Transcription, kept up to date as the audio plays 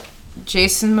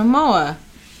Jason Momoa,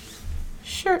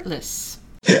 shirtless.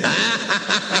 I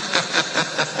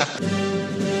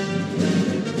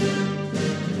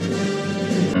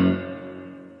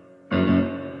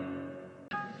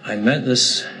met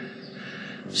this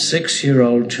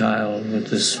 6-year-old child with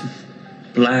this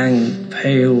blank,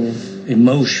 pale,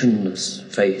 emotionless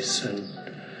face and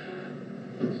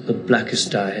the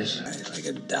blackest eyes. Like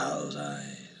a doll's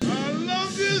eyes. I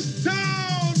love this town!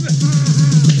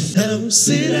 Hello,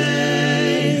 city.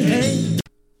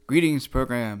 Greetings,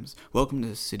 programs. Welcome to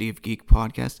the City of Geek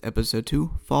Podcast, Episode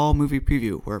 2, Fall Movie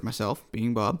Preview, where myself,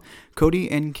 being Bob,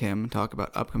 Cody, and Kim talk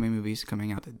about upcoming movies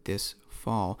coming out this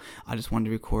fall. I just wanted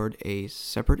to record a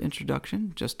separate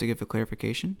introduction just to give a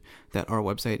clarification that our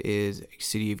website is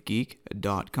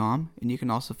cityofgeek.com, and you can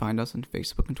also find us on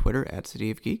Facebook and Twitter at City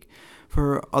of Geek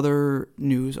for other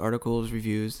news, articles,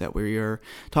 reviews that we are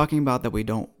talking about that we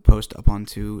don't post up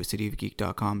onto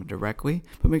cityofgeek.com directly,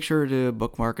 but make sure to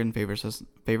bookmark and favorite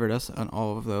us on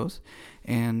all of those.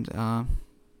 And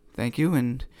thank you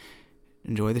and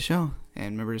enjoy the show.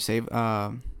 And remember to save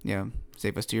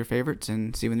us to your favorites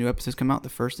and see when new episodes come out the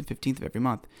 1st and 15th of every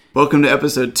month. Welcome to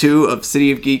episode 2 of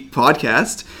City of Geek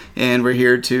Podcast, and we're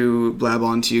here to blab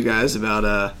on to you guys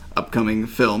about upcoming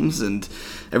films and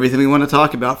everything we want to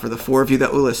talk about for the 4 of you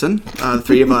that will listen.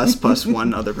 3 of us plus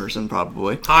one other person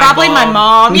probably. Probably Mom. My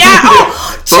mom. Yeah.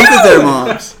 Oh, both of their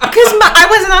moms. Because I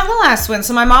wasn't on the last one,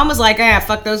 so my mom was like,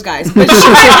 fuck those guys. But she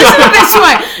might listen to this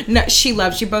one. No, she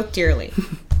loves you both dearly.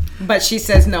 But she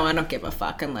says, no, I don't give a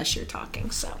fuck unless you're talking,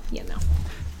 so, you know.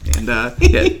 And,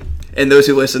 and those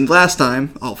who listened last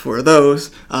time, all 4 of those,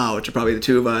 which are probably the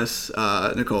 2 of us,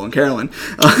 Nicole and Carolyn.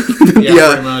 Pretty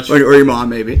much. Or your mom,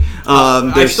 maybe.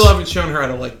 I still haven't shown her how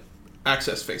to,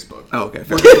 access Facebook. Oh, okay.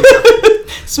 Fair.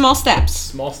 Small steps.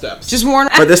 Small steps. Just warn.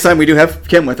 But this time we do have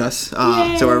Kim with us.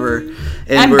 So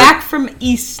I'm back from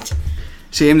East.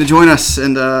 She came to join us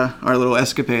in our little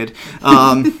escapade.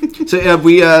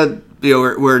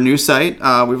 We're a new site.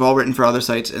 We've all written for other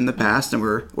sites in the past, and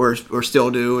we're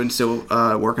still do and still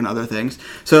work on other things.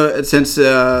 So since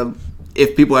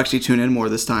if people actually tune in more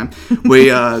this time,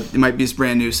 it might be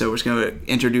brand new. So we're just going to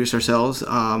introduce ourselves,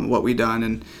 what we've done,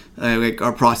 and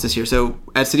our process here. So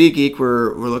at City of Geek,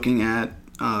 we're looking at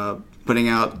putting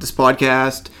out this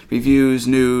podcast, reviews,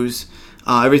 news.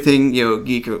 Everything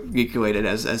geek related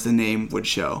as the name would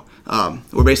show.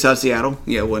 We're based out of Seattle,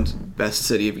 one best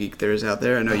city of geek there is out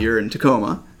there. I know you're in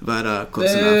Tacoma, but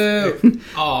close enough.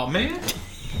 Oh man,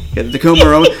 yeah, the Tacoma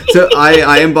Roman. So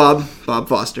I am Bob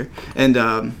Foster, and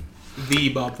the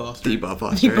Bob Foster. The Bob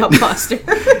Foster. The Bob Foster.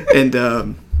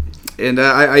 and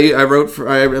I wrote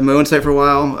I had my own site for a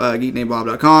while,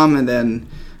 geeknamebob.com, and then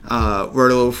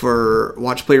wrote a little for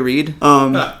Watch Play Read.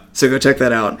 So go check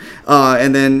that out.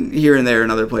 And then here and there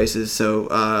in other places.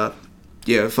 So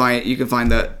you can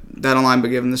find that online by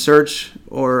giving the search.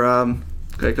 Or go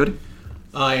ahead, Cody.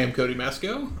 I am Cody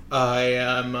Masco. I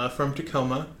am from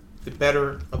Tacoma, the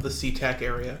better of the SeaTac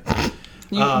area.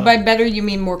 By better you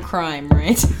mean more crime,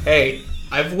 right? Hey,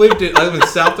 I live in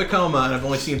South Tacoma, and I've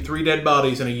only seen 3 dead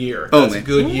bodies in a year. That's a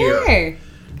good year. Hey.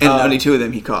 And only 2 of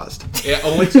them he caused. Yeah,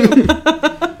 only 2.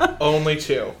 Only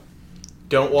 2.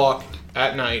 Don't walk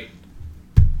at night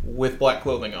with black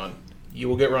clothing on. You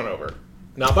will get run over.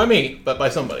 Not by me, but by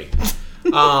somebody.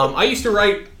 I used to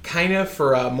write kind of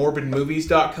for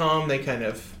morbidmovies.com. They kind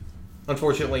of,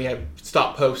 unfortunately, have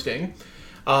stopped posting.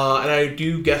 And I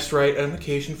do guest write on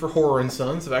occasion for Horror and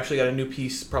Sons. I've actually got a new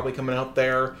piece probably coming out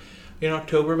there in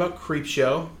October about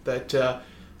Creepshow that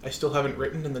I still haven't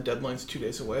written, and the deadline's 2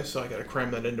 days away, so I got to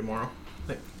cram that in tomorrow.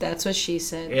 That's what she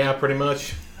said. Yeah, pretty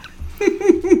much.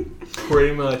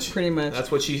 Pretty much.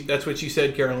 That's what she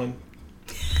said, Carolyn.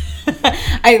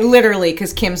 I literally,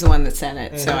 because Kim's the one that said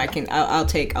it, so I'll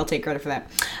take credit for that.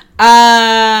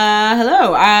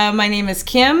 Hello, my name is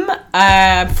Kim.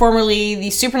 Formerly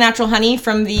the Supernatural Honey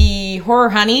from the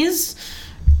Horror Honeys.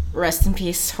 Rest in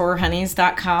peace,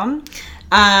 horrorhoneys.com.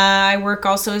 I work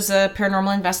also as a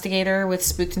paranormal investigator with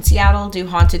Spooked in Seattle, do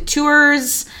haunted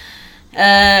tours,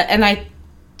 and I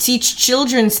teach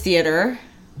children's theater,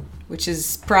 which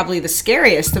is probably the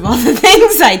scariest of all the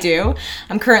things I do.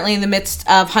 I'm currently in the midst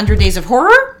of 100 Days of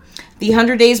Horror. The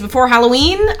 100 days before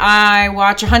Halloween, I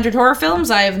watch 100 horror films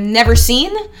I have never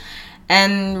seen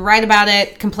and write about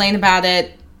it, complain about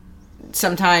it,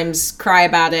 sometimes cry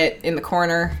about it in the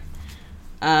corner.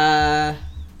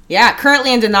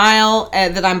 Currently in denial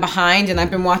that I'm behind, and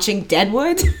I've been watching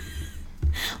Deadwood.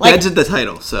 Like, That's the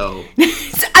title, so...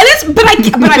 but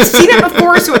I've seen it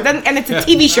before, so it doesn't, and it's a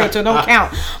TV show, so it don't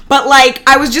count. But like,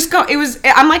 I was just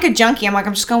I'm like a junkie.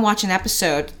 I'm just gonna watch an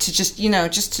episode to just,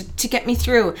 just to get me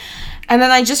through. And then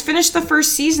I just finished the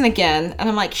first season again, and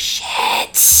I'm like,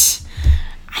 shit,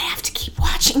 I have to keep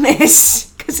watching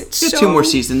this because it's so... 2 more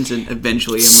seasons and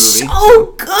eventually a movie.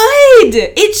 So good!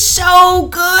 It's so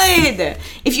good!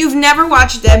 If you've never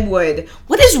watched Deadwood,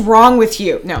 what is wrong with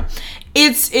you? No.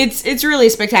 It's really a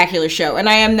spectacular show, and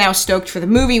I am now stoked for the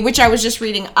movie, which I was just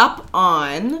reading up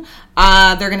on.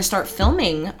 They're going to start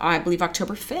filming, I believe,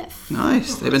 October 5th.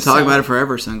 Nice. They've been talking about it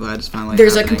forever, so I'm glad it's finally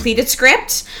There's happening. a completed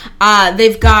script.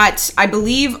 They've got, I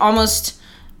believe, almost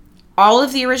all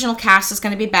of the original cast is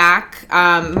going to be back,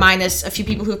 minus a few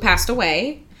people who have passed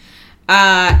away.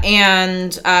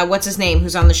 And what's his name,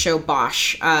 who's on the show,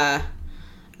 Bosch.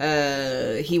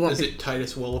 He won't. Is it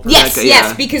Titus Welliver? Yes, Like, yes,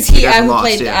 yeah. because The he guy from who Lost,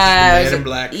 played Man in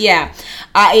Black. Yeah,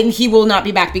 and he will not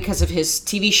be back because of his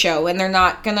TV show, and they're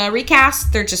not gonna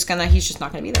recast. He's just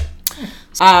not gonna be there.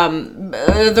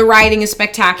 The writing is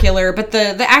spectacular, but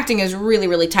the acting is really,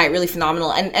 really tight, really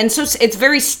phenomenal, and so it's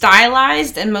very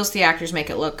stylized, and most of the actors make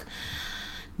it look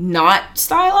not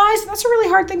stylized. That's a really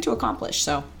hard thing to accomplish.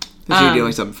 So. Because you're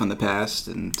dealing something from the past,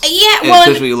 and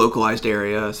especially a localized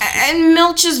area. And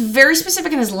Milch is very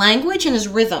specific in his language and his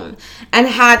rhythm,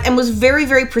 and was very,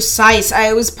 very precise.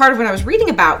 It was part of what I was reading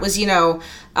about was, the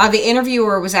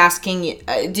interviewer was asking,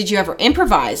 did you ever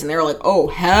improvise? And they were like, oh,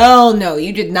 hell no,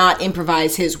 you did not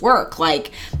improvise his work.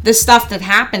 Like, the stuff that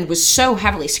happened was so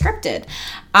heavily scripted.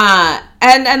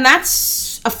 And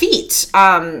that's a feat.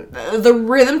 The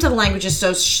rhythm to the language is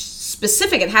so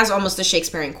specific, it has almost a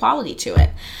Shakespearean quality to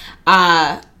it.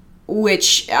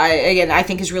 Which, I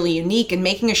think is really unique, and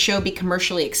making a show be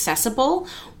commercially accessible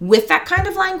with that kind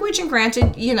of language. And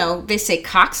granted, they say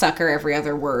cocksucker every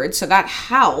other word, so that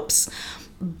helps.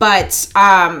 But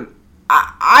I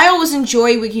always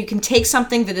enjoy when you can take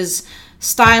something that is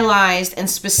stylized and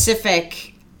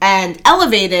specific and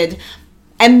elevated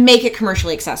and make it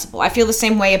commercially accessible. I feel the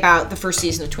same way about the first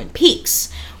season of Twin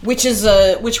Peaks, which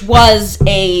was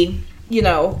a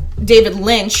David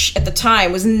Lynch at the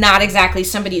time was not exactly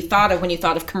somebody you thought of when you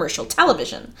thought of commercial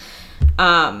television.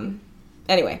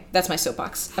 Anyway, that's my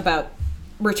soapbox about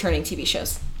returning TV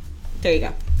shows. There you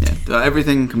go. Yeah,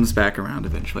 everything comes back around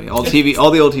eventually. All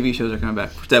the old TV shows are coming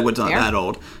back. Deadwood's not that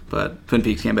old, but Twin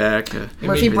Peaks came back.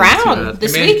 Murphy Brown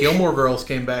this week. Gilmore Girls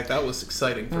came back. That was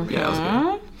exciting for me. Yeah, that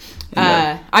was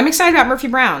good. I'm excited about Murphy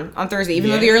Brown on Thursday, even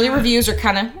though the early reviews are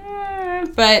kind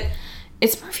of, but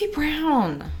it's Murphy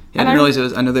Brown. Yeah, I didn't realize it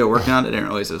was. I know they were working on it. I didn't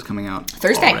realize it was coming out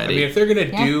Thursday. already. If they're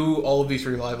gonna do all of these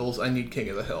revivals, I need King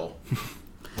of the Hill.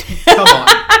 Come on.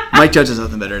 Mike Judge has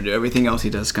nothing better to do. Everything else he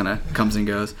does kind of comes and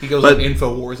goes. He goes on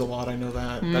InfoWars a lot. I know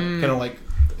that. That kind of like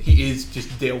he is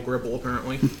just Dale Gribble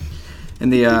apparently.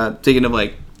 And the speaking of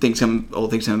like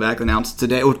old things coming back, announced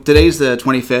today. Well, today's the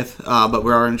 25th, but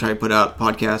we are going to try to put out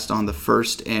podcast on the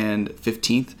 1st and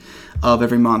 15th of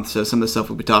every month. So some of the stuff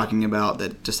we'll be talking about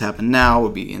that just happened now will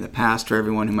be in the past for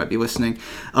everyone who might be listening,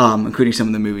 including some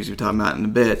of the movies we're talking about in a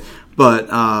bit. But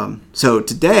so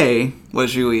today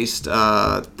was released.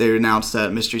 They announced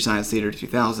that Mystery Science Theater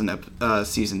 2000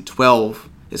 season 12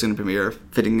 is going to premiere,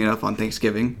 fitting enough on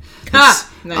Thanksgiving. Nice.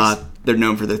 They're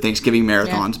known for their Thanksgiving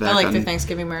marathons I like their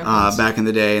Thanksgiving marathons. back in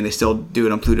the day, and they still do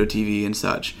it on Pluto TV and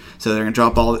such. So they're going to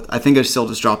drop I think they're still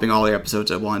just dropping all the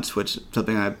episodes at once, which is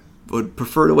something I would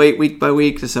prefer to wait week by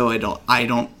week, so I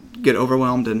don't get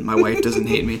overwhelmed and my wife doesn't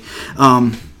hate me.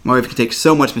 My wife can take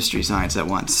so much Mystery Science at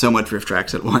once, so much Riff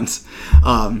Tracks at once.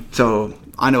 So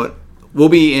I know it. We'll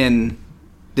be in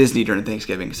Disney during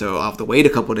Thanksgiving, so I'll have to wait a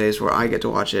couple days where I get to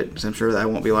watch it, because I'm sure that I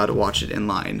won't be allowed to watch it in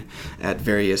line at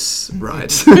various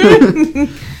rides. I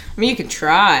mean, you can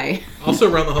try. Also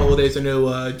around the holidays, I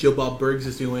know Joe Bob Briggs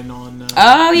is doing on...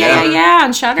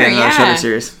 on Shudder, Shudder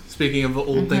series. Speaking of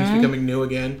old things becoming new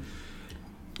again.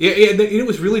 Yeah, it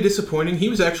was really disappointing. He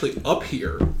was actually up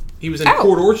here. He was in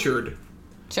Port Orchard.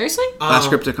 Seriously? Last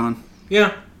Crypticon.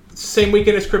 Yeah. Same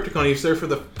weekend as Crypticon. He was there for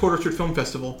the Port Orchard Film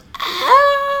Festival.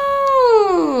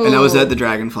 Oh. And I was at the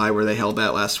Dragonfly where they held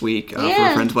that last week for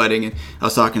a friend's wedding, and I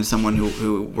was talking to someone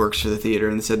who works for the theater,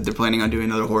 and they said they're planning on doing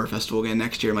another horror festival again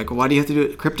next year. I'm like, well, why do you have to do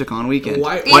it Crypticon weekend?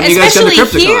 Why do you guys come to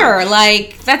Especially Crypticon? here,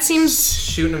 like, that seems...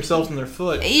 Shooting themselves in their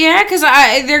foot. Yeah, because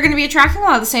they're going to be attracting a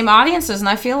lot of the same audiences, and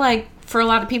I feel like for a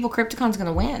lot of people, Crypticon's going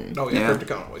to win. Oh, yeah, Yeah.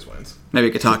 Crypticon always wins. Maybe I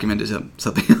could talk him into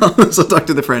something else. I'll talk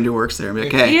to the friend who works there and be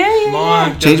like, hey, Come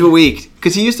on. change of a week.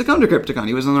 Because he used to come to Crypticon.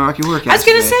 He was on the Rocky Horror Cast. I was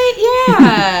going to say,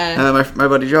 yeah. my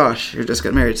buddy Josh, who just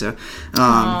got married, so.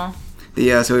 So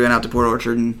we went out to Port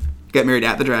Orchard and got married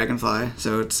at the Dragonfly,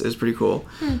 so it's pretty cool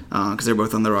because they're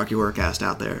both on the Rocky Horror Cast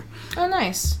out there. Oh,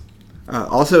 nice.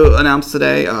 Also announced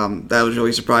today, that I was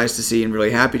really surprised to see and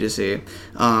really happy to see,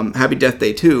 Happy Death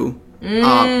Day 2.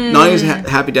 Not only is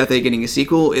Happy Death Day getting a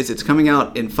sequel, it's coming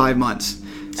out in 5 months.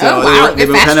 So they've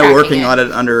been kind of working on it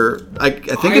under, I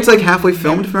think it's like halfwly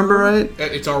filmed, if I remember right?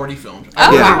 It's already filmed.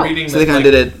 Oh, Yeah, wow. Reading so they kind of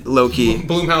did it low-key.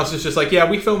 Blumhouse is just like, yeah,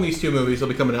 we filmed these 2 movies. They'll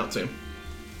be coming out soon.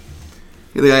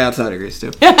 The guy outside agrees too.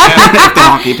 If the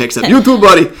honky picks up. You too,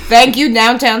 buddy. Thank you,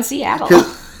 downtown Seattle.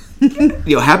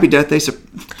 Happy Death Day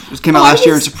came out last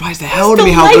year and surprised the hell out of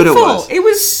me how good it was. It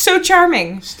was so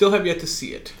charming. Still have yet to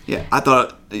see it. Yeah,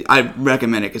 I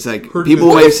recommend it because Heard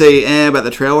people good. may say about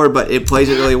the trailer, but it plays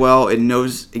it really well. It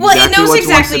knows exactly what it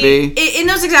wants to be. It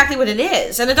knows exactly what it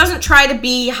is, and it doesn't try to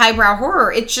be highbrow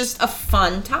horror. It's just a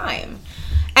fun time,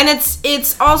 and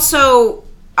it's also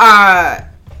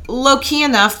low key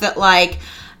enough that like.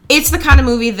 It's the kind of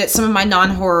movie that some of my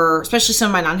non-horror, especially some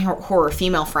of my non-horror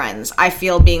female friends, I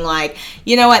feel being like,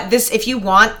 you know what, if you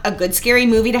want a good scary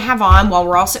movie to have on while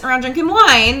we're all sitting around drinking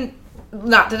wine,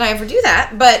 not that I ever do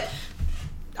that, but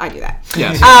I do that.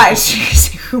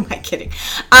 Yes. Who am I kidding?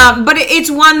 But it's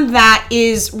one that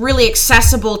is really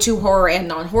accessible to horror and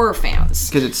non-horror fans.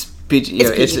 Because it's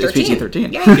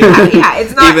PG-13. Yeah,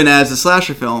 it's not... Even as a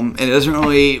slasher film, and it doesn't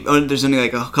really... There's only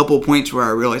like a couple of points where I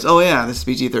realize, oh yeah, this is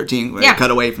PG-13, where they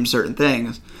cut away from certain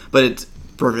things, but it's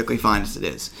perfectly fine as it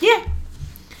is. Yeah.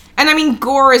 And I mean,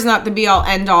 gore is not the be-all,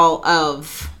 end-all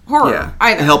of horror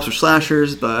either. It helps with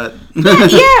slashers, but... but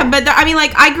I mean,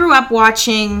 like, I grew up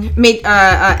watching,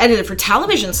 edited for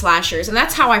television slashers, and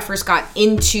that's how I first got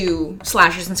into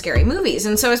slashers and scary movies.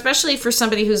 And so especially for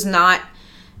somebody who's not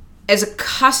as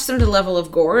accustomed to the level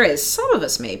of gore as some of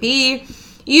us may be,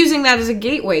 using that as a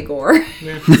gateway gore.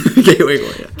 Yeah. Gateway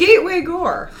gore, yeah. Gateway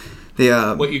gore.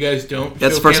 What you guys don't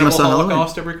that's show the first time I Cannibal saw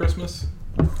Holocaust every Christmas?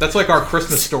 That's like our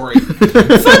Christmas story.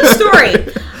 Fun story.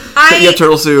 You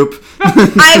turtle soup.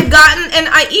 I've gotten,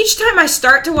 and each time I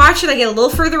start to watch it, I get a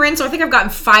little further in, so I think I've gotten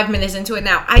 5 minutes into it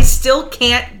now. I still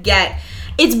can't get...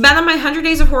 It's been on my 100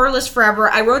 Days of Horror list forever.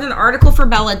 I wrote an article for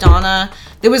Belladonna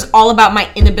that was all about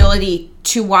my inability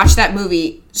to watch that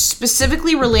movie,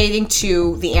 specifically relating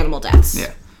to the animal deaths.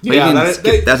 Yeah.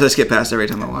 That's I skip past every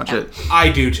time I watch it. I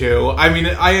do too. I mean,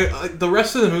 the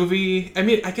rest of the movie, I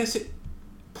mean, I guess it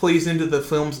plays into the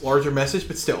film's larger message,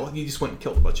 but still, he just went and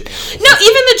killed a bunch of animals. No,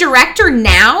 even the director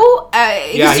now,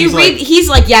 he's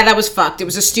like, yeah, that was fucked. It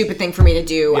was a stupid thing for me to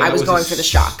do. I was going for the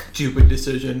shock. Stupid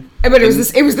decision. But it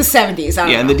was the 70s. I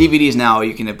don't know. And the DVDs now,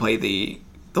 you can play the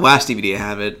last DVD I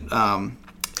have it.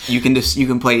 You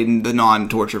can play in the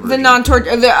non-torture version. The non-torture,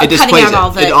 it just cutting plays out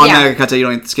all the... It automatically cuts out. You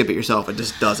don't have to skip it yourself. It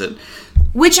just does it.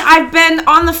 Which I've been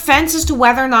on the fence as to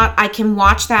whether or not I can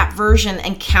watch that version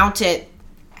and count it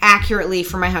accurately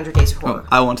for my 100 Days of Horror. Oh,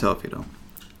 I won't tell if you don't.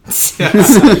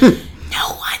 No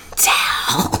one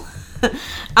tell.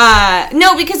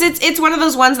 No, because it's one of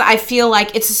those ones that I feel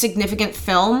like it's a significant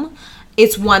film.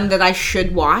 It's one that I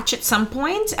should watch at some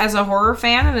point as a horror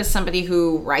fan and as somebody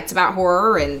who writes about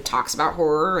horror and talks about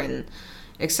horror and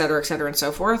et cetera, and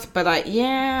so forth. But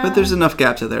But there's enough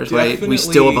gaps in there. Right? We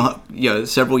still have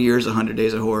several years, 100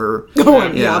 Days of Horror.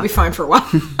 Oh, yeah, I'll be fine for a while.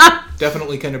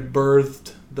 Definitely kind of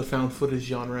birthed the found footage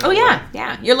genre. Oh,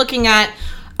 yeah. You're looking at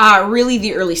really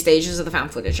the early stages of the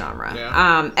found footage genre.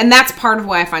 Yeah. And that's part of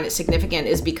why I find it significant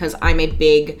is because I'm a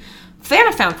big fan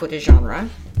of found footage genre.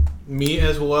 Me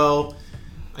as well.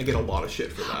 I get a lot of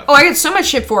shit for that. Oh, I get so much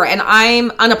shit for it, and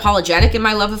I'm unapologetic in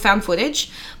my love of found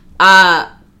footage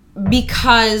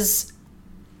because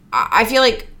I feel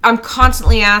like I'm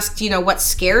constantly asked, what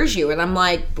scares you? And I'm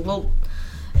like, well,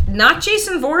 not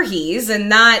Jason Voorhees and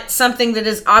not something that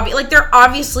is obvious. Like, they're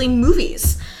obviously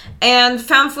movies. And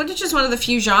found footage is one of the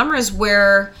few genres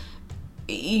where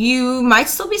you might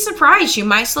still be surprised. You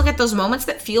might still get those moments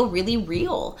that feel really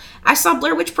real. I saw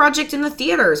Blair Witch Project in the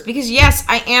theaters because, yes,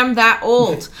 I am that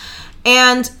old.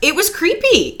 And it was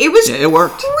creepy. It was it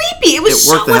worked. Creepy. It was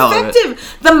so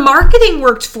effective. The marketing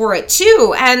worked for it,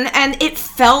 too. And it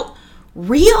felt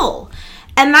real.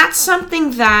 And that's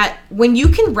something that, when you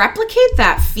can replicate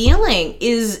that feeling,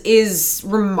 is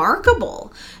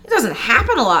remarkable. It doesn't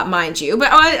happen a lot, mind you,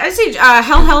 but I say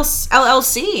Hell House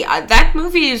LLC. That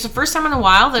movie is the first time in a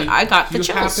while that I got the chills.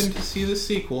 You happened to see the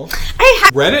sequel.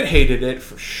 Reddit hated it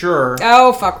for sure.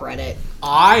 Oh, fuck Reddit.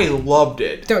 I loved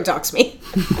it. Don't dox me.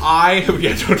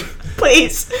 Don't.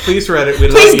 Please. Please, Reddit.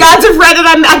 Please, gods of Reddit,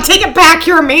 I take it back.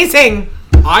 You're amazing.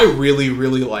 I really,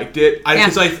 really liked it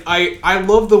because I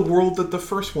love the world that the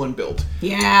first one built.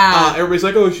 Yeah. Everybody's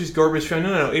like, oh, it's just garbage train.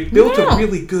 No. It built a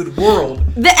really good world.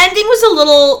 The ending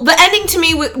was the ending to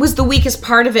me was the weakest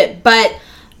part of it, but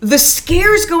the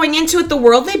scares going into it, the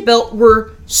world they built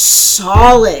were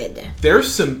solid.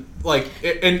 There's some, like,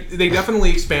 and they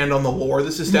definitely expand on the lore.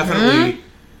 This is definitely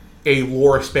a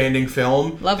lore-expanding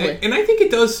film. Lovely. And I think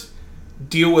it does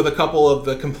deal with a couple of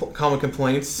the common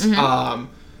complaints,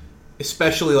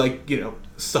 especially, like, you know,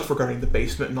 stuff regarding the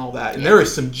basement and all that. And there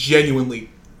is some genuinely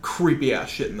creepy-ass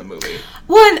shit in the movie.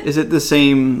 Is it the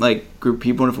same, like, group of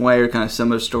people in a different way, or kind of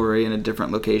similar story in a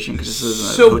different location? Because this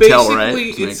is a hotel, right? So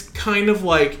basically, it's kind of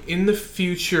like, in the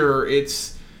future,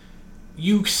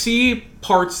 you see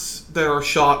parts that are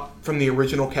shot from the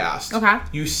original cast. Okay.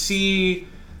 You see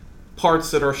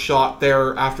parts that are shot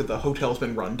there after the hotel's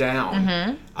been run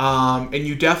down. And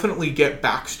you definitely get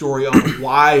backstory on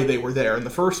why they were there. In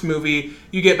the first movie,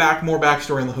 you get more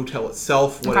backstory on the hotel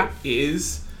itself, what it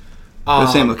is.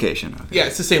 The same location. Okay. Yeah,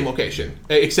 it's the same location,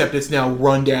 except it's now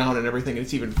run down and everything.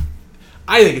 It's even,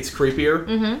 I think it's creepier.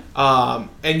 And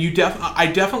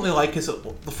I definitely like, because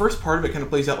the first part of it kind of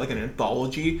plays out like an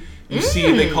anthology. You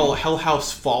see, they call it Hell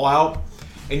House Fallout,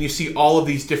 and you see all of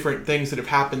these different things that have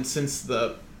happened since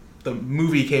the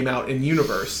movie came out in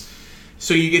universe.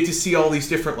 So you get to see all these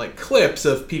different, like, clips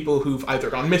of people who've either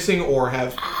gone missing or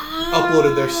have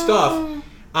uploaded their stuff.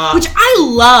 Which I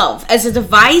love as a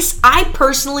device. I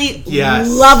personally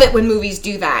love it when movies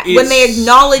do that. When they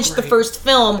acknowledge the first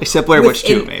film. Except Blair Witch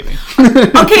 2, maybe.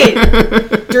 Okay,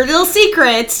 dirty little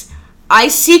secret. I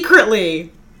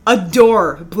secretly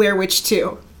adore Blair Witch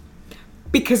 2.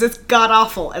 Because it's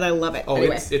god-awful, and I love it. Oh,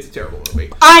 anyway. It's a terrible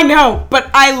movie. I know, but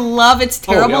I love its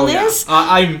terribleness.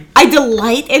 I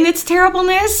delight in its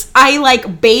terribleness. I,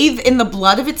 like, bathe in the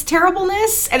blood of its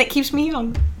terribleness, and it keeps me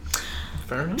young.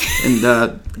 Fair enough. And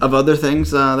of other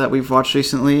things that we've watched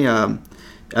recently,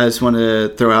 I just want to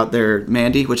throw out there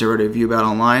Mandy, which I wrote a review about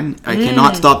online. I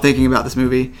cannot stop thinking about this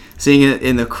movie. Seeing it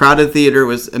in the crowded theater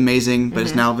was amazing, but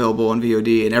it's now available on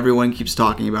VOD, and everyone keeps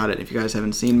talking about it. If you guys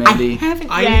haven't seen Mandy. I haven't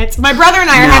yet. My brother and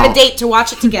I have a date to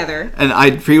watch it together. And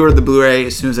I pre-ordered the Blu-ray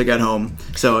as soon as I got home,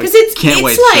 so I can't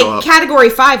wait to it's show like up. Category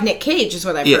 5 Nick Cage is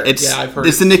what I've heard. I've heard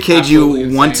it's the Nick Cage you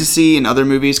absolutely want insane. to see in other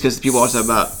movies, because people always talk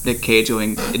about Nick Cage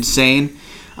going insane.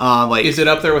 Like, is it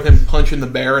up there with him punching the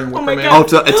bear and Wicker Man? Oh,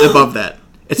 it's above that.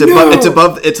 It's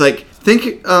above. It's like,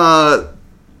 think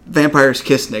Vampire's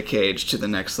Kiss Nick Cage to the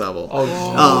next level.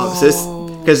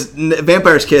 Because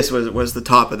Vampire's Kiss was the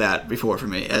top of that before for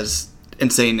me as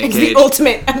insane Nick Cage. It's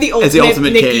the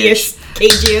ultimate Cage.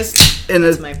 Cagiest. And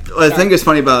I think it's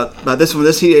funny about this one.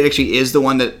 He actually is the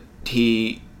one that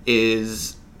he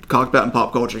is talked about in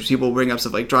pop culture. People bring up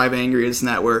stuff like Drive Angry, this and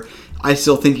that, where I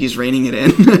still think he's reining it in.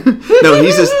 No,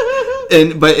 he's just.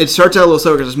 But it starts out a little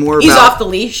slower because it's more about... He's off the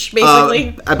leash,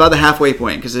 basically. About the halfway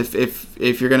point, because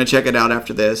if you're going to check it out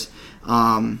after this,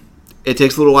 it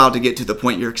takes a little while to get to the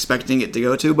point you're expecting it to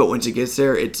go to, but once it gets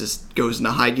there, it just goes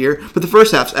into high gear. But the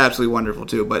first half's absolutely wonderful,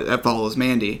 too, but that follows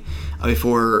Mandy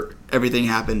before everything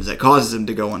happens that causes him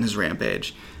to go on his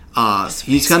rampage.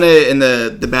 He's kind of in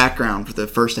the background for the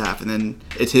first half, and then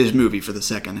it's his movie for the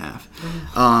second half.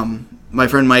 My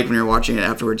friend Mike, when we were watching it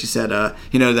afterwards, he said,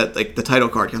 that like the title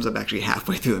card comes up actually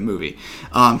halfway through the movie,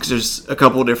 because there's a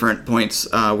couple different points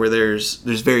where there's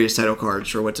various title cards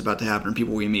for what's about to happen and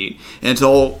people we meet, and it's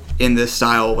all in this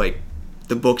style, like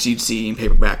the books you'd see in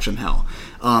Paperbacks from Hell,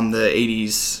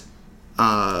 the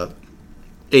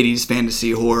 80s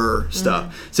fantasy horror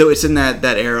stuff. So it's in that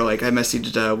era. Like, I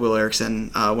messaged Will Erickson,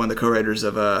 one of the co-writers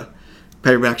of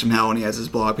Paperbacks from Hell, and he has his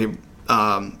blog,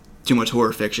 Too Much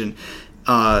Horror Fiction.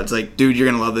 It's like, dude, you're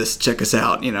gonna love this. Check us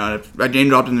out. I name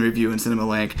dropped in the review and sent him a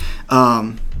link.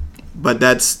 But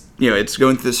that's it's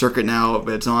going through the circuit now.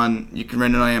 But it's on. You can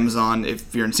rent it on Amazon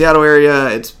if you're in the Seattle area.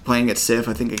 It's playing at SIFF.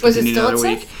 I think it continued another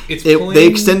week. They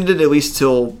extended it at least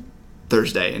till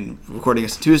Thursday, and recording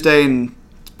it's Tuesday and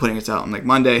putting it out on like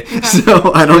Monday.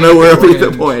 So I don't know where it'll be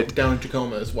at the point. Down in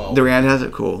Tacoma as well. Durand has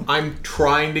it. Cool. I'm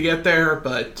trying to get there,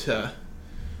 but.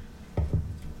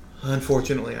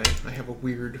 Unfortunately, I have a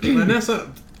weird... and that's not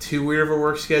too weird of a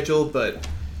work schedule, but...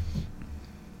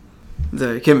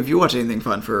 Kim, have you watched anything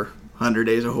fun for 100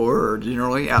 Days of Horror, or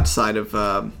generally outside of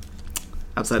Deadwood?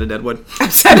 Outside of Deadwood.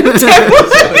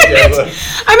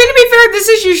 I mean, to be fair, this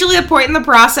is usually a point in the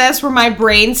process where my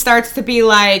brain starts to be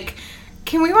like,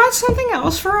 can we watch something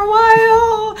else for a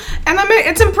while? And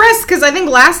it's impressed, because I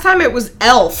think last time it was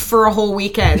Elf for a whole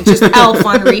weekend. Just Elf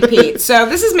on repeat. So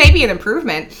this is maybe an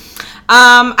improvement.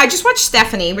 I just watched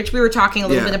Stephanie, which we were talking a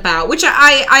little bit about, which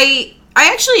I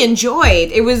actually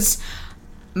enjoyed. It was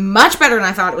much better than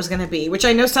I thought it was going to be, which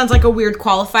I know sounds like a weird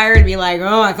qualifier to be like,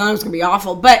 oh, I thought it was going to be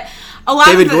awful. But a lot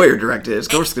David of Goyer directed it. Of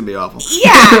course it's going to be awful.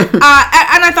 Yeah. And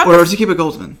I thought... Or was it Kiva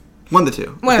Goldsman? One of the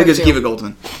two. I think it was Kiva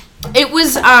Goldsman. It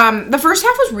was the first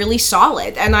half was really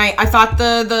solid, and I thought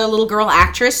the little girl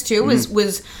actress too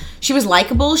was she was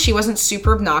likable. She wasn't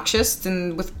super obnoxious,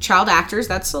 and with child actors,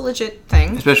 that's a legit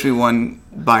thing. Especially one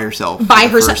by herself.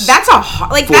 That's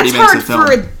hard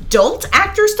for adult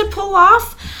actors to pull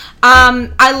off.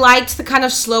 I liked the kind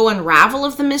of slow unravel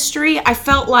of the mystery. I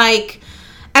felt like,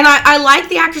 and I liked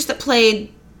the actress that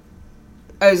played.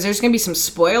 There's going to be some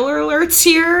spoiler alerts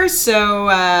here,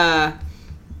 so.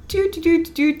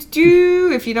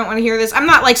 If you don't want to hear this, I'm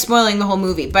not like spoiling the whole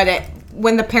movie, but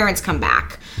when the parents come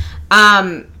back,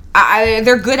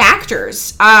 they're good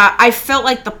actors. I felt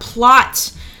like the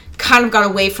plot kind of got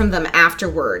away from them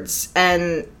afterwards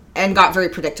and got very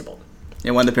predictable.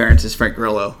 And one of the parents is Frank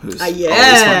Grillo, who's always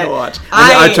fun to watch.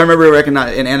 I remember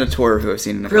recognizing Anna Torv, who I've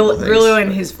seen in a couple things. Grillo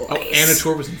and his voice. Oh, Anna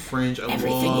Torv was in Fringe.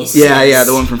 Everything he says. Yeah,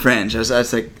 the one from Fringe. I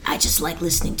was like, I just like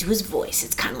listening to his voice.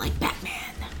 It's kind of like Batman.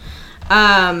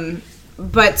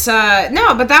 But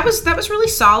that was really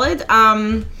solid.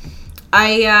 I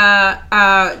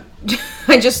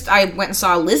went and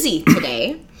saw Lizzie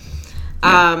today.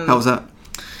 how was that?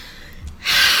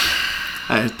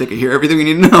 I think I hear everything we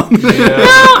need to know. No,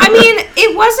 I mean,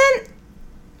 it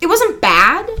wasn't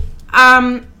bad.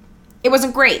 It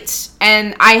wasn't great.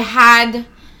 And I had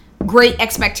great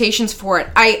expectations for it.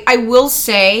 I will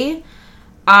say,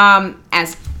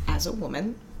 as a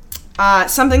woman,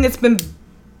 something that's been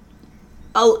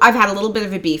I've had a little bit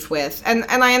of a beef with, and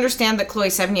I understand that Chloe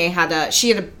Sevigny had a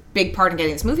big part in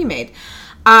getting this movie made,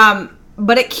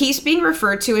 but it keeps being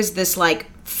referred to as this like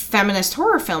feminist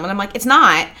horror film, and I'm like, it's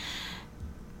not,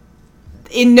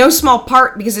 in no small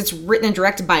part because it's written and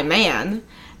directed by a man,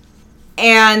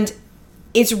 and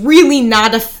it's really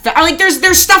not like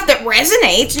there's stuff that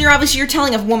resonates, and you're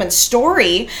telling a woman's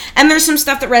story, and there's some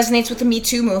stuff that resonates with the Me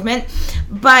Too movement,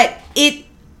 but it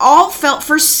all felt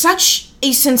for such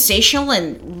a sensational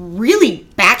and really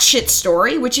batshit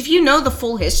story, which if you know the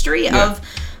full history of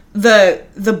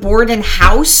the Borden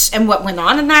house and what went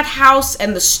on in that house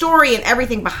and the story and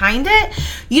everything behind it,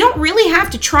 you don't really have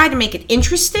to try to make it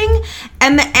interesting.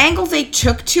 And the angle they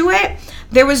took to it,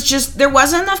 there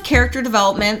wasn't enough character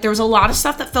development. There was a lot of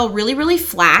stuff that fell really, really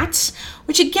flat,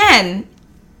 which again,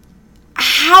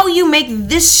 how you make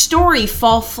this story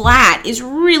fall flat is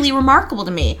really remarkable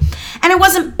to me. And it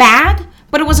wasn't bad,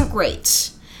 but it wasn't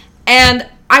great. And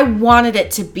I wanted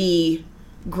it to be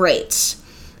great.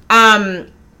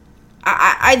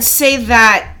 I'd say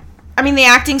that, I mean, the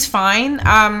acting's fine.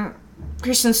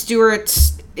 Kristen Stewart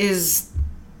is,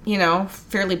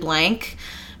 fairly blank.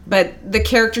 But the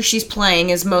character she's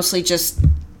playing is mostly just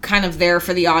kind of there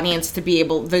for the audience to be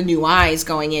the new eyes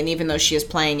going in, even though she is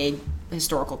playing a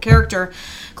historical character.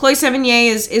 Chloe Sevigny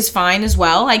is fine as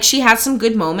well. Like, she has some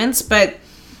good moments, but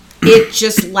it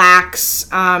just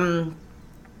lacks any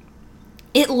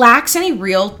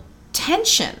real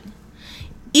tension.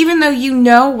 Even though you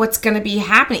know what's going to be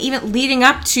happening, even leading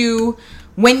up to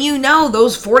when you know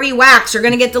those 40 whacks are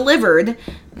going to get delivered.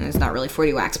 And it's not really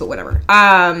 40 whacks, but whatever.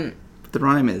 The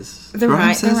rhyme is. The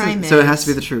rhyme is. So it has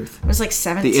to be the truth. It was like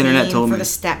 17 the internet told for me. The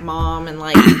stepmom and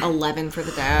like 11 for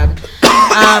the dad.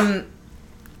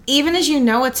 Even as you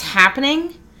know what's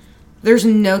happening, there's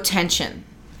no tension.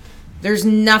 There's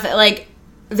nothing, like,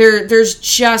 there's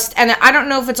just, and I don't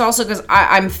know if it's also because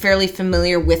I'm fairly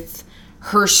familiar with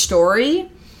her story,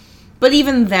 but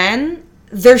even then,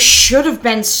 there should have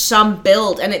been some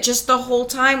build, and it just, the whole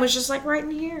time was just like right in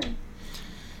here.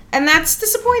 And that's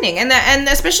disappointing. And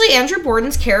especially Andrew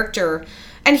Borden's character,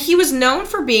 and he was known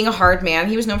for being a hard man,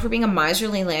 he was known for being a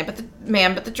miserly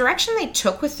man, but the direction they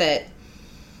took with it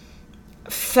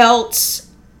felt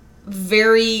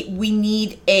very, we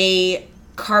need a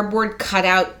cardboard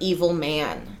cutout evil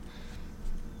man.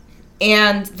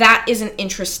 And that isn't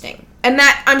interesting. And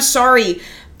that, I'm sorry,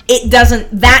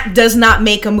 that does not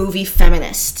make a movie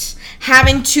feminist.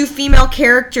 Having two female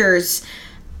characters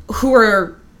who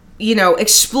are,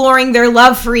 exploring their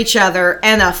love for each other,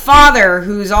 and a father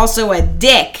who's also a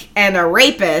dick and a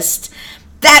rapist,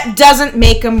 that doesn't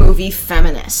make a movie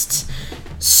feminist.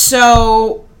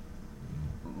 So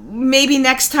maybe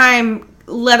next time,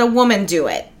 let a woman do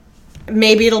it.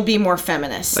 Maybe it'll be more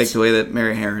feminist. Like the way that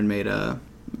Mary Harron made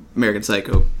American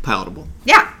Psycho palatable.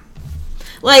 Yeah.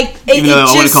 Like, even though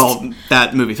I wouldn't call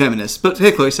that movie feminist. But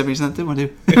hey, Chloe Sevigny's not doing one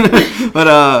too.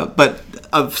 But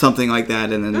of something like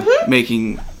that, and then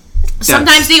making...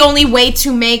 Sometimes the only way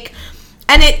to make...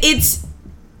 And it's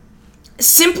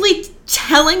simply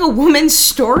telling a woman's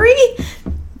story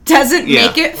doesn't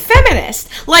make it feminist.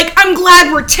 Like, I'm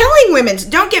glad we're telling women's...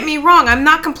 Don't get me wrong, I'm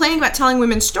not complaining about telling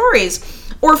women's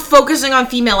stories or focusing on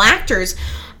female actors.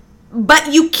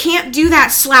 But you can't do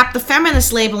that, slap the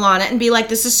feminist label on it and be like,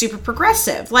 this is super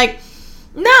progressive. Like,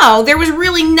 no, there was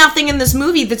really nothing in this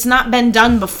movie that's not been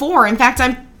done before. In fact,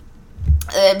 I'm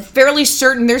fairly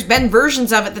certain there's been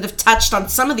versions of it that have touched on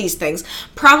some of these things.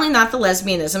 Probably not the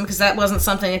lesbianism, because that wasn't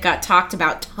something that got talked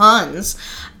about tons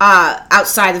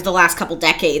outside of the last couple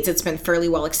decades. It's been fairly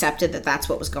well accepted that that's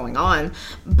what was going on.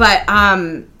 But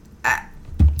I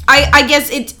guess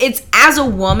it's as a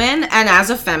woman and as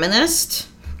a feminist...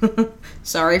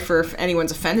 Sorry for if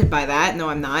anyone's offended by that. No,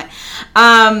 I'm not.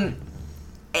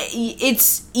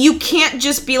 It's, you can't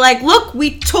just be like, look,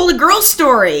 we told a girl's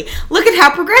story. Look at how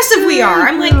progressive we are.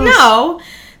 I'm like, no,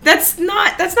 that's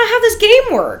not how this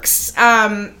game works.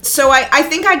 So I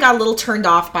think I got a little turned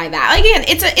off by that. Again,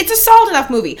 it's a solid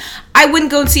enough movie. I wouldn't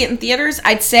go and see it in theaters.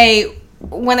 I'd say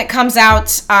when it comes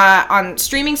out on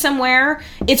streaming somewhere,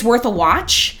 it's worth a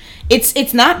watch.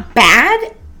 It's not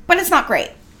bad, but it's not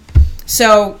great.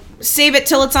 So save it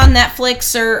till it's on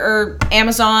Netflix or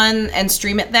Amazon and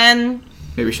stream it then.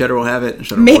 Maybe Shudder will have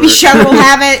it. Maybe Shudder will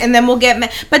have it, and then we'll get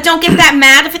mad. But don't get that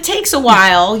mad if it takes a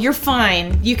while. You're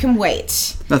fine. You can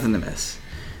wait. Nothing to miss.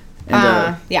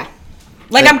 And, yeah.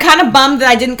 Like, I'm kind of bummed that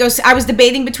I didn't go see... I was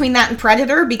debating between that and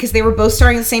Predator because they were both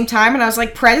starting at the same time, and I was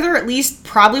like, Predator at least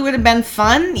probably would have been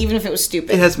fun, even if it was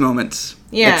stupid. It has moments.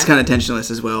 Yeah. It's kind of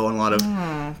tensionless as well, and a lot of...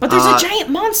 But there's a giant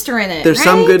monster in it, There's right?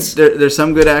 some good... There's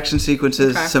some good action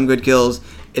sequences, Okay. some good kills.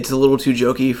 It's a little too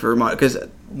jokey for... Because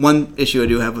one issue I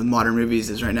do have with modern movies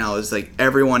is right now is, like,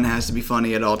 everyone has to be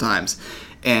funny at all times.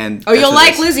 And you'll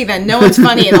like Lizzie then. No one's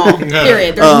funny at all.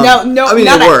 Period. There's I mean, not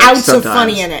it an works ounce of sometimes.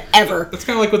 funny in it, ever. That's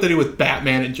kind of like what they do with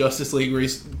Batman and Justice League, where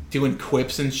he's doing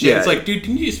quips and shit. Yeah. It's like, dude,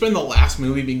 didn't you spend the last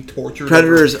movie being tortured?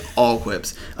 Predator's all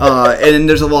quips. And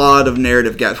there's a lot of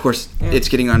narrative gaps. Of course, it's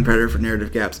getting on Predator for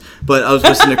narrative gaps. But I was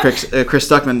listening to Chris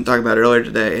Stuckman talk about it earlier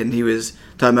today, and he was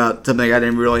talking about something I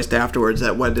didn't realize afterwards,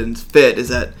 that what didn't fit is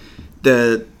that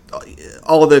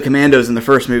all of the commandos in the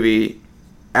first movie,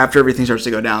 after everything starts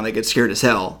to go down, they get scared as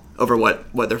hell over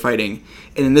what they're fighting.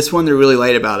 And in this one, they're really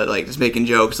light about it, like just making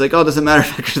jokes. Like, oh, it doesn't matter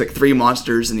if there's like 3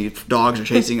 monsters and these dogs are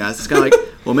chasing us. It's kind of like,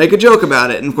 we'll make a joke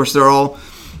about it. And of course, they're all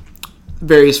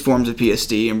various forms of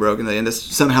PSD and broken. And this,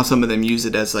 somehow some of them use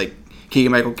it as like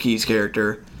Keegan-Michael Key's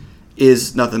character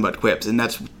is nothing but quips, and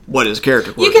that's what his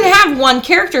character was. You can have one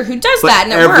character who does but that,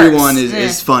 and it works. everyone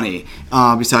is funny,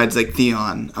 besides like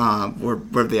Theon,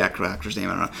 whatever the actor's name,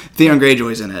 I don't know. Theon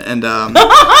Greyjoy's in it, and I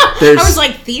was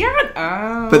like, Theon?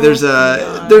 Oh, but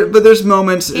there's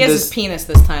moments. He has his penis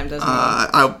this time, doesn't he?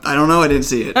 I don't know. I didn't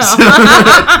see it.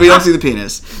 We don't see the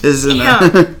penis. This isn't.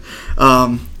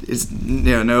 It's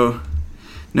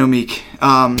no meek.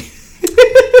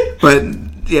 But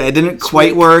yeah, it didn't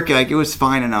quite work. Like, it was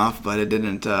fine enough, but it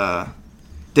didn't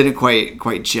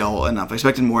quite gel enough. I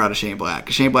expected more out of Shane Black.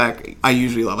 Shane Black, I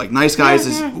usually love. Like, Nice Guys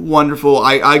is wonderful.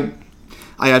 I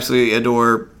absolutely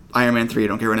adore Iron Man 3. I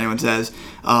don't care what anyone says.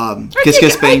 Kiss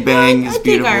Kiss Bang Bang is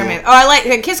beautiful. Iron Man. Oh, I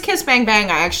like Kiss Kiss Bang Bang.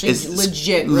 I actually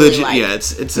legit like. Yeah,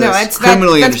 it's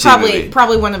criminally that's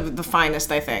probably one of the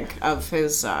finest, I think, of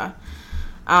his. No,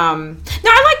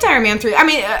 I liked Iron Man 3. I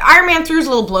mean, Iron Man 3 was a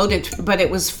little bloated, but it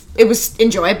was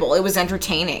enjoyable. It was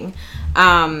entertaining.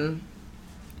 There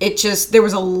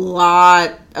was a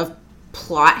lot of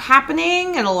plot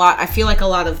happening, and I feel like a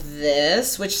lot of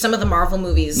this, which some of the Marvel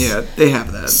movies they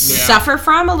have that suffer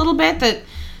from a little bit, that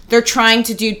they're trying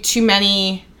to do too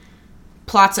many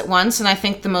plots at once, and I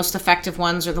think the most effective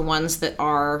ones are the ones that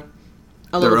are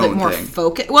a little bit more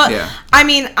focused. Well, yeah. I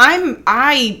mean, I'm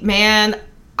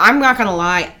not gonna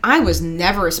lie. I was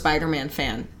never a Spider-Man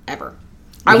fan ever.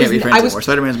 I was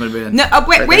Spider-Man's my band. No,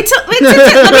 wait till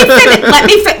let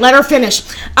me finish. Let her finish.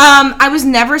 I was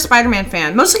never a Spider-Man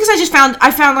fan, mostly because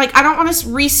I found like I don't want to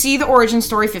re-see the origin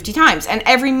story 50 times, and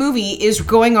every movie is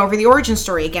going over the origin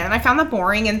story again, and I found that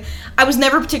boring, and I was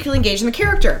never particularly engaged in the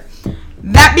character.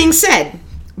 That being said,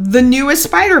 the newest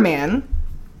Spider-Man,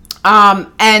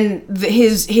 and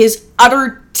his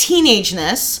utter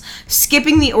teenageness,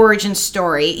 skipping the origin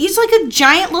story. He's like a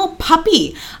giant little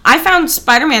puppy. I found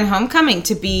Spider-Man Homecoming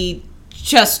to be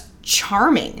just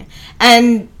charming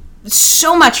and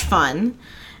so much fun.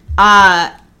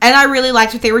 And I really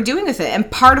liked what they were doing with it.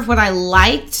 And part of what I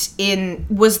liked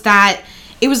was that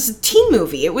it was a teen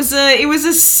movie. It was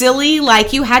a silly,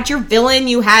 like, you had your villain,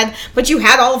 but you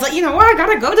had all of the, I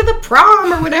gotta go to the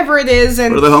prom or whatever it is.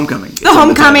 And or the homecoming. The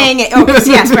homecoming.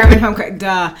 Spider-Man Homecoming.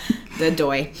 Duh. The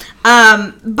doy.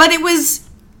 But it was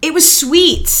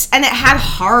sweet, and it had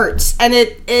heart, and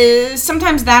it is,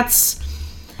 sometimes that's,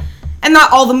 and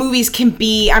not all the movies can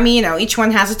be, I mean, each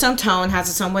one has its own tone, has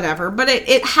its own whatever, but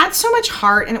it had so much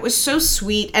heart, and it was so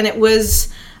sweet, and it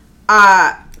was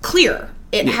clear.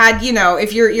 It had,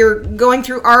 if you're going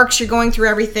through arcs, you're going through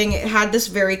everything, it had this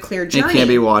very clear journey. It can't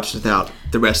be watched without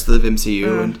the rest of the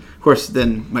MCU. And, of course,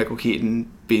 then Michael Keaton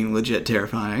being legit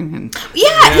terrifying. And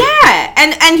Yeah.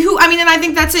 And I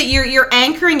think that's it. You're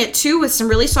anchoring it, too, with some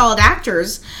really solid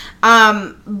actors.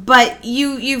 But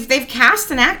they've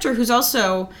cast an actor who's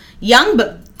also young,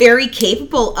 but very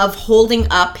capable of holding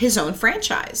up his own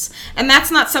franchise. And that's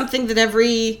not something that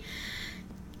every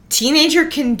teenager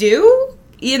can do.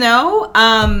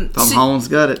 Tom Holland's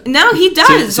got it. No, he does.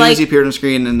 As soon as he appeared on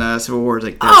screen in Civil War,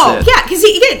 that's it. Yeah, because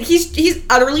he's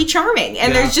utterly charming,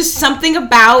 and there's just something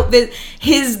about the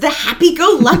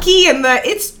happy-go-lucky and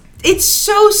it's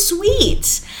so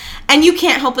sweet, and you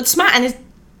can't help but smile. And it's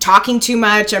talking too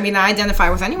much. I mean, I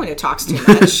identify with anyone who talks too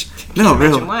much. No,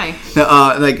 really. Why?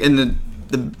 No, in the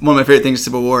one of my favorite things in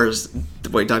Civil War is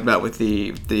what you talked about with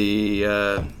the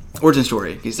origin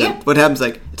story. He said, "What happens?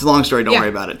 It's a long story. Don't worry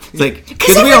about it." It's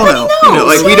because we all know.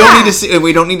 Knows.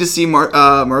 We don't need to see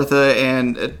Martha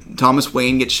and Thomas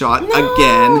Wayne get shot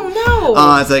again.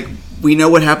 No. It's we know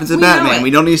what happens to Batman. We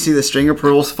don't need to see the string of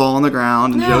pearls fall on the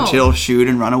ground and Joe Chill shoot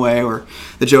and run away, or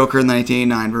the Joker in the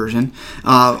 1989 version.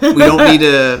 We don't need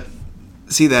to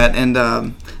see that.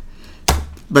 And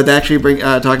but actually,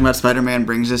 talking about Spider-Man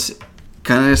brings us.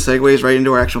 Kind of segues right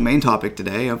into our actual main topic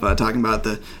today of talking about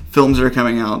the films that are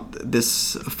coming out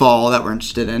this fall that we're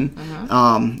interested in.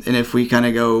 And if we kind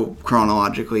of go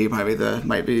chronologically,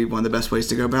 might be one of the best ways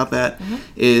to go about that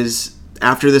is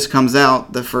after this comes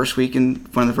out, the first weekend,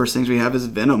 one of the first things we have is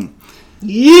Venom.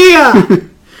 Yeah!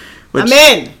 I'm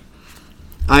in!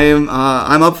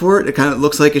 I'm up for it. It kind of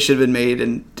looks like it should have been made,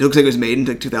 and it looks like it was made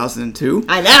in 2002.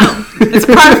 I know. It's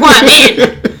part of what I'm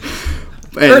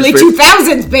in. Early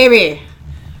 2000s, baby.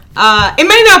 It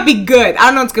may not be good. I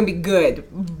don't know if it's gonna be good,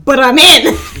 but I'm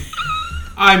in.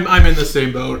 I'm in the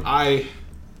same boat. I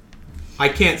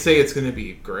can't say it's gonna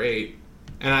be great,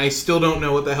 and I still don't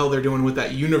know what the hell they're doing with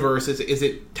that universe. Is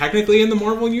it technically in the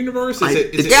Marvel universe? I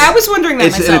was wondering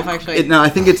that myself. Actually, no, I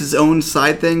think it's its own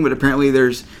side thing. But apparently,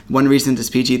 there's one reason it's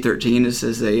PG-13. This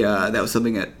is that was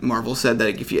something that Marvel said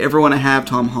that if you ever want to have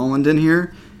Tom Holland in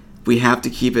here, we have to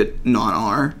keep it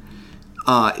non-R.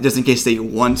 Just in case they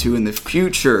want to in the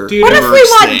future. Dude, what if we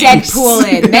want Deadpool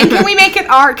in? Then can we make it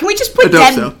R? Can we just put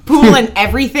Deadpool in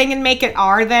everything and make it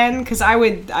R then? Because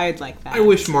I'd like that. I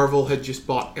wish Marvel had just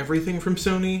bought everything from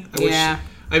Sony.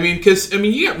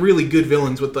 You got really good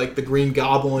villains with the Green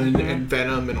Goblin and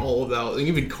Venom and all of that, and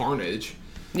even Carnage.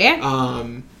 Yeah.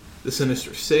 The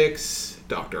Sinister Six,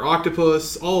 Dr.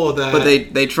 Octopus, all of that. But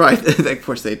they tried. Of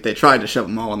course, they tried to shove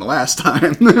them all in the last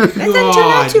time. That didn't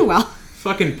turn out too well.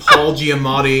 Fucking Paul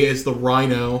Giamatti as the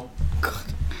Rhino.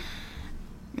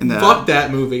 Fuck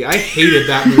that movie. I hated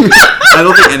that movie. I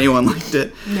don't think anyone liked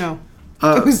it. No.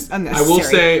 It was unnecessary. I will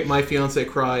say my fiance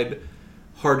cried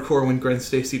hardcore when Gwen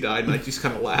Stacy died, and I just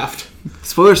kind of laughed.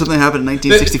 Spoiler, something happened in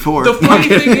 1964. The funny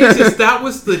thing is that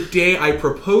was the day I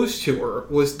proposed to her,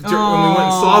 was when we went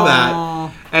and saw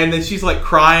that. And then she's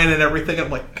crying and everything. I'm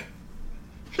like,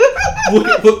 look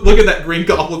at that Green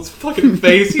Goblin's fucking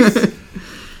face.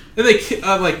 And they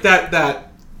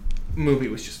that movie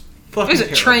was just fucking It was a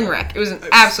terrible. train wreck. It was an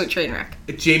absolute train wreck.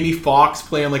 Jamie Foxx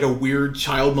playing a weird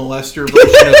child molester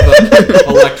version of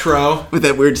Electro. With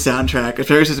that weird soundtrack. It's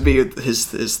very supposed to be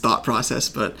his thought process,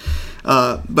 but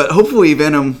hopefully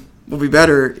Venom will be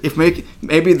better if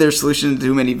maybe their solution to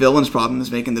too many villains' problem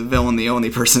is making the villain the only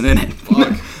person in it.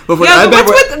 But what's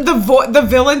with the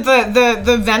villain,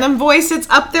 the Venom voice? It's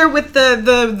up there with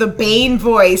the Bane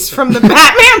voice from the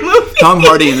Batman movie. Tom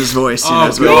Hardy in his voice. What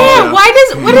is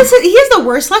it? He has the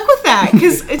worst luck with that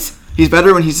because he's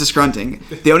better when he's just grunting.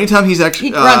 The only time he's actually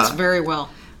he grunts very well.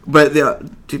 But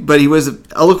he was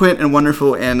eloquent and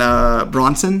wonderful in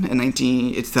Bronson in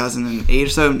 2008 or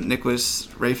so, Nicholas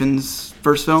Rafin's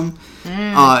first film.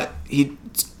 He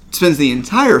spends the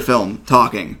entire film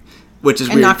talking, which is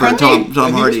weird for Tom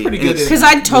Hardy. Because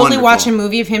I'd totally watch a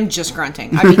movie of him just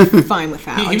grunting. I'd be fine with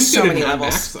that. He was so good many in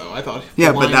levels. Max, though. I thought.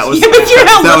 Yeah, but that was you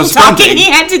know that was talking grunting. He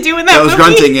had to do in that movie. That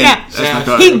was grunting.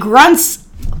 Yeah. He grunts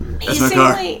That's my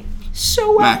car. amazingly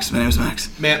so well. Max, my name is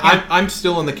Max. Man, I'm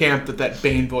still in the camp that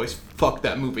Bane voice fucked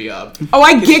that movie up. Oh,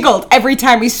 I giggled every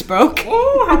time he spoke. The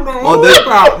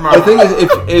thing is,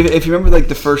 if you remember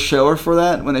the first show for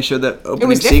that, when they showed that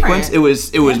opening sequence, it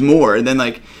was more. And then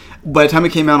by the time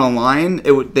it came out online,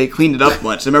 they cleaned it up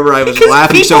much. I remember I was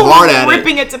laughing so hard at it,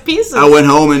 ripping it to pieces. I went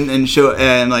home and showed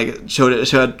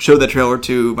the trailer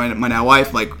to my now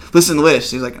wife. Listen to this.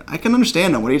 He's like, I can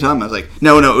understand them. What are you talking about? I was like,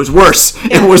 no, it was worse.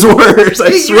 It was worse. I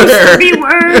swear. It used to be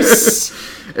worse.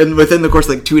 And within the course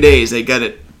 2 days, they got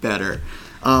it better.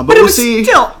 But it we'll was see.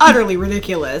 Still utterly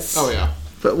ridiculous. Oh yeah.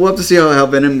 But we'll have to see how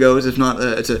Venom goes. If not,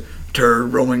 it's a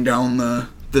turd rolling down the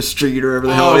street or whatever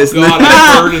the hell it is. Oh god,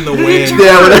 a bird in the wind.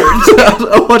 Yeah, whatever.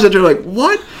 I watched it, you're like,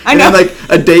 what? I And know. then, like,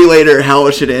 a day later, How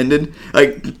It Should Ended,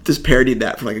 like, just parodied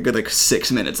that for, like, a good,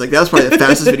 6 minutes. Like, that was probably the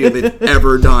fastest video they've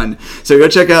ever done. So go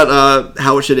check out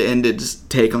How It Should Have Ended's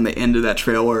take on the end of that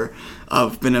trailer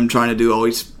of Venom trying to do all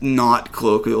these not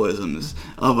colloquialisms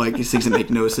of, like, these things that make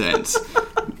no sense.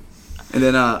 And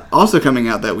then also coming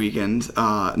out that weekend,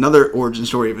 another origin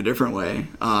story of a different way,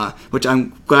 which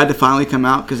I'm glad to finally come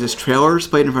out because this trailer is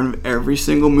played in front of every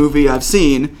single movie I've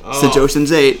seen since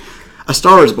Ocean's 8. A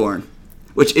Star is Born,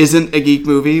 which isn't a geek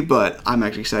movie, but I'm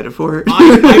actually excited for it.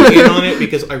 I'm in on it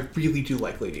because I really do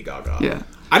like Lady Gaga. Yeah.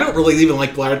 I don't really even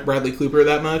like Bradley Cooper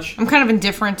that much. I'm kind of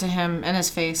indifferent to him and his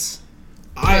face.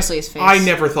 Mostly his face. I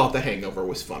never thought The Hangover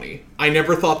was funny. I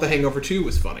never thought The Hangover 2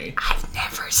 was funny. I've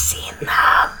never seen them.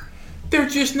 They're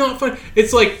just not fun.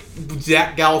 It's like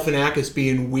Zach Galifianakis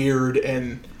being weird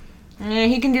and... Yeah,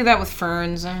 he can do that with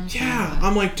Ferns. Yeah,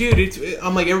 I'm like, dude,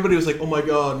 everybody was like, oh my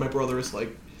god, my brother is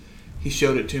like, he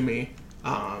showed it to me.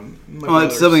 Well,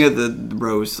 it's something that the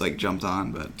bros, jumped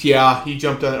on, but... Yeah, he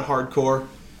jumped on it hardcore.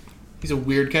 He's a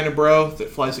weird kind of bro that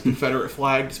flies a Confederate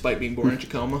flag despite being born in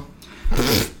Tacoma.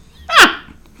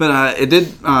 But it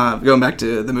did, going back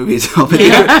to the movie itself, it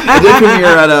did premiere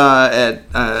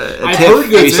at TIFF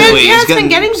recently. It's been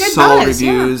getting good solid buzz,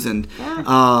 reviews. And,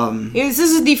 this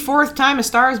is the fourth time A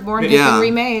Star is Born has been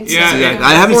remade. So Yeah,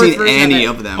 I haven't seen any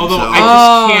of them. Although so. I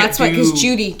just can't that's why, because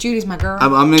Judy's my girl.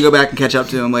 I'm going to go back and catch up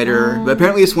to him later. But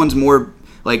apparently this one's more...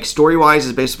 story-wise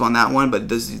is based upon that one, but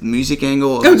does the music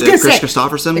angle of the Chris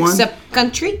Christopherson one? Except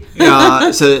country?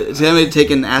 So they had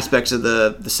taken aspects of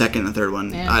the second and third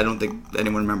one. Yeah. I don't think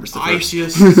anyone remembers the I first.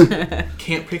 just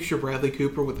can't picture Bradley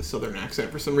Cooper with a southern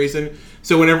accent for some reason.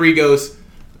 So whenever he goes,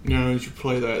 you should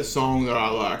play that song that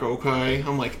I like, okay?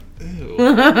 I'm like, ew,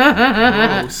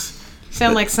 gross.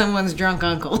 Sound like someone's drunk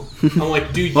uncle. I'm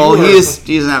like, dude,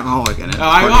 he's an alcoholic in it.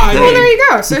 Well, there you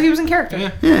go. So he was in character.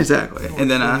 Yeah, exactly.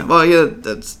 And then,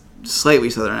 that's slightly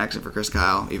southern accent for Chris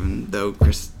Kyle, even though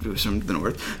Chris was from the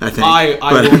north, I think.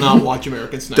 I will not watch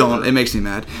American Sniper. Don't. It makes me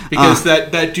mad. Because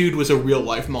that dude was a real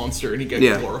life monster, and he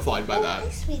gets glorified by that.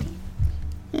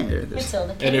 Yeah,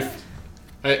 and if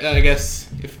I guess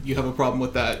if you have a problem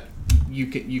with that, you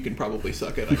can probably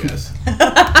suck it, I guess.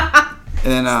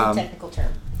 And then technical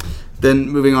term. Then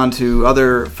moving on to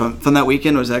other from that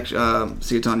weekend was actually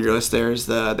see it's on your list. There's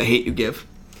the Hate U Give.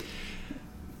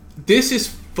 This is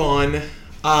fun.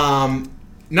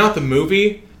 Not the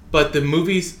movie, but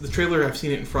the trailer I've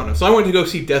seen it in front of. So I went to go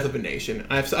see Death of a Nation.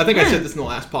 I think I said this in the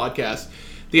last podcast.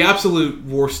 The absolute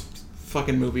worst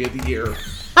fucking movie of the year.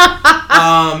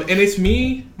 And it's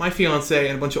me, my fiance,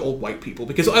 and a bunch of old white people.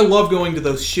 Because I love going to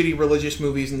those shitty religious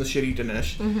movies and the shitty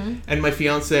Dinesh. Mm-hmm. And my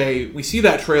fiance, we see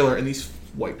that trailer, and these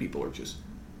white people are just...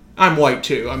 I'm white,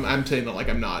 too. I'm saying that like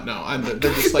I'm not. No,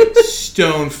 they're just like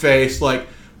stone-faced, like...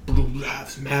 Blue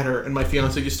lives matter, and my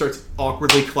fiance just starts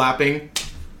awkwardly clapping,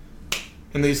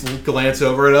 and they just glance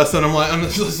over at us, and I'm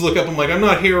just look up. I'm like, I'm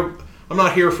not here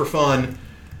for fun.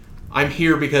 I'm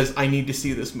here because I need to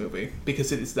see this movie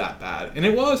because it is that bad, and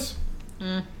it was.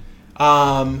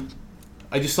 I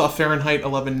just saw Fahrenheit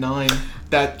 11/9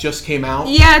 that just came out.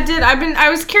 Yeah, it did.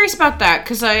 I was curious about that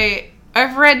because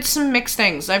I've read some mixed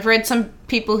things. I've read some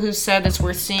people who said it's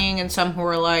worth seeing, and some who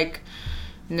are like,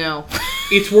 no.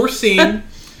 It's worth seeing.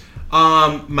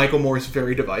 Michael Moore is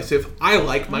very divisive. I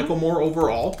like Michael Moore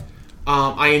overall.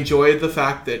 I enjoy the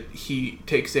fact that he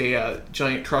takes a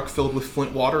giant truck filled with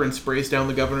Flint water and sprays down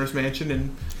the governor's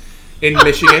mansion in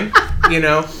Michigan,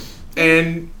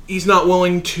 and he's not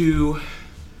willing to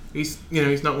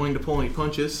pull any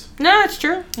punches. No, it's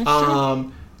true.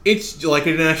 It's like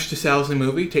an Ash to Sowsley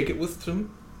movie. Take it with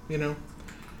some,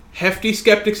 hefty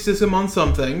skepticism on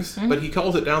some things, but he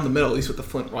calls it down the middle, at least with the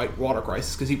Flint water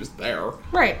crisis, because he was there.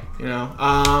 Right. It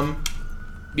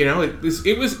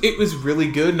was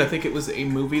really good, and I think it was a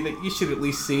movie that you should at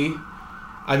least see.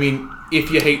 I mean,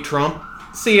 if you hate Trump,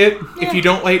 see it. Yeah. If you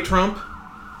don't hate Trump,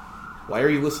 why are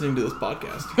you listening to this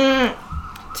podcast?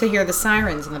 To hear the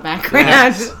sirens in the background.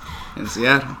 Yes. In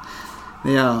Seattle.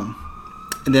 Yeah.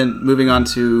 And then moving on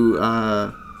to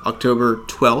October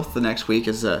 12th, the next week,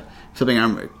 is something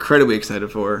I'm incredibly excited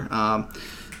for.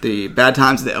 The Bad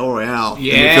Times of the El Royale.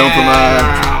 Yeah. The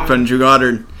film from Drew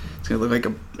Goddard. It's going to look like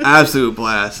an absolute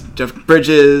blast. Jeff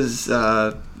Bridges,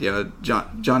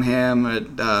 John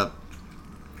Hamm,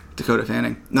 Dakota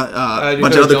Fanning. A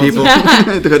bunch of other people.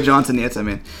 Dakota Johnson, yes, I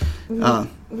mean.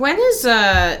 When is,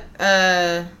 I'm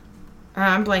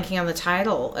blanking on the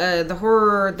title. The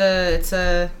horror, it's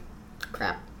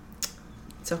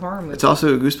a It's a horror movie. It's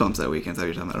also Goosebumps that weekend. I thought you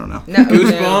were talking about. I don't know. No,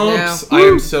 Goosebumps. no. I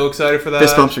am so excited for that.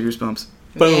 Fist bumps or Goosebumps?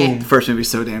 Boom. The first movie's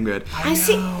so damn good. I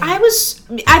think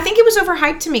it was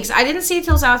overhyped to me because I didn't see it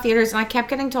till it was out of theaters, and I kept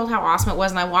getting told how awesome it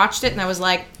was, and I watched it, and I was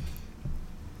like,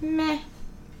 meh.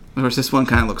 Of course, this one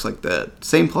kind of looks like the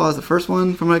same plot as the first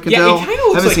one, from what I can Yeah, it tell. kinda looks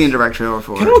I haven't like- seen a direct trailer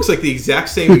for Kind of it. looks like the exact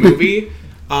same movie,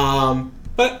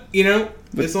 but you know,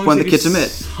 as long when as the they kids do admit.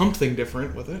 something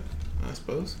different with it, I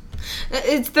suppose.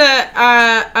 It's the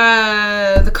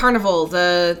carnival,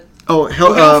 the... Oh,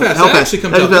 Hellfest. That actually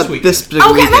comes out this weekend. This particular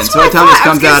Okay, weekend. that's So what by the I time this thought.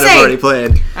 I was comes out, gonna I've say- already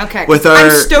played. Okay, With I'm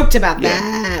our- stoked about yeah.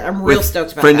 that. I'm real With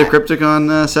stoked about friend that. of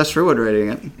Crypticon, Seth Sherwood writing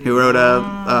it, who wrote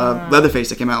Leatherface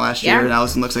that came out last year, Yeah. and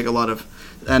Allison looks like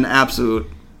an absolute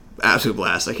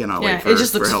blast. I cannot Yeah, wait for it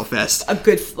just looks Hellfest.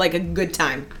 a good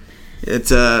time.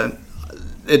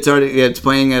 It's already it's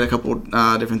playing at a couple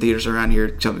different theaters around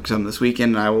here. Some this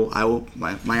weekend. And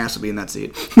my ass will be in that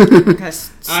seat.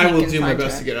 I will do my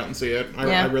best to get out and see it.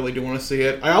 I really do want to see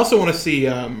it. I also want to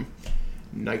see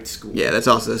Night School. Yeah, that's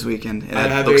also this weekend. And I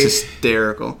it have looks a-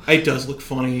 hysterical. It does look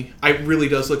funny. It really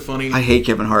does look funny. I hate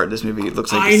Kevin Hart. This movie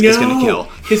looks like I it's know, gonna kill.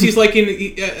 because he's like in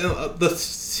the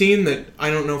scene that I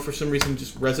don't know for some reason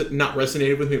just not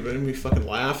resonated with me, but made me fucking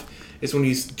laugh. Is when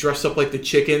he's dressed up like the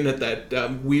chicken at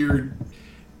that weird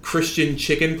Christian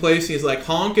chicken place. He's like,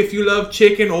 honk if you love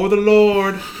chicken or the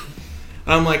Lord.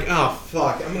 I'm like, oh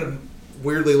fuck, I'm gonna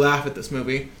weirdly laugh at this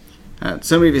movie.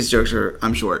 So many of these jokes are,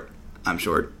 I'm short,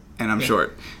 and I'm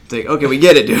short. It's like, okay, we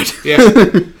get it, dude. Yeah.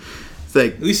 It's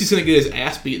like, At least he's gonna get his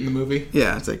ass beat in the movie.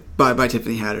 yeah, it's like, bye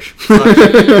Tiffany Haddish.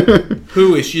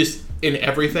 Who is just in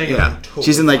everything. And Yeah, I'm totally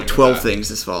she's in fine like with 12 that. things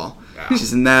this fall. Yeah.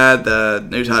 She's in that, the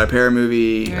new Tyler Perry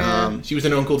movie, She was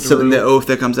in Uncle Drew. something, The Oath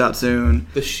that comes out soon.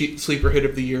 The sleeper hit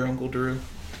of the year, Uncle Drew.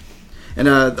 And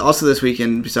also this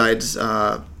weekend, besides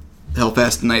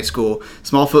Hellfest and Night School,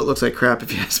 Smallfoot looks like crap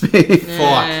if you ask me.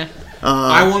 Fuck.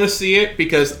 I want to see it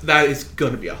because that is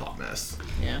going to be a hot mess.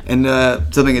 And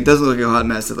something that doesn't look like a hot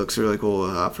mess that looks really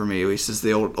cool for me, at least, is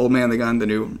the Old Man and the Gun, the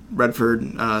new Redford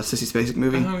Sissy Spacek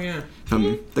movie. Oh, yeah.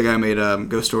 From the guy who made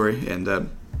Ghost Story and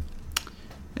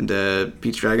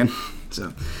Pete's Dragon.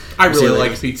 So I we'll see really how that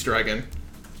liked goes. Pete's Dragon.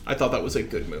 I thought that was a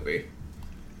good movie.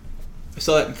 I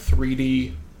saw that in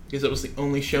 3D because it was the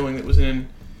only showing that was in,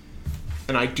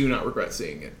 and I do not regret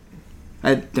seeing it.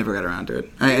 I never got around to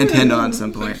it. I intend on at some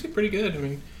It's point. actually pretty good. I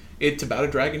mean, it's about a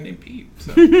dragon named Pete.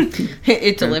 So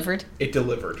It delivered. it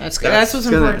delivered. That's good. That's what's It's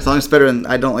good. important. As long as it's better than,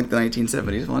 I don't like the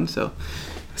 1970s one, so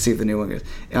let's see if the new one goes.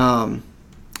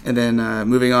 And then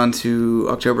moving on to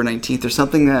October 19th, there's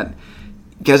something that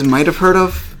you guys might have heard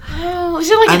of. Oh, is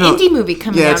it like I an don't know. indie movie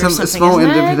coming Yeah, out it's or a something? small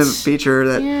isn't independent it? feature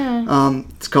that Yeah.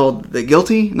 it's called The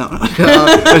Guilty. No, actually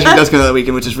that's coming out that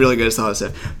weekend, which is really good. It's all I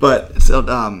said. But it's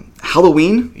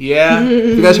Halloween. Yeah. Have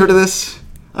you guys heard of this?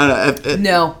 I don't know.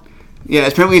 No. Yeah,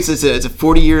 apparently it's a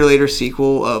 40-year later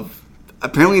sequel of.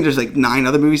 Apparently there's like 9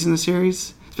 other movies in the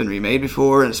series. It's been remade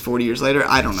before, and it's 40 years later.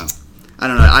 I don't know.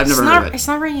 I've never heard of it. It's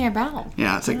not ringing a bell.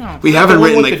 Yeah, it's like No. we The haven't one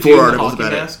written with like the dude 4 in the articles hockey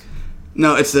about mask? it.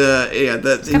 No, it's he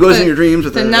got goes the- in your dreams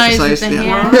with the a knives precise. with the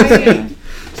Yeah. hair.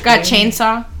 It's got a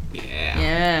chainsaw. Yeah.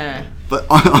 Yeah. But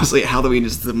honestly, Halloween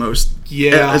is the most.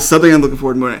 Yeah. It's something I'm looking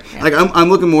forward to more. Like I'm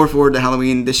looking more forward to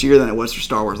Halloween this year than it was for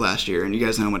Star Wars last year, and you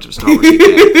guys know how much of a Star Wars geek I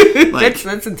am. Like,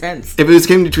 That's intense. if it was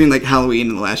came between like Halloween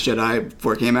and The Last Jedi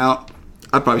before it came out,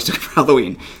 I'd probably stick for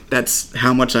Halloween. That's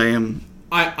how much I am.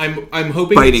 I'm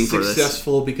hoping Fighting it's for this.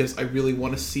 successful because I really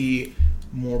want to see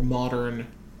more modern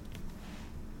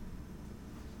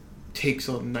takes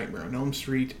on Nightmare on Elm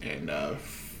Street and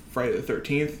Friday the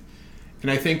 13th. And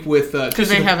I think with Because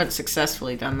they haven't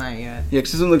successfully done that yet. Yeah,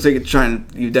 because this one looks like it's trying.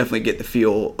 You definitely get the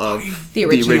feel of The the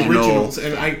original. originals,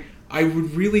 and I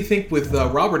would really think with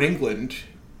Robert Englund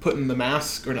putting the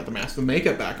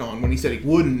makeup back on when he said he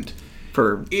wouldn't.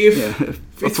 for If it's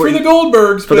for for the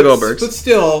Goldbergs, for the Goldbergs. but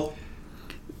still,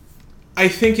 I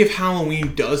think if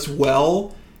Halloween does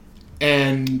well,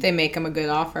 and They make him a good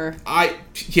offer.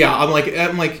 I'm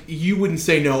like you wouldn't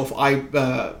say no if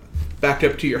I backed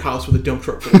up to your house with a dump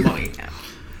truck full of money.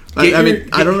 I mean,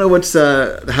 I don't know what's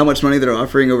how much money they're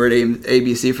offering over at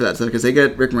ABC for that stuff because they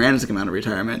get Rick Moranis to come out of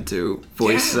retirement to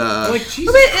voice. like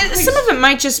Jesus But Christ. some of it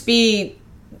might just be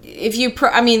if you,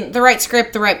 the right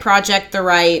script, the right project, the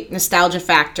right nostalgia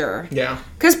factor. Yeah.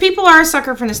 Because people are a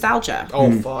sucker for nostalgia.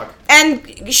 Oh fuck.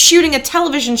 And shooting a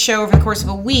television show over the course of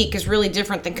a week is really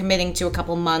different than committing to a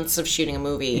couple months of shooting a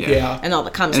movie. Yeah. And all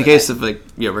that comes in the with case it. of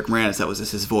Rick Moranis, that was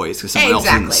just his voice because someone else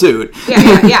in the Exactly.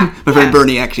 suit. Yeah. My friend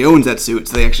Bernie actually owns that suit,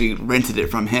 so they actually rented it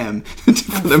from him for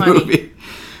the funny. movie.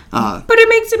 But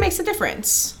it makes a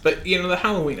difference. But the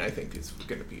Halloween I think is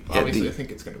going to be obviously I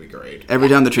think it's going to be great. Every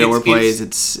time the trailer plays,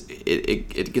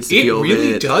 it gets the feel of it. It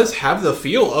really does have the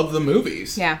feel of the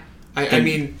movies. Yeah. I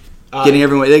mean, getting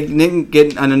everyone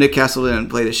I know Nick Castle didn't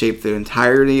play the shape the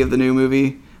entirety of the new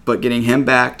movie, but getting him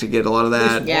back to get a lot of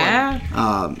that. Yeah.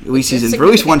 At least he's in for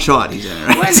at least one shot. He's in it,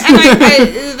 right? And I,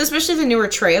 especially the newer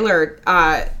trailer,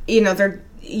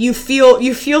 you feel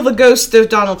the ghost of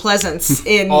Donald Pleasance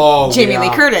in Jamie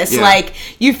Lee Curtis. Yeah. Like,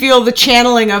 you feel the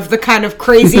channeling of the kind of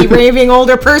crazy raving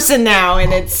older person now,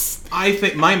 and it's. I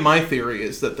think my theory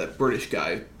is that British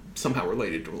guy somehow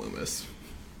related to Loomis.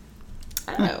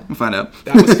 Oh. We'll find out.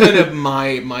 That was kind of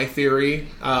my theory.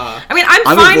 I mean, I'm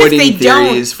fine if they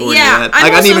don't. Yeah, I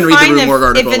didn't even read the Rue Morgue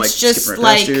article. If it's just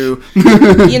like,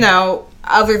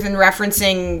 other than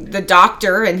referencing the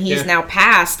Doctor and he's now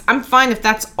passed, I'm fine if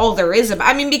that's all there is about.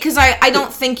 I mean, because I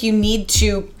don't think you need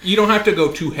to. You don't have to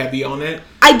go too heavy on it.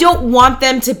 I don't want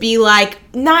them to be like,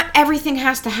 not everything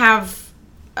has to have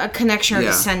a connection or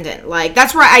descendant. Like,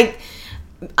 that's where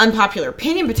unpopular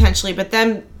opinion potentially, but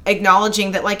them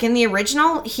acknowledging that, like, in the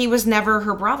original, he was never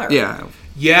her brother.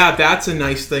 Yeah, that's a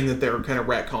nice thing that they're kind of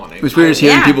retconning. It was weird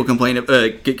hearing people complain,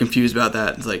 get confused about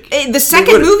that. It's like the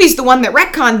second movie's the one that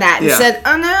retconned that and said,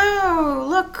 "Oh no,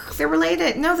 look, they're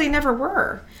related." No, they never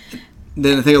were.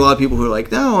 Then I think a lot of people who are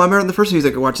like, "No, I remember in the first movie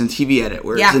I could watch in TV edit,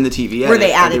 where it's in the TV edit where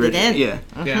they added it in,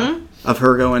 yeah, of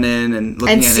her going in and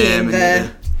looking at him,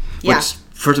 which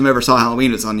first time I ever saw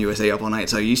Halloween was on USA Up All Night,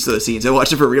 so I used to the scenes. I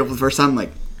watched it for real for the first time,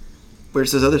 like.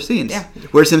 Where's those other scenes? Yeah.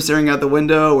 Where's him staring out the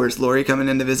window? Where's Laurie coming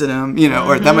in to visit him?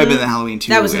 Or that might have been the Halloween 2.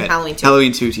 That was in Halloween 2.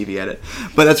 Halloween 2 TV edit.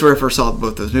 But that's where I first saw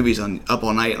both those movies on Up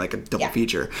All Night, like a double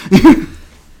feature. And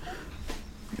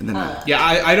then,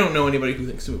 I don't know anybody who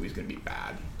thinks the movie's going to be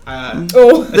bad.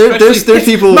 There's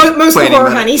people. Most of the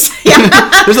horror honeys. Yeah.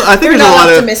 I think there's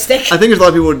optimistic. I think there's a lot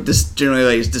of people just generally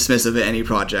like dismissive of any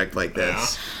project like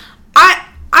this.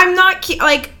 I'm not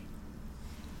like.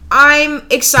 I'm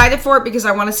excited for it because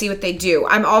I want to see what they do.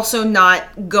 I'm also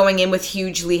not going in with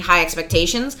hugely high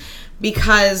expectations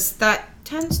because that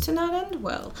tends to not end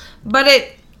well. But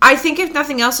I think if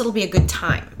nothing else, it'll be a good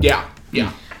time. Yeah.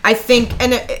 I think,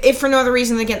 and if for no other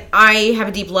reason, again, I have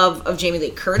a deep love of Jamie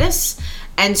Lee Curtis,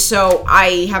 and so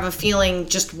I have a feeling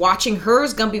just watching her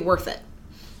is going to be worth it,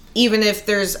 even if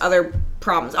there's other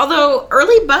problems. Although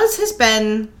early buzz has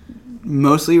been...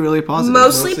 Mostly really positive.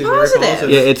 Mostly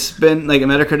positive. Yeah, it's been like a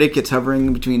Metacritic. It's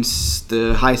hovering between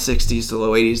the high 60s to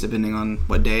low 80s, depending on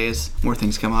what days more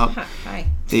things come up. Hi.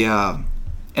 And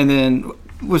then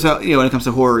when it comes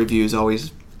to horror reviews,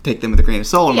 always take them with a grain of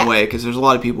salt in a way, because there's a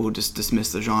lot of people who just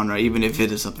dismiss the genre, even if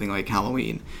it is something like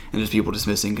Halloween, and there's people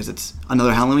dismissing because it's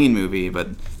another Halloween movie. But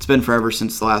it's been forever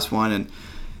since the last one, and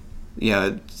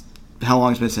how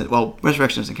long has been since? Well,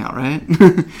 Resurrection doesn't count, right?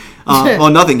 Well,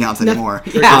 nothing counts anymore.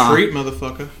 Trick or treat,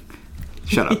 motherfucker.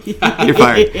 Shut up. You're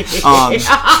fired.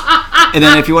 And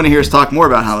then if you want to hear us talk more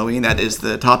about Halloween, that is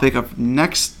the topic of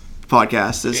next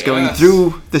podcast, is going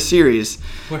through the series.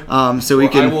 So we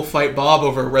can... I will fight Bob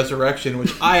over Resurrection,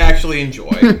 which I actually enjoy.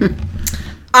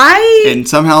 And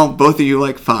somehow both of you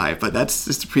like 5, but that's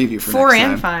just a preview for 4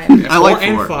 next time. and 5. I like 4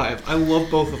 and 5. I love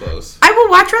both of those. I will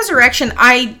watch Resurrection.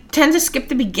 I tend to skip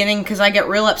the beginning because I get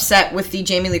real upset with the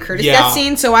Jamie Lee Curtis death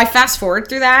scene, so I fast forward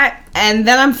through that, and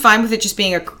then I'm fine with it just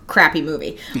being a crappy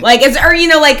movie,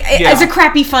 as a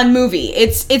crappy fun movie.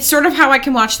 It's sort of how I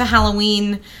can watch the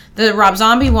Halloween, the Rob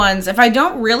Zombie ones. If I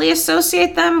don't really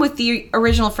associate them with the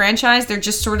original franchise, they're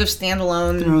just sort of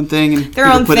standalone, their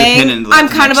own thing. I'm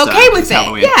kind of okay with it.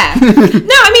 Halloween. Yeah.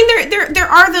 No, I mean there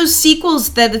are those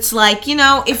sequels that it's like,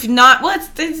 if not,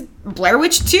 it's Blair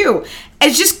Witch 2.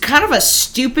 It's just kind of a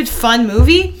stupid fun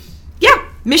movie. Yeah,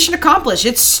 mission accomplished.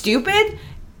 It's stupid,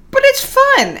 but it's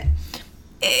fun.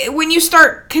 When you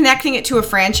start connecting it to a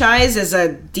franchise as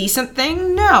a decent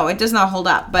thing, no, it does not hold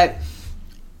up. But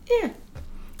yeah.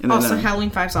 And also,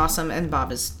 Halloween 5's awesome, and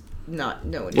Bob is not.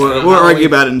 No, we'll argue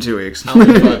about it in 2 weeks.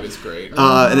 Halloween 5 is great.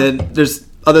 And then there's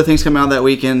other things coming out that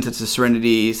weekend. It's a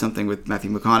Serenity, something with Matthew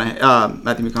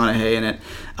McConaughey in it,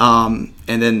 and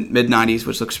then Mid-90s,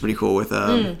 which looks pretty cool with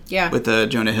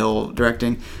Jonah Hill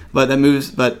directing. But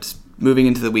moving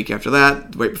into the week after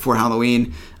that, right before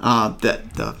Halloween,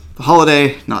 the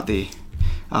holiday, not the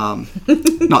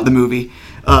movie,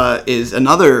 is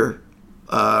another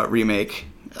remake.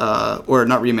 Or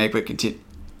not remake, but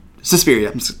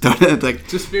Suspiria. Suspiria.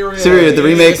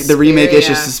 The remake-ish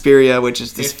is Suspiria, which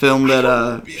is this film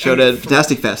that showed at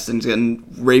Fantastic Fest and is getting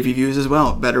rave reviews as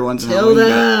well. Better ones than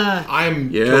Halloween.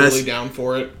 I'm totally down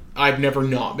for it. I've never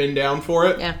not been down for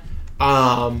it. Yeah.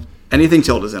 anything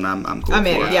Tilda's in, I'm cool I'm for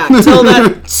in. it. Yeah,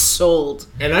 Tilda sold.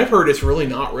 And I've heard it's really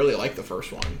not really like the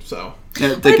first one. So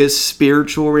Yeah, like a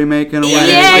spiritual remake in a way.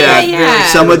 Yeah.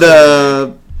 Some of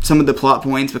the plot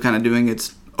points, but kind of doing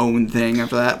its own thing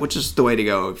after that, which is the way to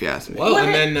go if you ask me. well,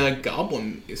 and then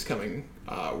Goblin is coming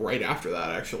right after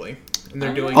that actually, and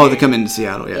they're doing. They come into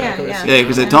Seattle. Yeah, Yeah.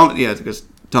 because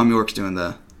Tom York's doing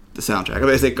the soundtrack. I mean,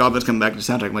 they say Goblin's coming back to the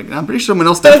soundtrack. I'm like, I'm pretty sure someone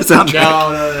else did the soundtrack.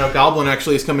 No. Goblin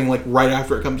actually is coming like right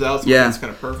after it comes out. So Yeah. it's kind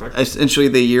of perfect. Essentially,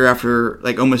 the year after,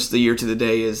 like almost the year to the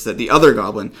day, is that the other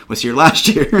Goblin was here last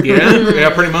year. Yeah,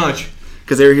 pretty much.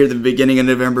 Because they were here at the beginning of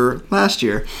November last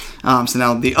year. So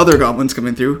now the other Goblin's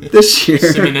coming through this year.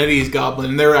 Simonetti's Goblin,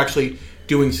 and they're actually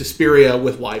doing Suspiria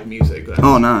with live music.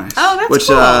 Oh, nice. Oh, that's Which,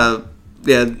 cool.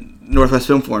 Northwest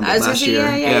Film Forum did I was gonna last say,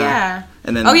 year. yeah.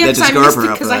 And then Oh yeah, Jessica because I missed Harper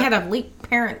it up for because I that. had a late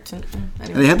parent. And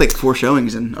Anyway. they had like 4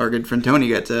 showings, and our good friend Tony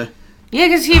got to Yeah,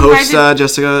 because he host invited.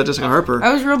 Jessica Harper.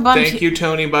 I was real bummed. Thank you,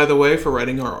 Tony, by the way, for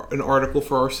writing an article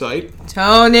for our site.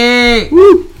 Tony.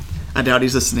 I doubt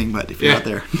he's listening, but if you're out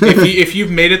there, if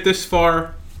you've made it this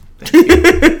far,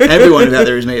 everyone who's out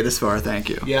there who's made it this far, thank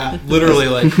you. yeah, literally,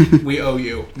 like, we owe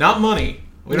you. Not money.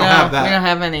 We don't have that. We don't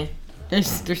have any.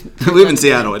 There's We live in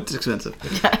Seattle; it's expensive,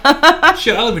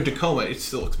 Shit, I live in Tacoma. It's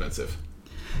still expensive.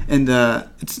 and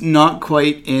it's not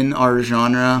quite in our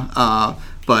genre.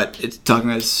 But it's talking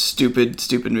about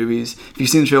stupid movies. If you've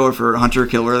seen the trailer for Hunter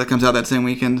Killer that comes out that same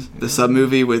weekend, the sub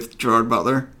movie with Gerard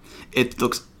Butler, it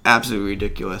looks absolutely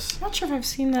ridiculous. not sure if I've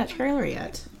seen that trailer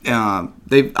yet.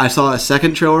 I saw a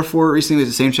second trailer for it recently. It was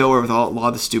the same trailer with a lot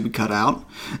of the stupid cut out.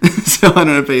 So I don't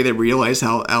know if they realize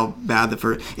how bad the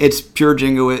first. It's pure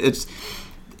jingo. It's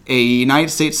a United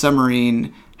States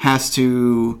submarine has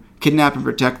to kidnap and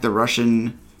protect the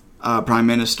Russian prime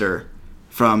minister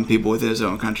from people within his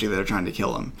own country that are trying to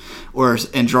kill him.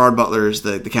 And Gerard Butler is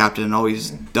the captain, and all these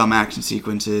dumb action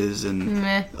sequences, and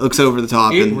Meh. looks over the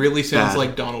top. It and really sounds bad.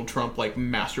 like Donald Trump, like,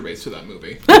 masturbates to that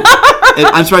movie.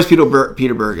 I'm surprised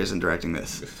Peter Berg isn't directing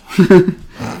this.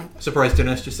 Surprised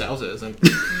Dinesh D'Souza isn't.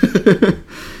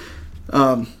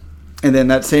 And then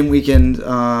that same weekend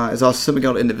is also something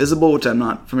called Indivisible, which I'm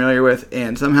not familiar with,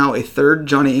 and somehow a third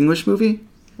Johnny English movie.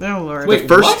 Oh Lord. Wait,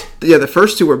 First, what? the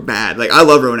first 2 were bad. Like, I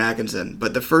love Rowan Atkinson,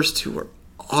 but the first 2 were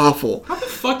awful. How the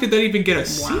fuck did that even get a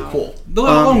sequel? Let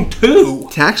alone 2.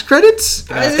 Tax credits? Is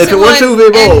If this it went to one-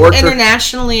 Uwe Boll, it worked for...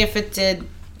 internationally, if it did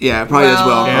Yeah, probably as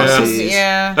well. Yeah. overseas.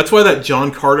 yeah. That's why that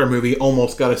John Carter movie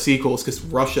almost got a sequel. It's because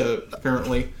Russia,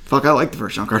 apparently. Fuck, I like the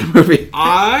first John Carter movie.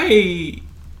 I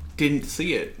didn't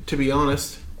see it, to be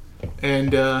honest.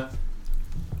 And,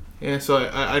 so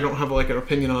I don't have, like, an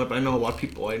opinion on it, but I know a lot of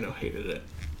people I know hated it.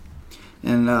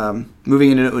 And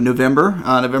moving into November,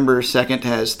 November 2nd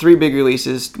has 3 big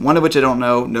releases, one of which I don't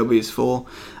know. Nobody's full.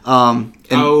 And,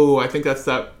 I think that's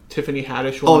that Tiffany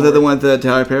Haddish one. is that the one with the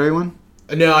Tyler Perry one?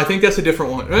 No, I think that's a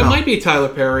different one. It might be Tyler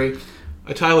Perry.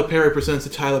 A Tyler Perry presents a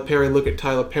Tyler Perry look at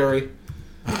Tyler Perry.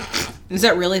 Is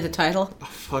that really the title? Oh,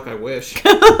 fuck, I wish.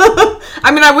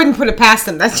 I mean, I wouldn't put it past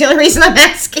them. That's the only reason I'm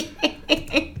asking.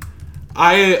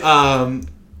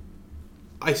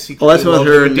 I see. Oh, that's love what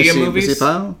her the and Medea Missy movies,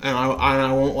 Pyle? and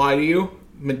I won't lie to you.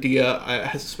 Medea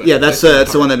has a special. Yeah, that's place in my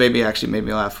the one heart. that made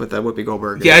me laugh with Whoopi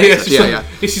Goldberg. Yeah, yeah.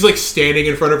 She's like standing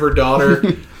in front of her daughter.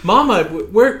 Mama,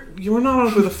 where you're not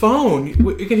over the phone?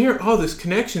 You can hear. Oh, this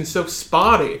connection's so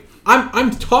spotty. I'm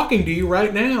talking to you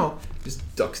right now. Just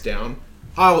ducks down.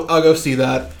 I'll go see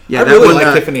that. Yeah, I that really one,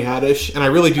 like Tiffany Haddish, and I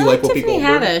really do like Whoopi Tiffany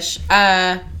Goldberg. Haddish.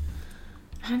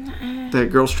 The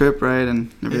girls trip, right,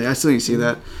 and everything. I still need to see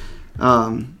that.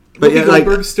 But Whoopi yeah, like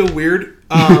Goldberg's still weird.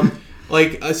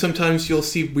 Sometimes you'll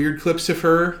see weird clips of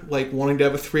her, like wanting to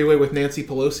have a 3-way with Nancy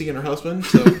Pelosi and her husband.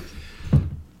 So,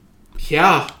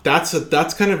 yeah,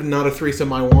 that's kind of not a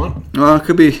threesome I want. well, it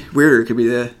could be weirder. It could be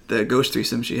the ghost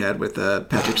threesome she had with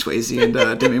Patrick Swayze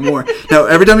and Demi Moore. Now,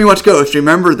 every time you watch Ghost,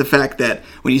 remember the fact that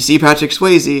when you see Patrick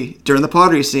Swayze during the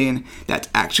pottery scene, that's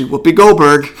actually Whoopi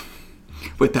Goldberg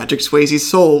with Patrick Swayze's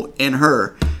soul in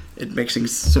her. It makes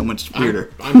things so much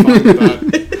weirder. I'm fine with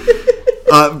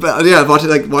that. But yeah, watching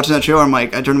that show, I'm like,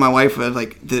 I turned to my wife and I was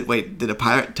like, did a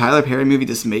Tyler Perry movie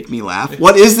just make me laugh?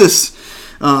 What is this?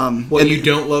 What, you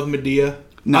don't love Medea?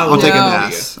 No, I I'll love take a Medea.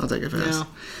 pass. I'll take a pass.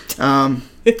 I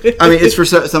mean, it's for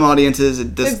some audiences.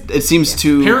 It seems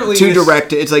too Apparently too this-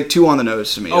 direct. It's like too on the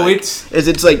nose to me. Oh, like,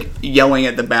 it's like yelling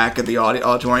at the back of the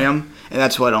auditorium, and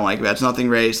that's what I don't like about it. It's nothing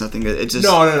raised, nothing. It's just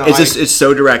No, it's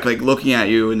so direct, like looking at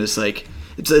you and just like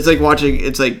it's like watching.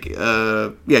 It's like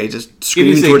you just it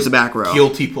screaming is towards a the back row.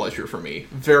 guilty pleasure for me.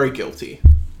 Very guilty,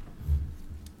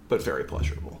 but very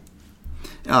pleasurable.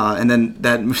 And then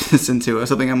that moves us into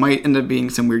something that might end up being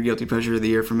some weird guilty pleasure of the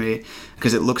year for me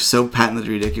because it looks so patently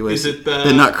ridiculous. Is it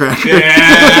the Nutcracker?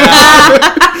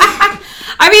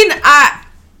 I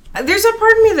mean, there's a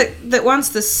part of me that wants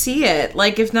to see it,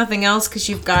 like if nothing else, because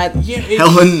you've got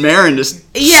Helen Mirren just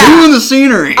Yeah. chewing the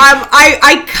scenery.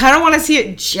 I kind of want to see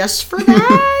it just for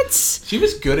that. She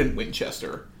was good in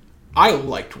Winchester. I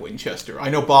liked Winchester. I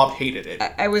know Bob hated it.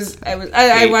 I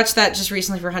watched that just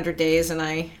recently for 100 Days, and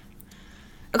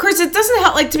of course, it doesn't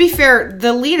help. Like, to be fair,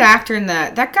 the lead actor in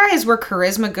that guy is where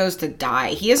charisma goes to die.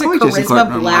 He is a like Jason Clarke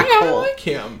charisma normally. black I hole. like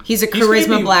him. He's a gonna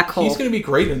charisma be- black hole. He's going to be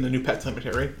great in the new Pet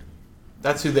Sematary.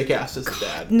 That's who they cast as the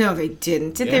dad. No, they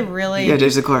didn't. Did they really? Yeah,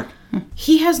 Jason Clarke.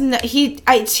 He has no, he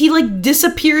like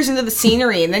disappears into the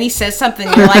scenery, and then he says something,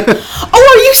 and you're like, "Oh,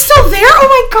 are you still there? Oh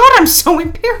my god, I'm so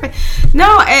impaired."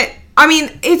 No, I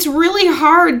mean, it's really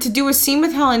hard to do a scene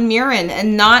with Helen Mirren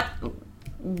and not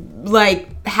like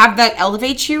have that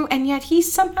elevate you, and yet he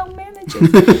somehow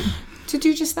manages to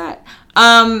do just that.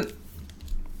 I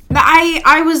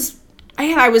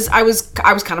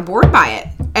was kind of bored by it.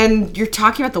 And you're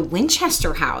talking about the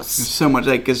Winchester house. So much,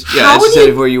 like, because, How as would you said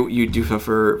you- before, you do stuff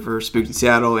for Spooked in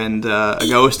Seattle and a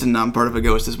Ghost, and I'm part of a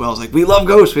Ghost as well. It's like, we love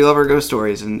Ghosts, we love our ghost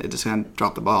stories, and it just kind of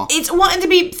dropped the ball. And to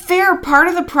be fair, part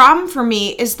of the problem for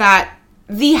me is that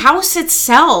the house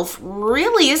itself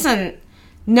really isn't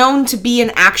known to be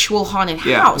an actual haunted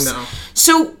house. no.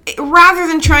 So rather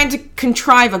than trying to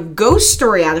contrive a ghost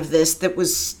story out of this that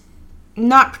was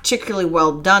not particularly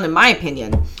well done, in my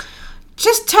opinion,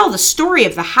 just tell the story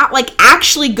of the house. Like,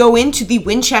 actually go into the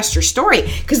Winchester story,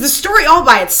 because the story all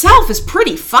by itself is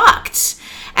pretty fucked.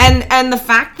 And the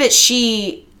fact that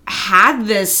she had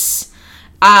this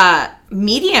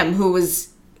medium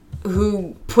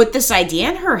who put this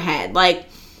idea in her head, like,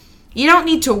 you don't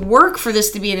need to work for this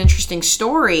to be an interesting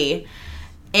story.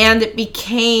 And it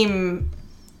became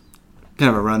Kind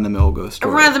of a run-of-the-mill ghost a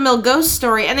story. run-of-the-mill ghost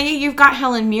story. And then you've got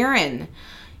Helen Mirren.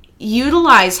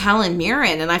 Utilize Helen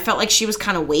Mirren, and I felt like she was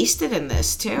kind of wasted in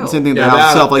this too. Same thing with Yeah, the house that,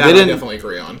 itself. Like, that they I didn't. definitely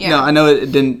agree on. Yeah. No, I know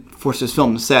it didn't force this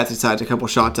film to set. Besides a couple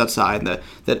shots outside, that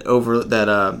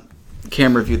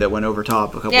camera view that went over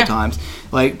top a couple Yeah. times.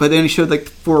 Like, but then he showed like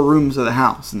 4 rooms of the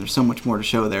house, and there's so much more to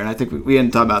show there. And I think we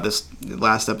didn't talk about this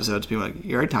last episode. So people were like,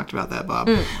 you already talked about that, Bob.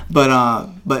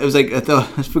 But it was like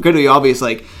it's pretty obvious,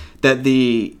 like that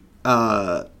the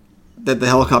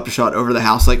helicopter shot over the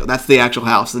house, like that's the actual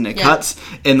house, and it cuts,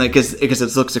 and like because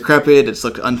it looks decrepit, it's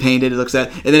looks unpainted, it looks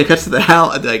that, and then it cuts to the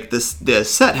house, like the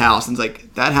set house, and it's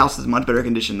like that house is much better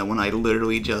condition than the one I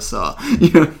literally just saw,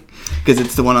 because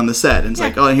it's the one on the set, and it's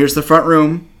like, oh, and here's the front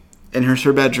room, and here's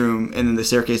her bedroom, and then the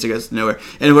staircase that goes nowhere,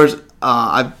 and of course,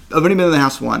 I've only been in the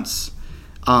house once,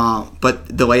 but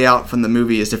the layout from the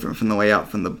movie is different from the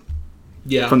layout from the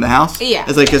house. Yeah.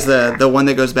 It's like, because the one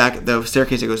that goes back, the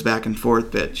staircase that goes back and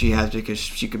forth bit she has because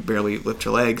she could barely lift her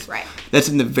legs. Right. That's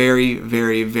in the very,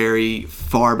 very, very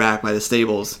far back by the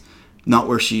stables, not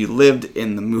where she lived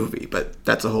in the movie, but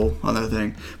that's a whole other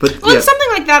thing. But Well, it's something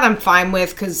like that I'm fine with,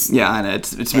 because yeah, I know,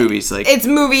 it's movies. Like, it's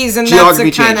movies, and that's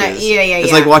geography the kind of changes. yeah.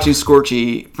 It's like watching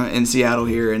Scorchy in Seattle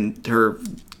here, and her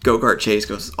go-kart chase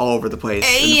goes all over the place.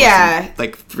 in the yeah. place in,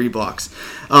 like 3 blocks.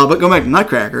 But going back to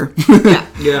Nutcracker.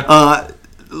 Yeah.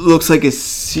 Looks like a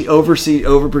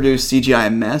overproduced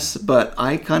CGI mess, but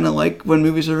I kind of like when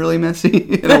movies are really messy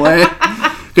in a way,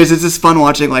 because it's just fun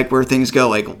watching like where things go.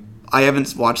 Like, I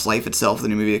haven't watched Life Itself, the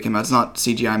new movie that came out. It's not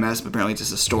CGI mess, but apparently it's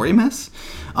just a story mess.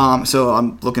 So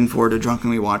I'm looking forward to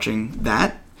drunkenly watching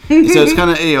that. So it's kind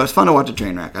of, it's fun to watch a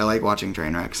train wreck. I like watching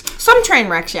train wrecks. Some train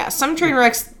wrecks, yeah. Some train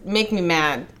wrecks make me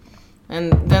mad,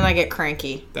 and then I get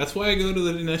cranky. That's why I go to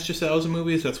the Dinesh D'Souza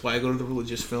movies. That's why I go to the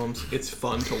religious films. It's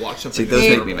fun to watch something. See, those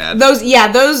that's make me mad.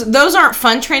 Those aren't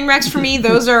fun train wrecks for me.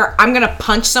 Those are, I'm gonna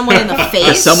punch someone in the If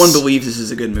face. someone believes this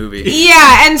is a good movie.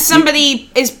 Yeah, and somebody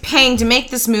is paying to make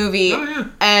this movie, Oh, yeah.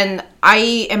 and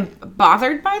I am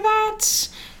bothered by that,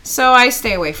 so I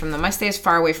stay away from them. I stay as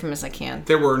far away from them as I can.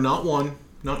 There were not 1,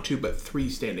 not 2, but 3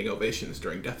 standing ovations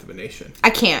during Death of a Nation. I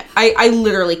can't. I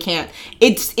literally can't.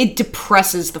 It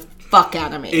depresses the fuck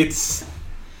out of me. It's,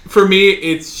 for me,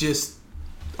 it's just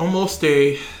almost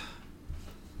a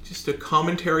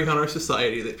commentary on our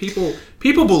society that people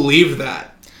believe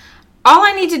that. All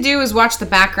I need to do is watch the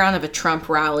background of a Trump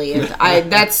rally, and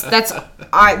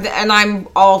I'm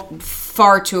all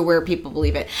far too aware people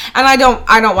believe it, and I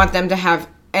don't want them to have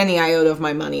any iota of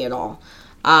my money at all.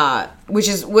 Which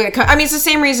is what it's the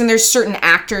same reason there's certain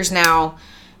actors now.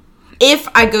 If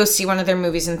I go see one of their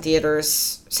movies in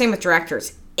theaters, same with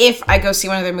directors. if I go see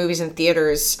one of their movies in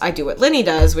theaters, I do what Linny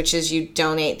does, which is you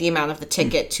donate the amount of the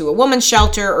ticket to a woman's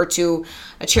shelter or to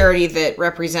a charity that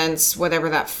represents whatever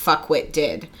that fuckwit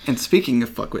did. And speaking of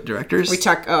fuckwit directors, We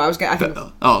talk. Oh, I was gonna. I think.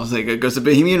 I was like, it goes to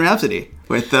Bohemian Rhapsody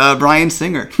with Bryan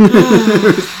Singer,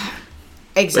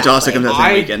 Exactly. which also comes out the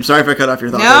same weekend. Sorry if I cut off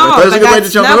your thought. No, there, but that was a good way to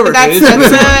jump over.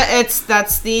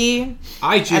 That's the.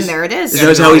 And there it is. It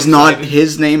shows how he's not.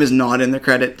 His name is not in the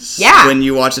credits. Yeah. When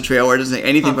you watch the trailer, it doesn't say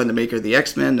anything about the maker of the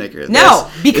X-Men. Maker of No,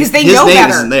 this. because they his know name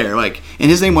better. isn't there. Like, and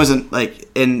his name wasn't like.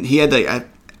 And he had like.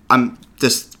 I'm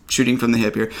just shooting from the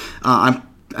hip here.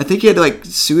 I think he had to like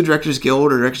sue the Directors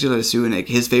Guild or Directors Guild had to sue in like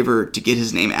his favor to get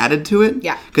his name added to it.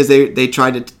 Yeah. Because they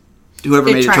tried to. Whoever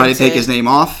They made it tried tried to take to- his name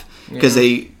off because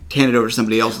they handed it over to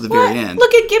somebody else at the very end.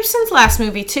 Look at Gibson's last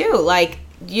movie too. Like,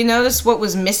 you notice what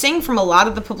was missing from a lot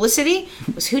of the publicity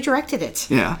was who directed it.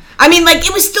 Yeah. I mean, like,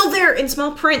 it was still there in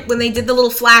small print when they did the little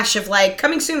flash of like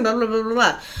coming soon, blah blah blah blah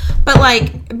blah. But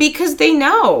like, because they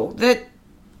know that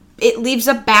it leaves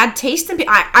a bad taste in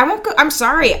people. I won't go. I'm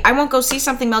sorry, I won't go see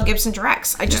something Mel Gibson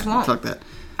directs. I just won't. Fuck that.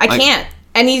 I can't.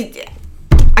 And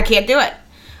I can't do it.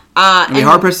 It'd be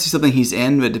hard pressed to see something he's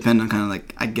in, but depend on kind of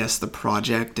like, I guess, the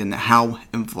project and how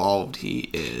involved he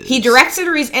is. He directs it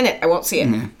or he's in it. I won't see it.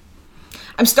 Mm-hmm.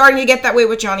 I'm starting to get that way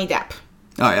with Johnny Depp.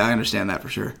 Oh yeah, I understand that for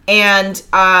sure. And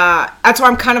that's why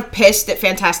I'm kind of pissed at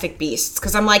Fantastic Beasts.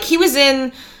 Because I'm like, he was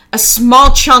in a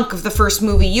small chunk of the first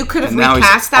movie. You could have And now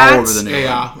recast he's that all over the new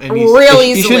Yeah, one. and he's, real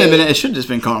He easily. shouldn't have been. It should have just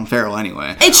been Colin Farrell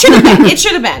anyway. It should have been. It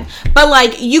should have been. But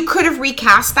like, you could have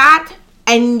recast that.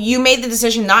 And you made the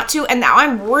decision not to, and now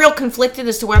I'm real conflicted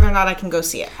as to whether or not I can go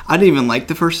see it. I didn't even like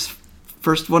the first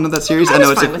one of that series. I I know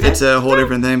was fine with it's it. a whole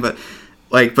different thing, but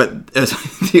like, but it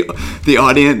was the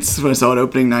audience when I saw it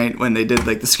opening night when they did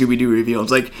like the Scooby Doo reveal.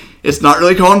 It's like it's not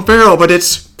really Colin Farrell, but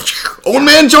it's old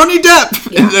man Johnny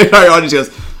Depp. Yeah. And the audience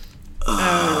goes,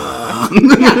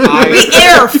 The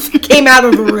air came out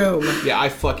of the room. Yeah, I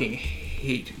fucking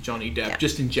hate Johnny Depp,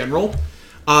 just in general.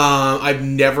 I've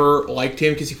never liked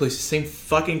him because he plays the same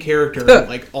fucking character in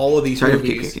like all of these sorry, I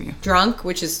keep movies. kicking you. Drunk,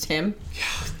 which is Tim.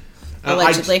 I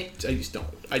Allegedly. just don't.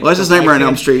 Well, that's just Nightmare on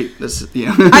Elm Street. That's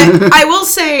yeah. I will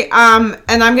say, and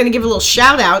I'm going to give a little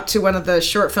shout out to one of the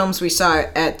short films we saw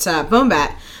at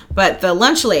Bonebat, but the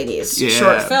Lunch Ladies Yeah.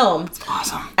 short film.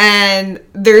 awesome. And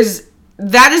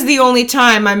that is the only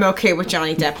time I'm okay with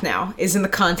Johnny Depp now, is in the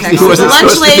context He of the wasn't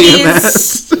Lunch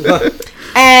supposed to be in Ladies.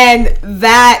 And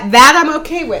that I'm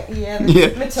okay with. Yeah,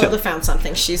 Yeah. Matilda found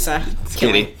something. She's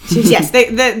killing. Kitty. Yes,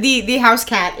 the house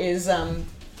cat is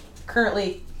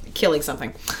currently killing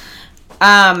something.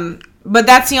 But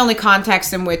that's the only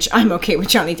context in which I'm okay with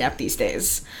Johnny Depp these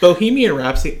days. Bohemian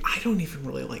Rhapsody. I don't even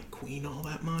really like Queen all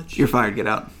that much. You're fired. Get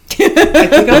out. I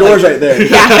think I Door's like, right there.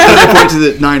 Yeah. Point to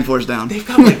the 9 floors down. they've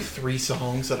got like 3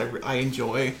 songs that I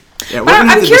enjoy. Yeah, we're But gonna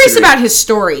have I'm to curious disagree. about his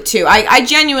story too. I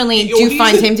genuinely do He's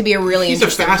find him to be a really he's a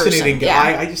interesting fascinating person.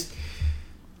 guy. Yeah.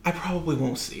 I probably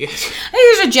won't see it. I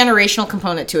think there's a generational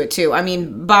component to it too. I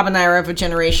mean, Bob and I are of a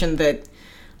generation that,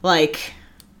 like,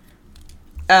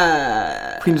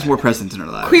 Queen was more present in our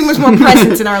lives. Queen was more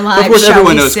present in our lives. Of course, shall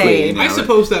everyone we knows say. Queen. I Yeah,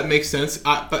 suppose that makes sense,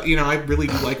 but I really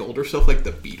do like older stuff like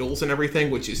the Beatles and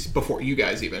everything, which is before you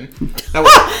guys even. That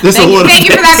was, This a little Thank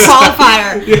you for bit. that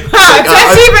qualifier.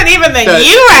 That's even than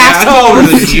you that's older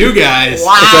assholes. than you guys.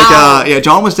 Wow. It's like, yeah,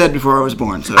 John was dead before I was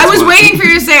born. So I that's was why. waiting for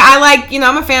you to say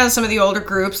I'm a fan of some of the older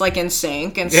groups like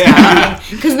NSYNC and stuff. Yeah.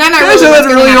 Because then I Guys, really that was was a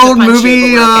gonna really have to old punch movie,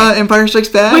 you, but we're okay. Empire Strikes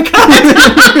Back.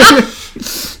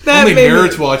 That Only made me-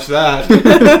 nerds watch that.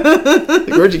 Like,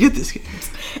 where'd you get this?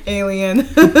 Alien.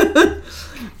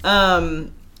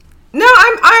 No,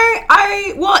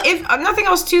 I well, if nothing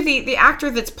else too, the actor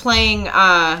that's playing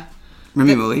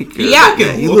Rami Malek. Yeah.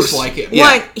 It he looks like it.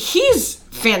 Yeah. what he's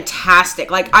fantastic.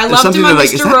 Like I There's loved him something on that, like,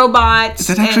 Mr. is that- Robot. Is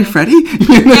that actually and- Freddy?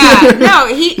 Yeah,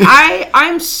 no,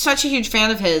 I'm such a huge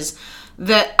fan of his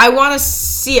that I want to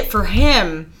see it for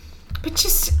him. But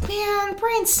just, man,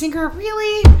 Bryan Singer,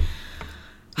 really?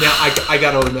 Now, I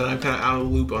gotta admit, I'm kind of out of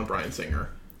the loop on Bryan Singer.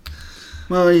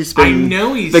 Well, he's been I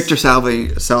know he's- Victor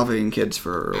salving kids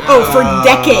for a while. Oh, for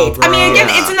decades. I mean, again,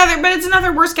 bro. it's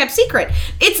another worst kept secret.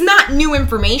 It's not new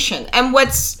information. And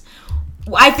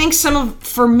I think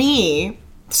for me,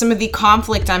 some of the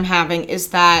conflict I'm having is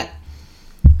that,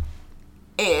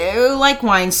 like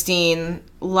Weinstein,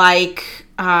 like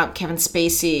Kevin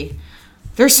Spacey,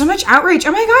 there's so much outrage.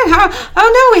 Oh my God,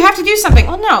 oh no, we have to do something.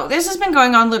 Well, no, this has been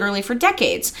going on literally for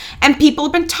decades. And people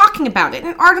have been talking about it,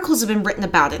 and articles have been written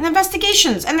about it, and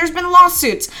investigations, and there's been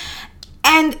lawsuits.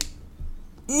 And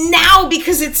now,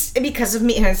 because of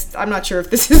me, and I'm not sure if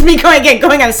this is me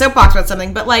going on a soapbox about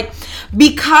something, but like,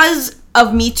 because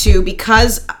of Me Too,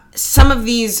 because some of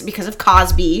these, because of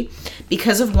Cosby,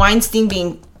 because of Weinstein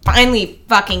being finally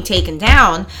fucking taken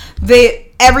down,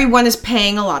 everyone is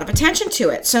paying a lot of attention to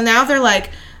it. So now they're like,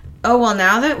 oh, well,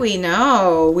 now that we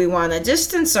know, we want to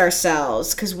distance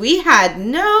ourselves because we had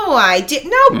no idea.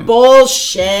 No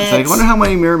bullshit. It's like, I wonder how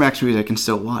many Miramax movies I can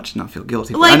still watch and not feel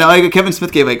guilty. Like, I know like, Kevin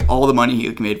Smith gave like all the money he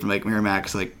made from like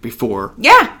Miramax like before.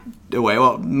 Yeah. Away.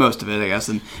 Well, most of it, I guess.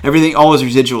 And everything, all his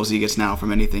residuals he gets now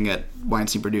from anything that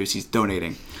Weinstein produced, he's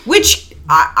donating. Which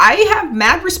I have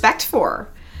mad respect for.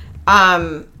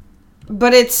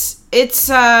 But it's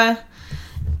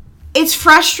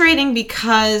frustrating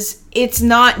because it's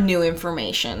not new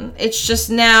information. It's just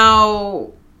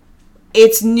now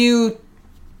it's new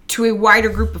to a wider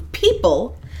group of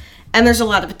people, and there's a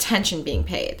lot of attention being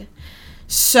paid.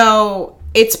 So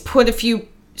it's put a few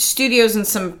studios in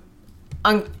some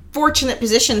unfortunate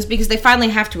positions because they finally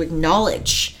have to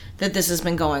acknowledge that this has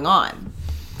been going on.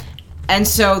 And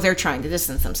so they're trying to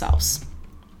distance themselves.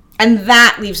 And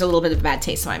that leaves a little bit of a bad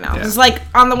taste in my mouth. Yeah. It's like,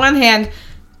 on the one hand,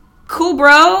 cool,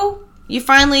 bro, you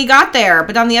finally got there.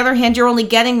 But on the other hand, you're only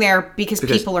getting there because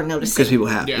people are noticing. Because people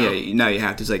have. Yeah. Yeah, now you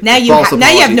have to. It's like Now you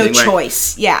have no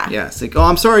choice. Right? Yeah. Yeah, it's like, oh,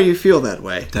 I'm sorry you feel that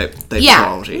way type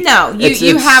apology. No,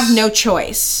 you have no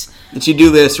choice. It's you do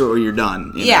this or you're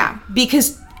done. You know?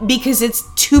 because it's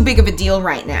too big of a deal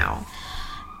right now.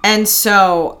 And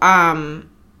so,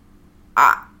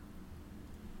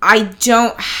 I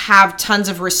don't have tons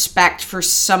of respect for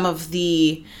some of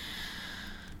the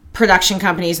production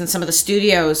companies and some of the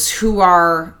studios who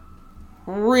are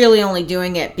really only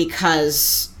doing it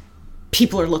because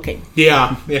people are looking.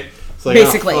 Yeah. It's like,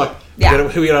 basically. Oh, fuck.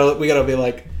 Yeah. We gotta be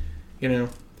like, you know,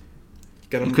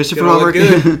 Christopher Plummer.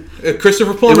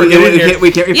 Christopher Plummer, get in here.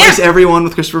 We can't replace everyone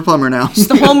with Christopher Plummer now.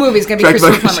 The whole movie's going to be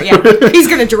Christopher Plummer. Yeah. He's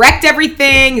going to direct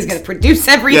everything. He's going to produce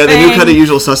everything. Yeah, the new cut of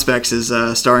Usual Suspects is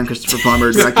starring Christopher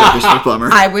Plummer, directed by Christopher Plummer.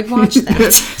 I would watch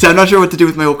that. So I'm not sure what to do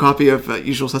with my old copy of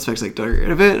Usual Suspects. Like, do I get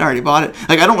rid of it? I already bought it.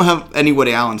 Like, I don't have any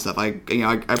Woody Allen stuff. I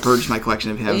purged my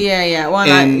collection of him. Yeah.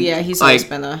 Well, he's always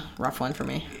been a rough one for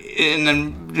me. And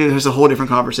then there's a whole different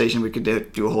conversation. We could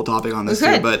do a whole topic on this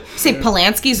too. But say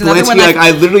Polanski's another one. Like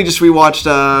I literally just rewatched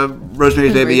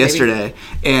Rosemary's Baby yesterday,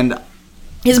 and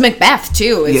his Macbeth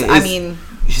too. His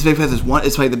Macbeth is one.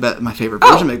 It's probably my favorite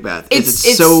version of Macbeth.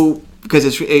 It's so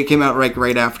because it came out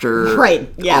right after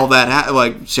all that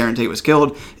like Sharon Tate was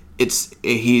killed.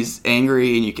 He's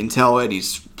angry and you can tell it.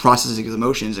 He's processing his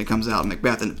emotions. And it comes out in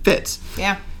Macbeth and it fits.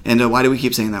 Yeah. And why do we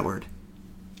keep saying that word?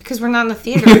 Because we're not in the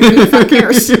theater. Who the fuck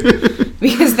cares?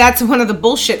 Because that's one of the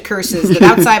bullshit curses that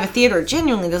outside of a theater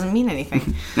genuinely doesn't mean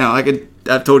anything. No,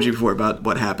 I've told you before about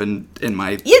what happened in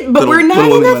my but we're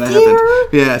not in a theater.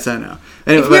 Yes, I know.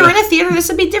 Anyway, if we were in a theater, this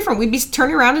would be different. We'd be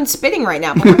turning around and spitting right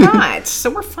now, but we're not.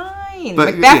 So we're fine.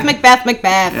 But, Macbeth.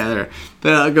 Yeah, there.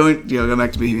 But going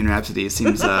back to Bohemian Rhapsody, it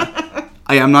seems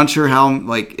I'm not sure how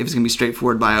if it's gonna be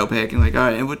straightforward biopic and all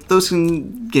right, and those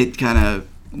can get kind of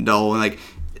dull and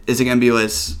is it gonna be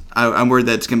less? I'm worried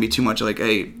that it's gonna be too much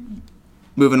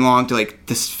moving along to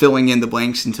this filling in the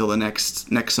blanks until the next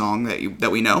song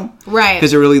that we know, right?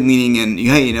 Because they're really leaning in.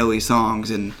 Hey, you know these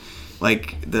songs, and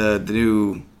the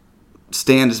new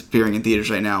Stand is appearing in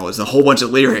theaters right now is a whole bunch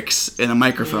of lyrics in a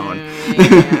microphone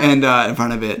and in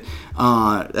front of it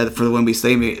for the Wembley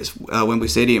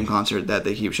Stadium concert that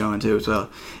they keep showing too. So,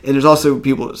 and there's also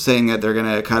people saying that they're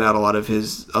gonna cut out a lot of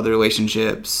his other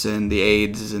relationships and the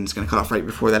AIDS, and it's gonna cut off right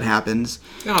before that happens.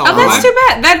 Oh, that's too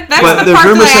bad. That's the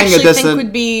part that I actually think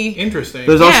would be interesting.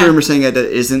 There's also rumors saying that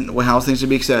isn't how things should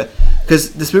be,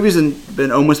 because this movie's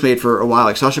been almost made for a while.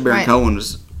 Like Sacha Baron Cohen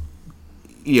was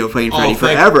playing Freddy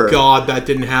forever. Thank God that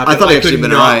didn't happen. I thought it actually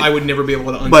been alright. I would never be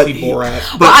able to unsee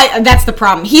Borat. But that's the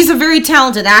problem. He's a very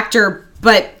talented actor,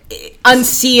 but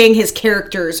unseeing his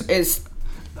characters is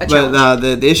a challenge.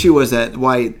 But the issue was that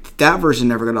why that version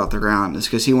never got off the ground is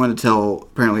because he wanted to tell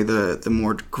apparently the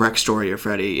more correct story of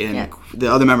Freddy, and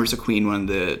the other members of Queen wanted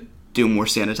to do a more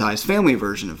sanitized family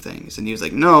version of things, and he was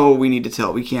like, "No, we need to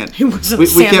tell. We can't. We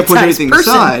can't put anything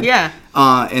aside." Yeah.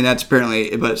 And that's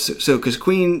apparently, but so because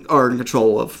Queen are in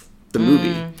control of the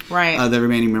movie, right? The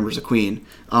remaining members of Queen.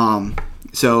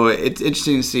 So it's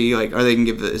interesting to see are they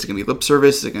gonna is it gonna be lip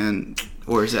service?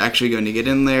 Or is it actually going to get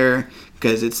in there?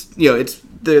 Because it's the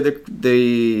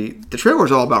trailer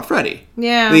is all about Freddy,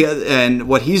 and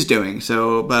what he's doing.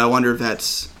 So, but I wonder if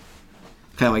that's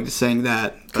kind of saying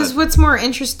that. Because what's more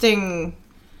interesting,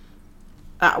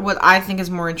 what I think is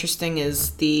more interesting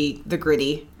is the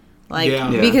gritty,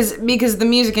 because the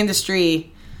music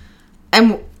industry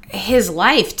and his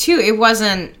life too. It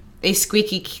wasn't a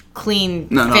squeaky clean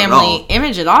family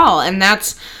image at all, and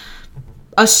that's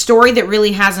a story that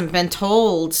really hasn't been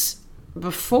told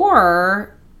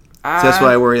before. So that's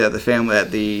why I worry that the family,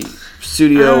 that the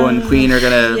studio and Queen are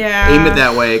gonna aim it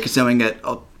that way, because knowing that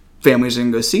families are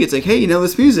gonna go see, it's like, hey, you know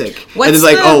this music. What's and it's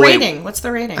the like, rating? What's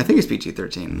the rating? I think it's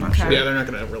PG-13. I'm not sure. Yeah, they're not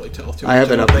going to really tell too much. I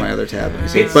have it up on my other tab.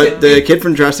 But the kid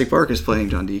from Jurassic Park is playing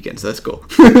John Deacon, so that's cool.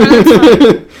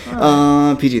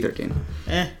 PG-13.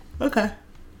 Okay.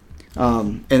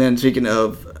 And then speaking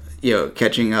of,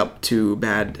 catching up to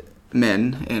bad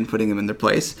men and putting them in their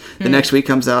place, the next week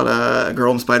comes out A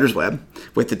Girl in Spider's Web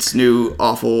with its new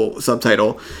awful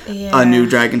subtitle, A New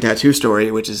Dragon Tattoo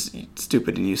Story, which is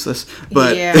stupid and useless.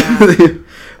 But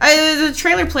the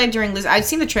trailer played during Liz. I've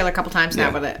seen the trailer a couple times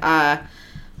now, but I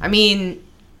mean,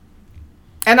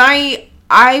 and I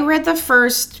read the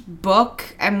first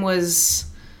book and was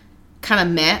kind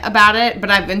of meh about it, but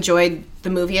I've enjoyed the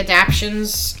movie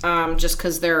adaptions just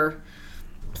because they're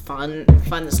fun.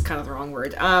 Fun is kind of the wrong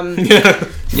word. Fun isn't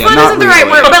the right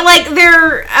word, but like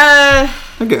they're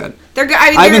good. They're good.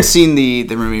 I haven't seen the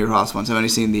Remy Ross ones. I've only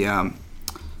seen the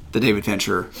David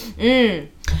Fincher. They're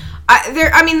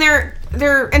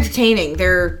entertaining.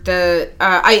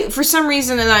 I for some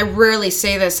reason, and I rarely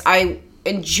say this, I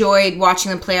enjoyed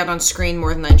watching them play out on screen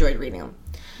more than I enjoyed reading them.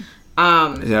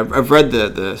 I've read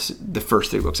the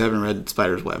first 3 books. I haven't read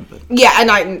Spider's Web, but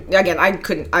I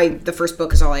couldn't. The first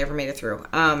book is all I ever made it through.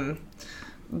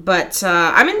 But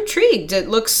I'm intrigued. It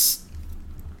looks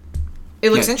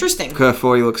interesting.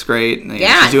 Foy looks great.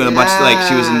 She's doing a bunch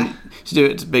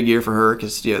it's a big year for her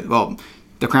because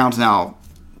The Crown's now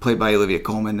played by Olivia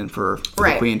Colman and for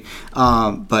the Queen.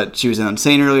 But she was in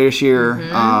Unsane earlier this year,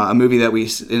 a movie that we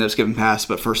ended up skipping past,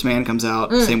 but First Man comes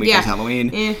out same week as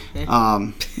Halloween.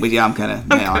 I'm kind of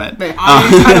meh on it.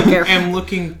 I don't care. I'm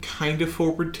looking kind of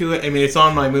forward to it. I mean, it's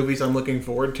on my movies I'm looking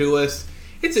forward to list.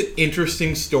 It's an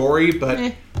interesting story,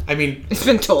 but I mean... It's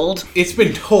been told.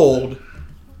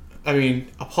 I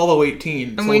mean, Apollo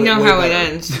 18. And we know how it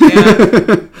ends.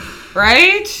 Yeah.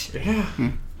 Right? Yeah.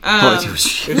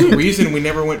 There's a reason we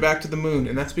never went back to the moon,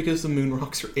 and that's because the moon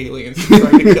rocks are aliens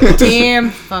trying to kill us. Damn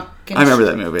fucking I remember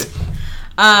that movie.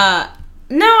 No,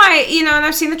 and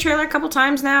I've seen the trailer a couple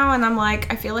times now, and I'm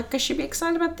like, I feel like I should be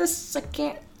excited about this. I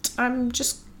can't. I'm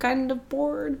just kind of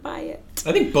bored by it.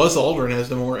 I think Buzz Aldrin has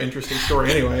the more interesting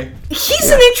story anyway. He's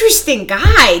an interesting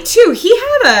guy, too. He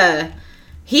had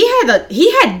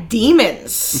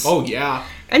demons. Oh, yeah.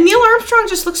 And Neil Armstrong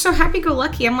just looks so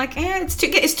happy-go-lucky. I'm like, it's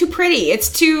too pretty. It's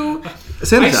too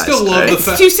sanitized. I still love the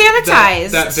fact too sanitized.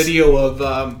 That video of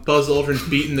Buzz Aldrin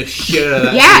beating the shit out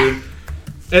of that dude.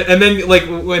 And then, like,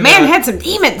 when had some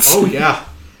demons. Oh yeah,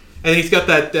 and he's got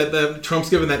that Trump's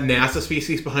giving that NASA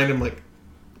species behind him. Like,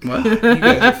 what? You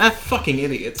guys are fucking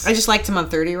idiots. I just liked him on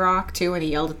 30 Rock too when he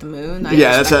yelled at the moon.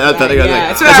 That's what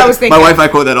I was thinking. My wife, I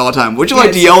quote that all the time. Would you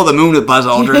like to yell at the moon with Buzz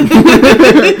Aldrin?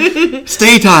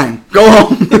 Stay time. Go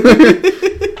home.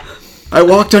 I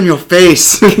walked on your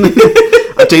face.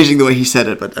 I'm changing the way he said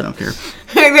it, but I don't care.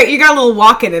 You got a little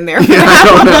walking in there. Yeah, I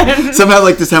don't know. Somehow,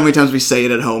 like this, how many times we say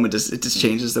it at home, it just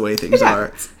changes the way things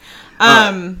are.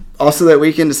 Also, that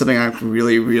weekend is something I'm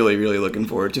really, really, really looking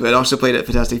forward to. I also played at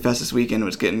Fantastic Fest this weekend,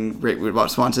 which is getting great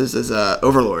responses, is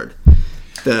Overlord.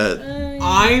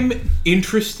 I'm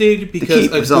interested because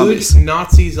a good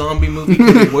Nazi zombie movie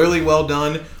can be really well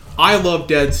done. I love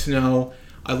Dead Snow.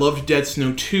 I loved Dead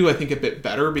Snow 2, I think, a bit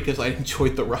better because I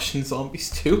enjoyed the Russian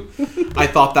zombies too. I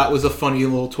thought that was a funny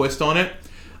little twist on it.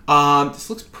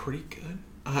 This looks pretty good.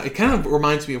 It kind of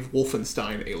reminds me of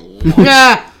Wolfenstein a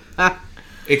lot.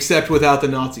 Except without the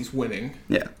Nazis winning.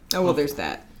 Yeah. Oh, well, there's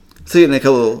that. So you like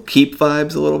a little Keep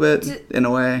vibes a little bit, in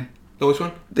a way. Oh, which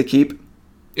one? The Keep.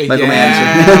 Michael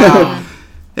Mann.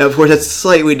 Yeah, of course, that's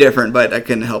slightly different, but I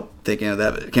couldn't help thinking of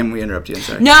that. Can we interrupt you? I'm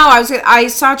sorry. No, I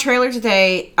saw a trailer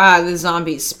today. The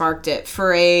zombies sparked it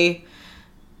for a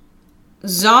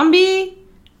zombie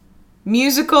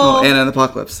musical. Oh, Anna and the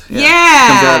Apocalypse. Yeah.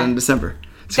 Comes out in December.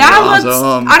 That looks.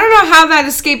 I don't know how that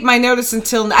escaped my notice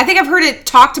until. I think I've heard it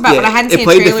talked about, but I hadn't seen a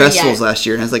trailer yet. It played the festivals last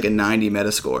year and has like a 90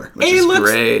 Metascore, which is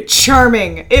great.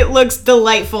 Charming. It looks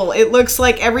delightful. It looks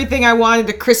like everything I wanted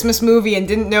a Christmas movie and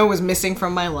didn't know was missing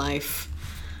from my life.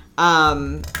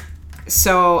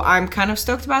 So I'm kind of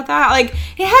stoked about that. Like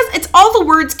it's all the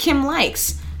words Kim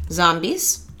likes.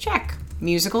 Zombies, check.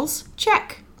 Musicals,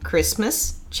 check.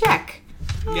 Christmas, check.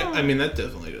 Yeah, I mean, that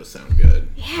definitely does sound good.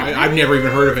 Yeah, I've never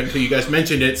even heard of it until you guys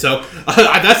mentioned it, so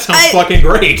that sounds fucking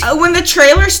great. When the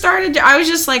trailer started, I was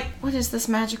just like, what is this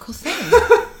magical thing?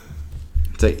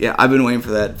 It's like, yeah, I've been waiting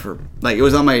for that for, like, it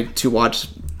was on my to-watch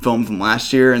film from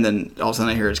last year, and then all of a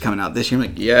sudden I hear it's coming out this year. I'm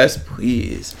like, yes,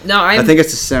 please. No, I think it's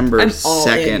December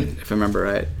 2nd, if I remember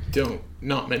right. Don't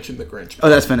not mention The Grinch. Oh,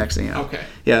 that's my next thing, yeah. Okay.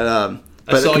 Yeah,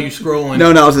 I saw you scrolling. No,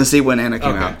 I was going to see when Anna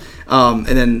came Okay. out.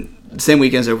 And then same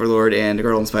weekend as Overlord and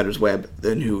Girl in Spider's Web,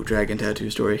 the new Dragon Tattoo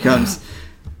story comes.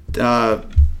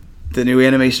 The new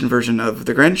animation version of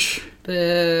The Grinch,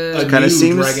 A kinda new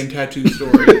seems- Dragon Tattoo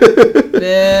story.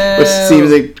 which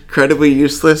seems incredibly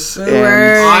useless. And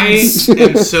I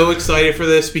am so excited for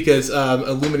this because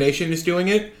Illumination is doing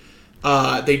it.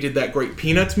 They did that great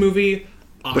Peanuts movie.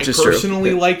 Which I is true.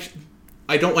 personally Yeah. liked.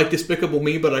 I don't like Despicable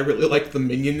Me, but I really liked the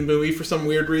Minion movie for some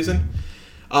weird reason.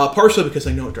 Partially because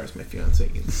I know it drives my fiance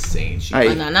insane. She I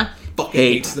Banana. fucking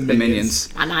hate hates the Minions.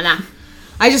 Banana.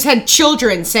 I just had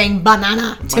children saying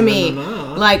banana to me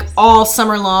Banana. like all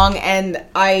summer long, and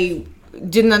I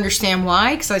didn't understand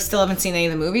why because I still haven't seen any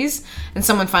of the movies. And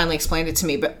someone finally explained it to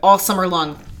me. But all summer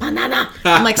long, banana.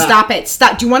 I'm like, stop it,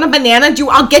 stop. Do you want a banana?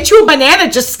 I'll get you a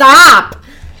banana. Just stop.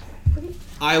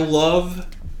 I love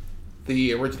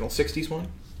the original '60s one.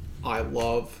 I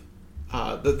love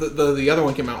the other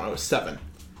one came out when I was 7,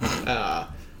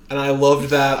 and I loved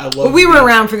that. I loved. We were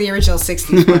around for the original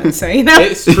 '60s one, so you know.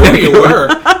 It's true, you were.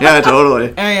 Yeah, totally.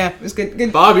 Oh yeah, it was good.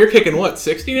 Good. Bob, you're kicking what,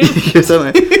 60 now?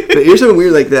 But here's something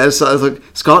weird like that. I was like,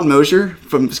 Scott Mosier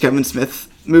from Kevin Smith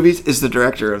movies is the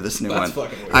director of this new That's one.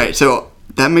 fucking weird. All right, so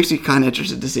that makes me kind of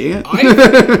interested to see it.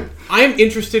 I am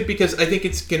interested because I think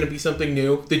it's going to be something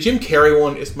new. The Jim Carrey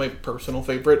one is my personal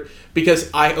favorite because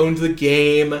I owned the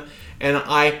game and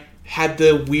I had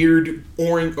the weird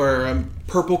orange or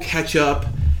purple ketchup,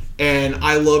 and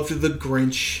I loved The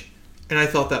Grinch, and I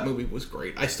thought that movie was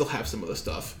great. I still have some of the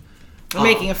stuff. I'm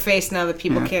making a face now that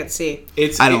people can't see.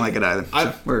 I don't like it either.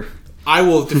 I- We're I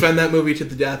will defend that movie to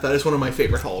the death. That is one of my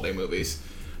favorite holiday movies.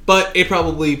 But it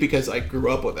probably because I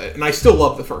grew up with it, and I still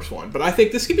love the first one. But I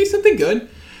think this could be something good.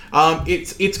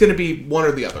 It's going to be one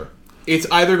or the other. It's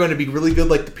either going to be really good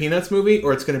like the Peanuts movie,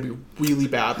 or it's going to be really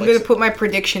bad. I'm gonna put my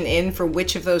prediction in for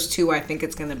which of those two I think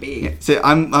it's gonna be. See,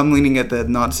 I'm leaning at the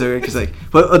not so because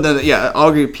yeah, I'll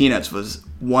agree. Peanuts was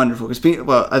wonderful because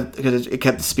it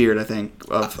kept the spirit, I think,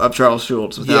 of Charles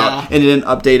Schultz without, Yeah. and it didn't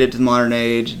update it to the modern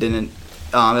age. It didn't.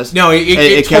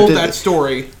 It kept told that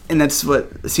story. and that's what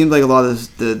it seems like. A lot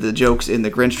of the jokes in the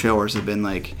Grinch trailers have been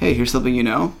like, "Hey, here's something you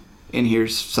know, and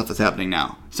here's stuff that's happening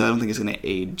now." So I don't think it's going to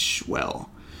age well.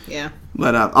 Yeah.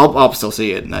 But I'll still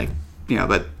see it, but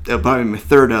it'll probably be my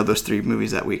third out of those 3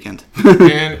 movies that weekend.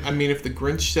 And I mean, if the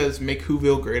Grinch says "Make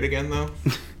Whoville great again," though,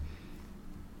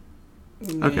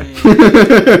 Okay.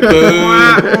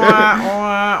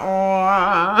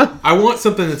 I want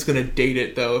something that's gonna date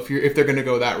it though. If they're gonna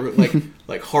go that route,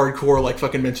 like hardcore, like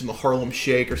fucking mention the Harlem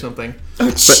Shake or something. Oh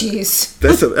jeez.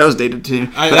 That was dated too.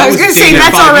 I was gonna say, dated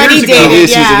that's 5 already years ago. dated. It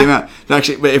is since it Yeah. came out.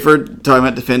 Actually, but if we're talking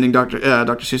about defending Dr.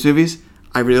 Seuss movies,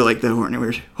 I really like the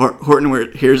Horton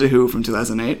Weird Here's a Who from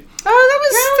 2008. Oh,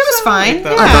 that was fine.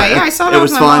 that. Yeah, I saw that it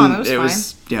was with my fun. mom. It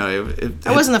was fine.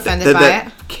 I wasn't offended by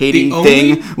that Katie The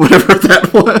only- thing, whatever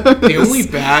that was. The only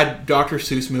bad Dr.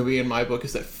 Seuss movie in my book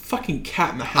is that fucking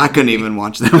Cat in the Hat. I couldn't movie. even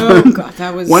watch that. Oh god,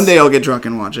 that was. One day I'll get drunk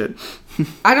and watch it.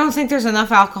 I don't think there's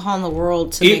enough alcohol in the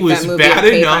world to It make was that movie bad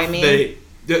okay by enough me.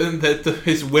 that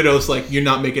his widow's like, "You're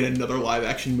not making another live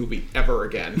action movie ever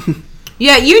again."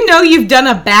 Yeah, you know you've done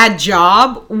a bad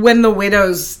job when the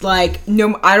widow's like,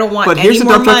 "No, I don't want But any here's the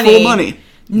more doctor money." full money.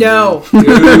 No,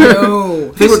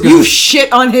 no. They were You good.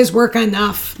 shit on his work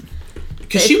enough.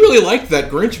 Because she really liked that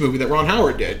Grinch movie that Ron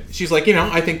Howard did. She's like,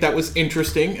 I think that was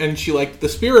interesting, and she liked the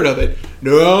spirit of it.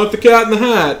 Not the Cat in the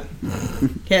Hat.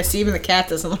 Yes, even the cat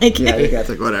doesn't like Yeah, it. you got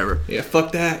like whatever. Yeah,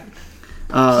 fuck that.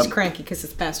 She's cranky because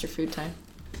it's past her food time.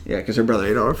 Yeah, because her brother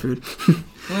ate all our food.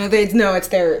 Well, it's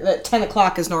their 10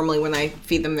 o'clock is normally when I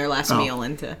feed them their last meal.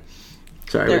 Into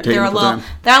Sorry, they're we're taking a up the little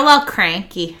time.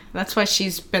 cranky. That's why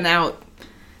she's been out.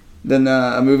 Then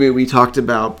a movie we talked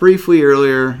about briefly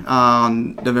earlier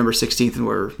on November 16th, and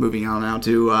we're moving on now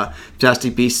to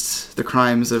Fantastic Beasts: The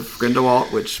Crimes of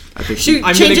Grindelwald, which I think Should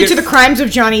I'm change gonna it to get- the crimes of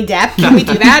Johnny Depp. Can we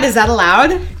do that? Is that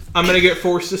allowed? I'm gonna get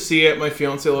forced to see it. My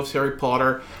fiance loves Harry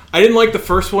Potter. I didn't like the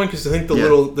first one because I think the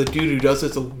dude who does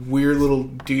it's a weird little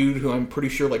dude who I'm pretty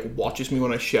sure like watches me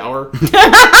when I shower.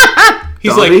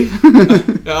 He's Dobby?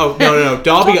 like, oh no,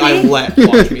 Dobby, I let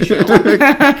watch me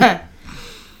shower.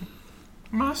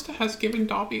 Master has given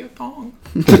Dobby a thong.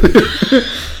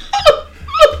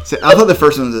 So, I thought the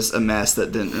first one was just a mess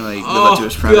that didn't really live up to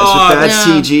its premise. God. With bad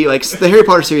Yeah. CG, like the Harry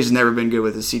Potter series has never been good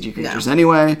with the CG creatures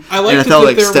anyway. I liked and I it felt that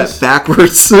like there step was-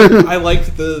 backwards. I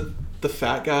liked the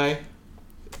fat guy.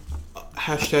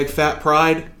 Hashtag fat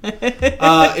pride.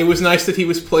 It was nice that he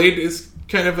was played as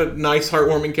kind of a nice,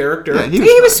 heartwarming character. Yeah, He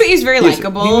was sweet. He was very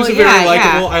likable. He was very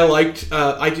likable. Yeah. I liked.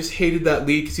 I just hated that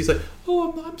lead because he's like,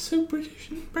 "Oh, I'm so British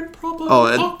and proper."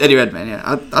 Oh, Eddie Redmayne.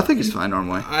 Yeah, I think he's fine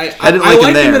normally. I didn't like him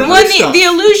liked there. in Well, stuff.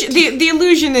 the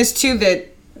illusion is too that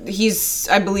he's,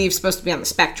 I believe, supposed to be on the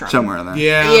spectrum. Somewhere in there.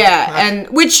 Yeah. Yeah, and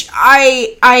which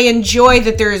I enjoy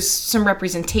that there's some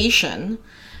representation.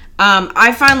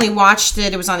 I finally watched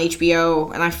it. It was on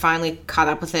HBO, and I finally caught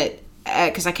up with it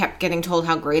because I kept getting told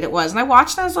how great it was. And I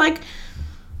watched, and I was like,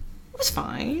 it was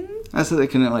fine. I said they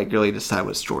couldn't like really decide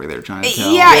what story they were trying to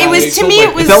tell. Yeah, it was, they to me, felt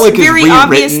it was felt like it was very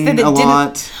obvious rewritten that it a didn't.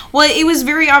 lot. Well, it was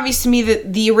very obvious to me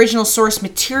that the original source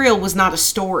material was not a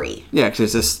story. Yeah,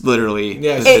 because it's just literally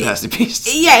Yeah, it has to be.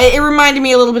 Yeah, it reminded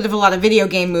me a little bit of a lot of video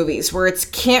game movies where it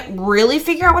can't really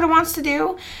figure out what it wants to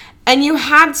do. And you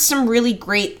had some really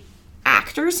great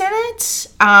actors in it.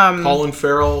 Colin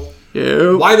Farrell.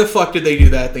 Yeah. Why the fuck did they do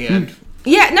that at the end?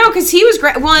 Yeah, no, because he was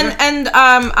great. Well, and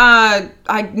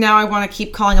I want to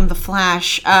keep calling him the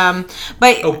Flash.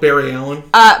 But Oh, Barry Allen.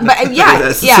 but yeah,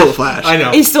 That's yeah, still a Flash. I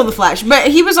know. he's still the Flash. But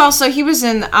he was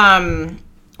in.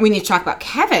 We need to talk about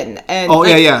Kevin. And Oh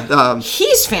like, yeah.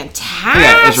 he's fantastic.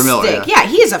 Yeah, Ezra Miller, yeah.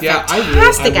 he is a Yeah,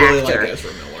 fantastic I really actor. like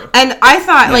Ezra Miller. And I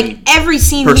thought, like, every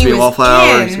scene Perks he of the was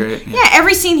Wallflower in, is great, yeah. yeah,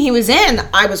 every scene he was in,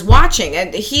 I was watching,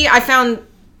 and I found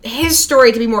his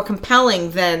story to be more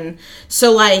compelling than He's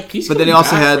But then he coming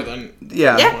also back had for the-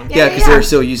 Yeah. because they're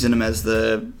still using him as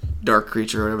the dark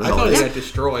creature or whatever I the hell thought it he is. got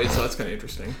destroyed, so that's kind of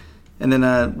interesting. And then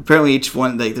apparently each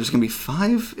one, like, there's gonna be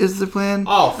 5 is the plan.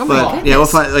 Oh, my but goodness. yeah, we'll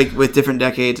find like with different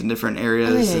decades and different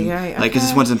areas, Oh, and yeah, like because this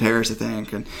okay. one's in Paris, I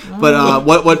think. And but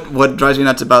what drives me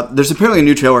nuts about there's apparently a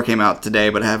new trailer came out today,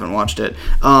 but I haven't watched it.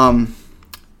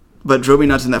 But drove me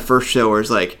nuts in that first show where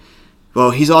it's like, well,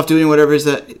 he's off doing whatever is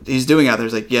that he's doing out there.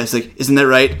 It's like, yes, like, isn't that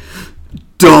right,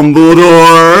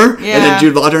 Dumbledore? Yeah. And then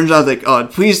Jude Law turns out like, oh,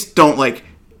 please don't like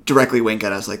directly wink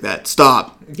at us like that.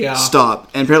 Stop. Yeah. Stop.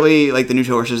 And apparently, like, the new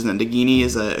trailer says that Nagini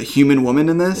is a human woman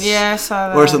in this. Yeah, I saw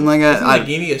that. Or something like that.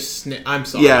 Nagini is I'm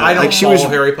sorry. Yeah, I don't like she follow was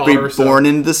Harry Potter. reborn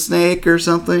into the snake or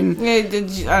something. Yeah, I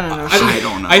don't know. I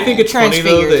don't know. I think it's funny though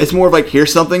Transfigured. that It's more of like,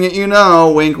 here's something that you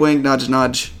know. Wink, wink, nudge,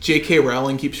 nudge. J.K.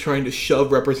 Rowling keeps trying to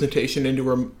shove representation into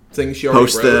her things she already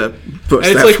Post wrote. post And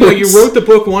it's that like, well, you first. wrote the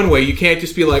book one way. You can't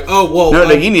just be like, oh, well, No,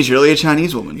 Nagini's really a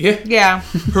Chinese woman. yeah, Yeah.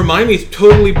 Hermione's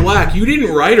totally black. You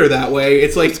didn't write her that way.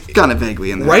 It's like, Kind of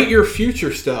vaguely in there. write your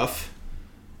future stuff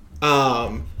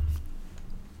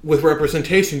with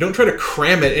representation. Don't try to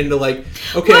cram it into like,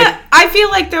 okay, But I feel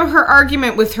like, though, her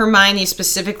argument with Hermione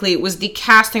specifically was the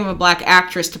casting of a black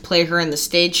actress to play her in the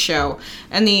stage show.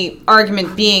 And the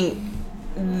argument being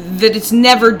that it's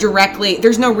never directly,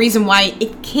 there's no reason why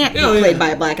it can't be Oh, played yeah. by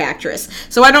a black actress.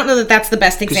 So I don't know that that's the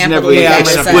best Because she example. never that Yeah, we've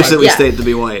ever explicitly said. Yeah. stated to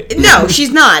be white. No,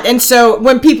 she's not. And so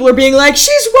when people are being like,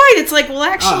 she's white, it's like, well,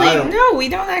 actually, I don't- no, we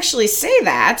don't actually say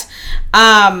that.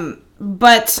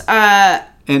 But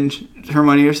And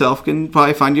Hermione herself can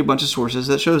probably find you a bunch of sources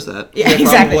that shows that. yeah, Yeah,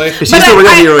 exactly. probably. She's But still the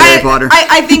real hero of Harry Potter.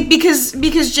 I think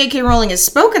because J.K. Rowling has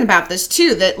spoken about this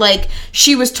too, that like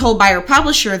she was told by her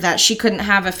publisher that she couldn't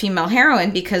have a female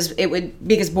heroine because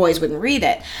boys wouldn't read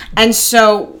it, and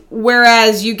so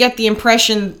whereas you get the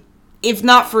impression, if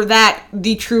not for that,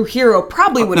 the true hero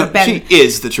probably would No, have been. she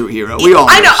is the true hero. We all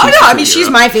know. I know. she's I know. the I true mean, she's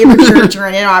hero. my favorite character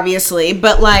in it, obviously.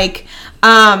 But like,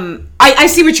 I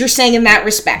see what you're saying in that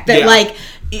respect. That Yeah. like,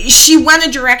 she went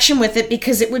a direction with it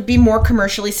because it would be more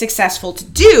commercially successful to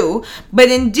do. But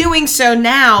in doing so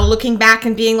now, looking back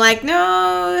and being like,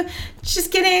 no,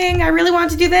 just kidding. I really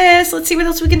wanted to do this. Let's see what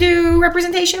else we can do.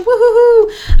 Representation.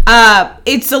 Woo-hoo-hoo.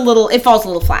 It falls a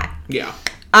little flat. yeah.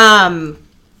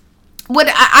 What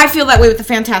I feel that way with the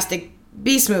Fantastic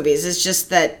Beasts movies is just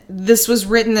that this was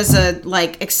written as a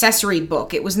like accessory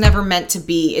book. It was never meant to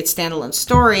be its standalone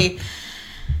story.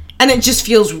 And it just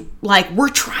feels like we're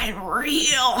trying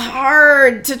real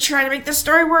hard to try to make the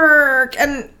story work.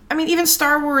 And I mean, even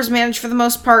Star Wars managed for the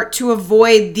most part to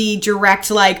avoid the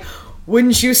direct, like,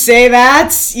 wouldn't you say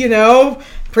that? You know,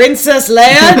 Princess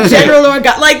Leia, General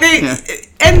Organa. Like,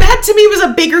 and that to me was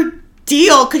a bigger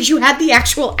deal because you had the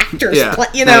actual actors, Yeah.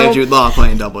 you know. Jude Law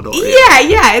playing Dumbledore.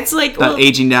 Yeah, it's like, Not well,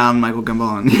 aging down Michael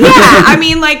Gambon. yeah, I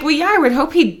mean, like, well, yeah, I would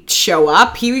hope he'd show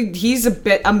up. He's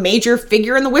a major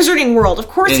figure in the wizarding world. Of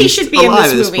course, And he he's should be in alive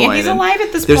this at this movie, and point, he's and alive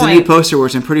at this There's point. a new poster where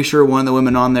I'm pretty sure one of the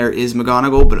women on there is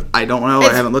McGonagall, but I don't know.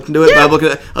 I haven't looked into it. Yeah.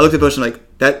 But I looked at the poster and like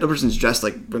that person's dressed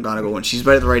like McGonagall, and she's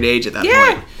right at the right age at that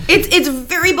Yeah, point. it's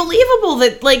very believable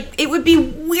that like it would be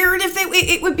weird if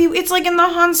it's like in the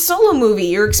Han Solo movie.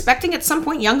 You're expecting at some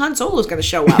point young Han Solo's going to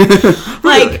show up.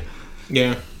 Like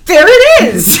Yeah. there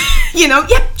it is.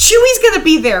 Chewie's gonna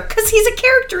be there because he's a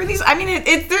character in these. I mean,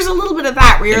 there's a little bit of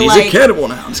that where you're And he's like, a cannibal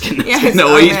now. I'm just kidding. yeah,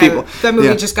 No, he eats people. That movie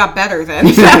Yeah. just got better then.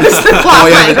 That was the plot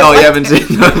line. You haven't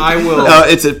seen that? I will.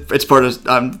 It's part of.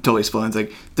 I'm totally spoiling. It's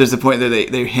like there's a point that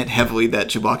they hint heavily that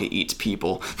Chewbacca eats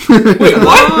people. Wait,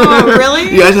 what? Oh,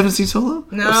 really? You guys haven't seen Solo?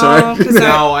 No, I'm sorry. because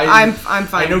No, I'm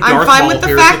fine. I know I'm Darth fine Maul with the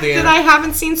appears fact at the that end. I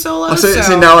haven't seen Solo. Oh,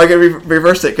 so now I gotta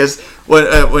reverse it because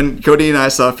when Cody and I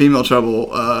saw Female Trouble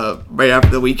right after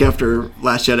the week after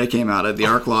Last Jedi came out at the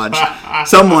Ark Lodge,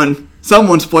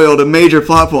 someone spoiled a major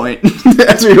plot point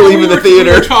as we were leaving the We were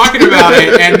theater. talking about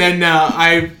it, and then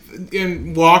I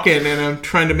am walking, and I'm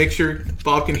trying to make sure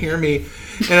Bob can hear me.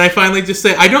 And I finally just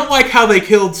say, I don't like how they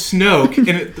killed Snoke.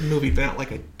 And the movie's been out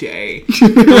like a day.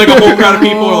 And like a whole crowd of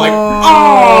people are like,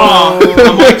 oh!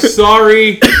 I'm like,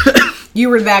 sorry. You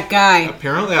were that guy.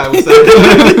 Apparently I was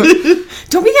that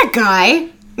Don't be that guy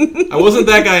guy. I wasn't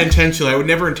that guy intentionally. I would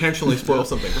never intentionally spoil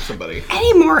something for somebody.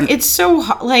 anymore. It's so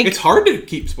like It's hard to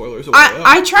keep spoilers away.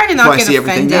 I try to not why I get see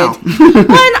everything offended.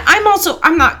 But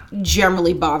I'm not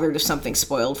generally bothered if something's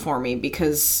spoiled for me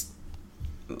because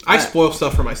I spoil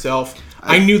stuff for myself.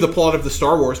 I knew the plot of the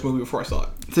Star Wars movie before I saw it.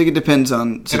 I think it depends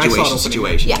on I saw it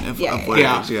situation opening. of Yeah, what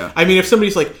Yeah. it is. Yeah. I mean, if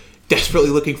somebody's like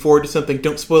desperately looking forward to something,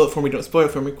 don't spoil it for me. Don't spoil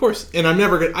it for me. Of course. And I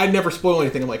never spoil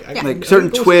anything. I'm like, Like certain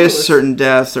twists, certain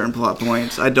deaths, certain plot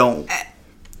points. I don't.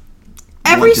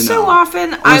 every want to so know.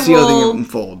 often I I see how will. it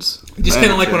unfolds. Just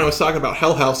kind of like when I was talking about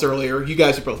Hell House earlier. You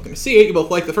guys are both going to see it. You both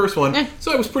like the first one,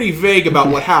 so I was pretty vague about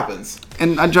what happens.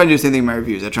 And I try to do the same thing in my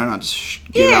reviews. I try not to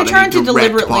give Yeah, out trying any to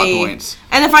direct plot deliberately. points.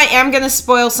 And if I am going to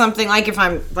spoil something, like if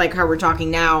I'm like how we're talking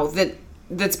now,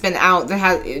 that's been out that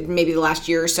has maybe the last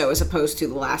year or so, as opposed to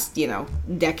the last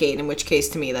decade. In which case,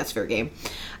 to me, that's fair game.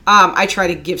 I try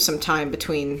to give some time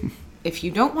between. If you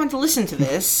don't want to listen to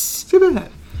this, See about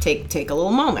that. take a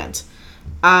little moment.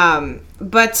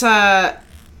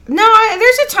 No,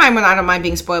 there's a time when I don't mind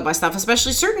being spoiled by stuff,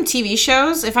 especially certain TV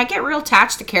shows. If I get real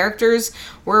attached to characters,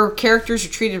 where characters are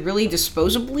treated really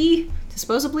disposably, is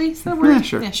that a word? Yeah,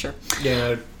 sure. Yeah, sure.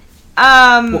 Yeah,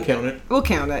 we'll count it. We'll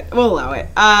count it. We'll allow it.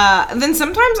 Then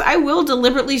sometimes I will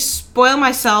deliberately spoil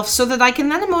myself so that I can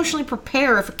then emotionally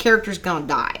prepare if a character's gonna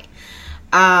die.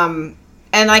 And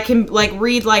I can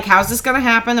read how's this gonna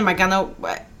happen? Am I gonna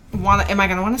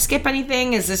want to skip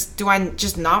anything? Do I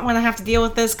just not want to have to deal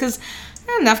with this? Because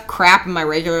I have enough crap in my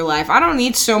regular life. I don't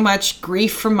need so much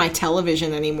grief from my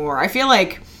television anymore. I feel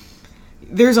like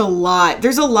there's a lot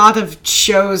of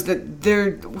shows that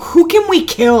who can we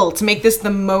kill to make this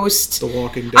the most. The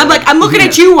Walking Dead. I'm looking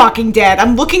at you, Walking Dead.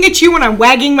 I'm looking at you and I'm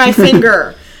wagging my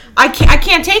finger. I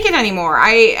can't take it anymore.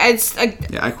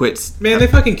 I quit. Man, they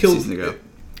fucking killed. season ago.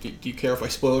 Do you care if I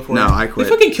spoil it for you? No, I quit. They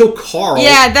fucking killed Carl.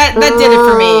 Yeah, that did it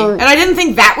for me. And I didn't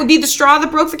think that would be the straw that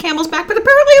broke the camel's back, but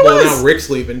apparently it Well, was. now Rick's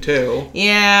leaving too.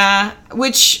 Yeah,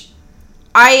 which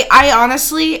I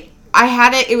honestly, I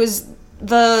had it. It was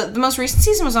the most recent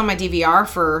season was on my DVR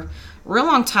for a real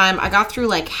long time. I got through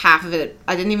half of it.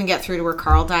 I didn't even get through to where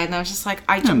Carl died, and I was just like,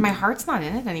 my heart's not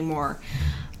in it anymore.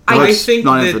 I think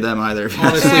not in that, for them either.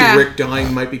 Honestly, Yeah. Rick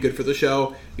dying might be good for the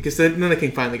show because then they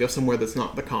can finally go somewhere that's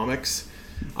not the comics.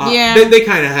 Yeah. They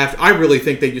kind of have. I really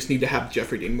think they just need to have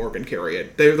Jeffrey Dean Morgan carry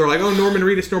it. They're like, oh, Norman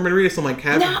Reedus. I'm like,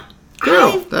 have No,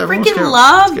 Carol. I Everyone's freaking Carol.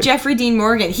 love It's good. Jeffrey Dean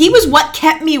Morgan. He was what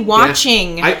kept me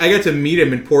watching. Yeah. I got to meet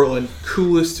him in Portland.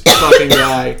 Coolest fucking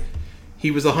guy. He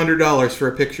was $100 for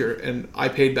a picture, and I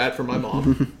paid that for my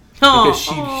mom because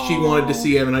she wanted to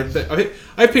see him, and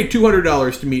I paid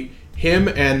 $200 to meet him,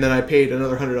 and then I paid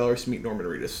another $100 to meet Norman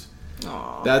Reedus.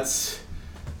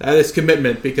 That is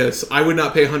commitment because I would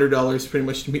not pay $100 pretty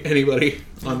much to meet anybody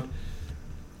on.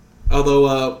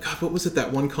 Although, God, what was it?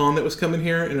 That one con that was coming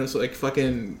here, and it was like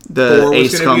fucking The Thor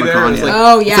was Ace gonna be there. Comic-Con, It was yeah. like,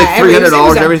 Oh yeah, It's like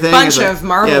 $300 a everything. bunch It's like- of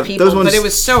Marvel yeah, people, those ones- but it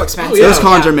was so expensive. yeah. Those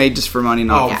cons Yeah. are made just for money,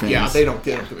 not for fans. yeah, they don't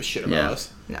give a shit about Yeah. us.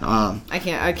 I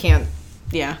can't.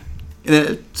 Yeah, And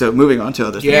then, so moving on to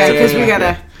other things. yeah, because we yeah.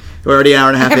 gotta. We're already an hour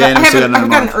and a half in. I've still got another I've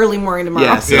got an month. early morning tomorrow.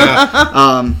 Yes.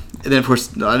 Yeah. And then of course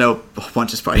I know a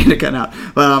bunch is probably gonna cut out,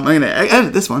 but I'm gonna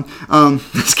edit this one.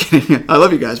 Just kidding. I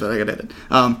love you guys, but I gotta edit.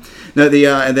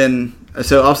 And then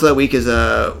so also that week is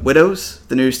Widows,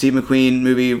 the new Steve McQueen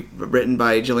movie written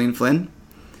by Gillian Flynn.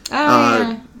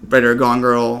 Yeah. Writer of Gone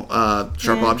Girl,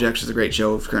 Sharp Yeah. Objects is a great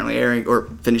show. It's currently airing or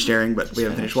finished airing, but we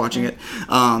haven't finished watching it.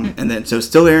 And then so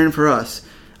still airing for us,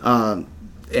 and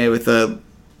with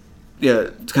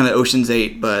it's kind of Ocean's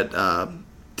 8, but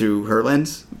through her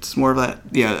lens. It's more of that.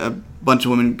 Yeah, a bunch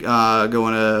of women go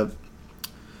on a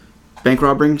bank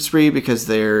robbing spree because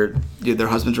their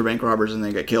husbands were bank robbers and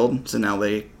they got killed. So now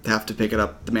they have to pick it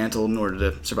up the mantle in order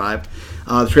to survive.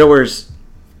 The trailer is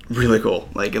really cool.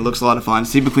 Like, it looks a lot of fun.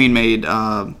 Steve McQueen made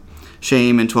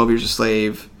Shame and 12 Years a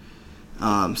Slave.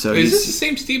 So Is this the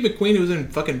same Steve McQueen who was in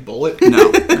fucking Bullet?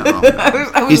 No.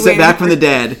 I was He's waiting back for- from the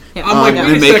dead. Yeah. I'm like, and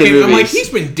wait a making second. I'm like, movies. he's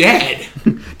been dead.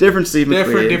 Different Steve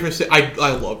McQueen. Different.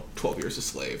 I love 12 Years a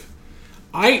Slave.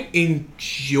 I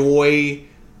enjoy,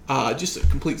 just a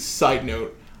complete side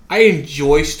note, I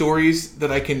enjoy stories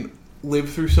that I can live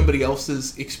through somebody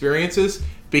else's experiences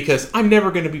because I'm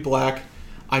never going to be black.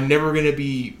 I'm never going to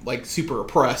be, like, super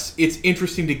oppressed. It's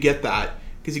interesting to get that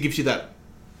because it gives you that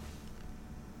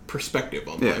perspective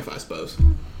on life, I suppose.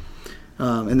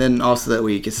 And then also that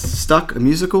week, it's Stuck, a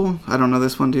musical. I don't know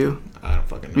this one, do you? I don't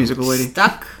fucking know. Musical lady?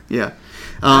 Stuck. Yeah.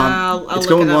 I'll It's look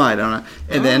going it up. wide, I don't know.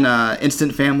 And then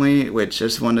Instant Family, which I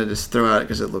just wanted to just throw out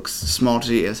because it looks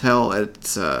small-G as hell.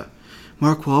 It's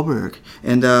Mark Wahlberg.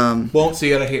 And Won't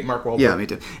see it. I hate Mark Wahlberg. yeah, me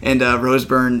too. And Rose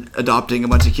Byrne adopting a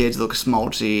bunch of kids that look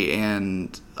small-G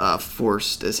and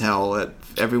forced as hell.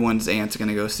 Everyone's aunt's going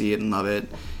to go see it and love it.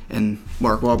 And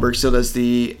Mark Wahlberg still does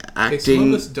the Hey, some acting.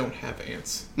 of us don't have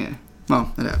ants. Yeah,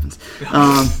 well, that happens.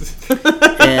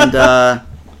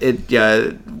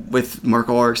 With Mark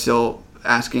Wahlberg still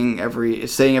saying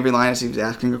every line as he was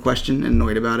asking a question and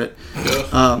annoyed about it.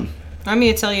 I'm going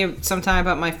to tell you sometime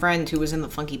about my friend who was in the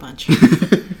Funky Bunch.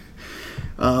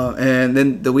 And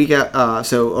then the week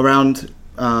so around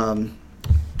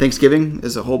Thanksgiving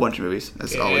is a whole bunch of movies,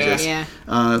 as it always is. Yeah.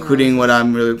 Including what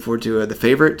I'm really looking forward to, The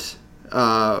Favorite.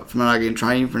 I'm not going to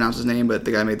try and pronounce his name, but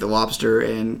the guy made The Lobster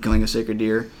and Killing a Sacred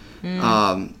Deer.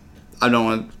 I don't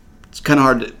want. It's kind of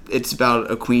hard. It's about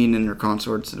a queen and her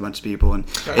consorts and a bunch of people, and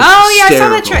it's I saw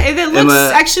that hysterical.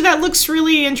 actually, that looks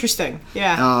really interesting.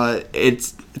 Yeah.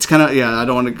 It's kind of I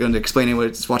don't want to go into explaining what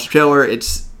it's. Watch the trailer.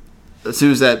 It's as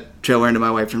soon as that trailer ended,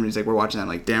 my wife and he's like, "We're watching that." I'm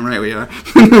like, damn right we are,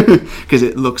 because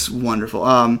it looks wonderful.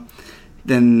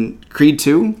 Then Creed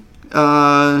 2.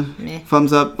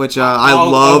 Thumbs up, which I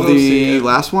love I'll go see the it.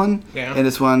 last one, Yeah. and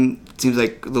this one seems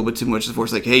like a little bit too much of the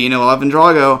force. Like, hey, Ivan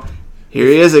Drago, here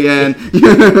he is again.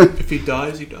 If he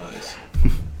dies, he dies.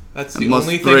 That's the Must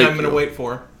only thing break I'm going to you. wait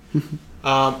for.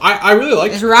 I really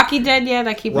like Is Rocky dead yet?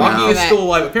 I keep Rocky wondering is that. still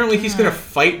alive. Apparently, he's going to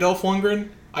fight Dolph Lundgren.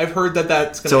 I've heard that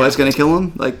that's going to. So it's gonna kill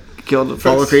him, like killed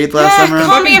Apollo Creed last Yeah, time around.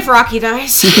 call me if Rocky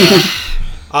dies.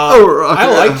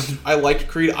 I liked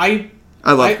Creed. I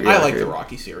like Creed. the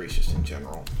Rocky series just in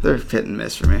general. They're hit and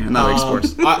miss for me. I'm not like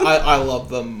sports. I love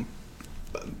them.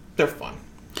 They're fun.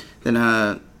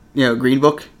 Then Green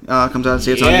Book comes out.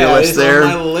 See, it's on your Yeah, list it's there. on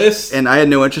my list. And I had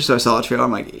no interest, so I saw the trailer.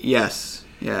 I'm like, yes.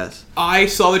 I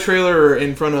saw the trailer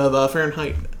in front of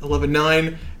Fahrenheit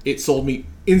 11.9. It sold me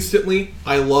instantly.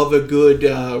 I love a good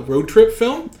road trip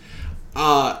film.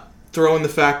 Throw in the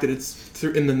fact that it's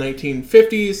in the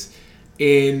 1950s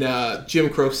in Jim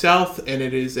Crow South, and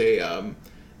it is a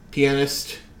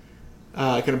pianist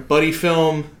kind of buddy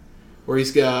film where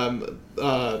he's I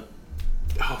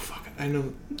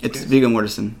know It's Viggo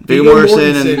Mortensen. Viggo Viggo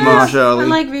Mortensen Mortensen. and Mahershala Ali. I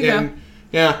like Vigo. And,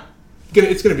 yeah,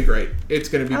 it's gonna be great. It's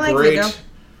gonna be I like great. Viggo.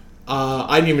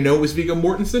 I didn't even know it was Viggo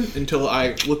Mortensen until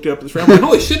I looked it up at the frame. I'm like,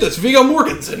 holy shit, that's Viggo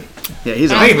Mortensen. Yeah,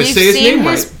 he's I awesome. didn't even We've say his seen name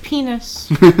his right. penis.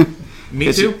 Me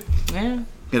It's- too. Yeah.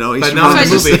 You know, But Eastern not in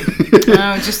the Promises. movie.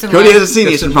 No, just in Cody life. hasn't seen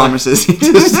Just Eastern in life. Promises. He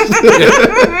just-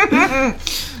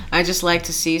 I just like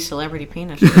to see celebrity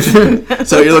penis.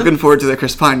 so you're looking forward to the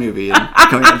Chris Pine movie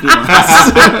coming in a few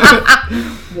months.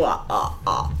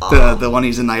 the one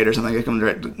he's a knight or something. They come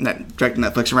direct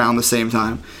Netflix around the same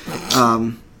time.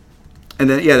 And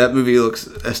then that movie looks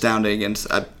astounding. And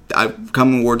I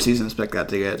come award season, expect that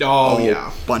to get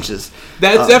bunches.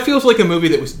 That feels like a movie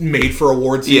that was made for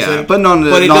award season. Yeah, but not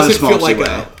it in a doesn't small feel like way.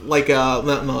 not.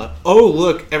 Oh,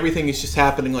 look, everything is just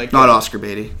happening like Not that. Oscar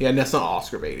baity. Yeah, and that's not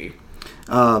Oscar baity.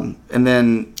 And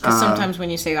then Sometimes when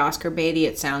you say Oscar Beatty,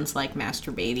 it sounds like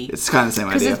Master Beatty. it's kind of the same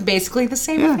Because idea. it's basically the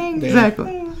same Yeah, thing.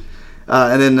 exactly.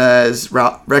 And then is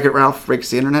Wreck-It Ralph Breaks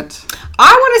the Internet.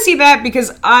 I want to see that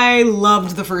because I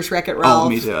loved the first Wreck-It Ralph. Oh,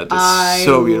 me too. It's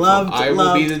so beautiful. I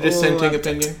will be the dissenting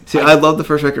opinion. See, I love the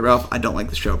first Wreck-It Ralph. I don't like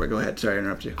the show, but go ahead. Sorry to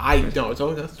interrupt you.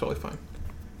 That's totally fine.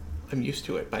 I'm used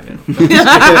to it by now.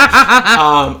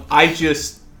 I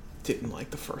just didn't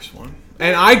like the first one.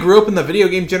 And I grew up in the video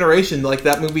game generation. Like,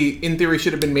 that movie, in theory,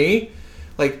 should have been me.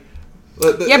 Like,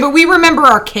 Yeah, but we remember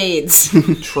arcades.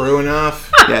 true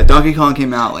enough. Yeah, Donkey Kong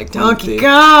came out like Donkey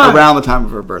Kong! around the time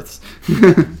of our births.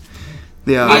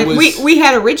 Yeah, I was- we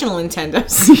had original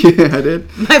Nintendos. yeah, I did.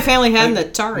 My family had an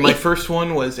Atari. My first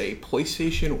one was a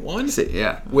PlayStation 1 See,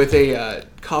 yeah, with a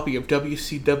copy of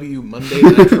WCW Monday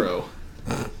Nitro.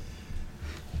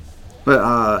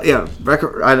 but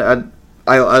Wreck-It.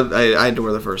 I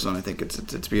adore the first one. I think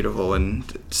it's beautiful and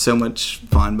so much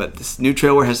fun. But this new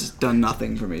trailer has done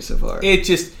nothing for me so far. It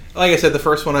just, like I said, the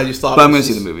first one I just thought. But I'm going to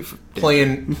see the movie.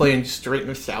 Playing straight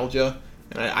nostalgia,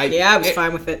 and I was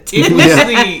fine with it.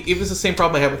 It was the same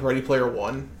problem I had with Ready Player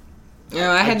One. No,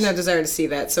 I had no desire to see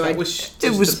that, so it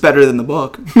was better than the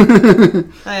book.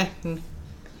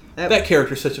 That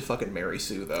character's such a fucking Mary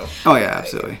Sue, though. Oh yeah,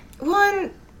 absolutely.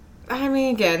 I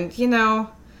mean, again,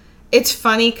 it's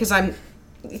funny because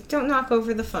don't knock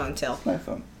over the phone, Till. My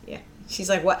phone. Yeah, she's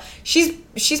like, what? She's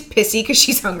pissy because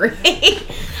she's hungry.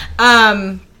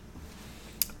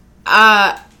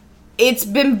 It's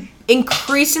been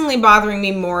increasingly bothering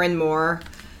me more and more.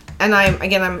 And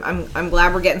I'm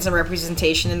glad we're getting some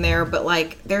representation in there, but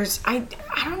like I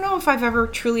don't know if I've ever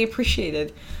truly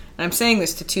appreciated, and I'm saying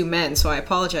this to two men, so I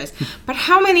apologize, but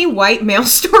how many white male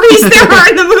stories there are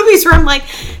in the movies where I'm like,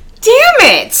 damn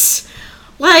it!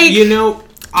 Like,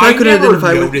 I never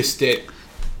noticed it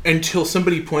until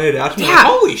somebody pointed it out to me. Yeah. Like,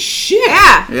 holy shit!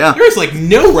 Yeah. There's like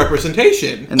no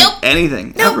representation. And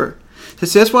anything ever. So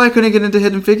that's why I couldn't get into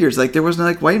Hidden Figures. Like there wasn't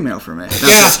like white male for me.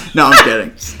 No, I'm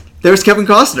kidding. There was Kevin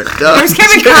Costner. There's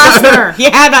Kevin Costner. You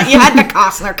had the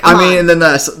Costner. Come on. And then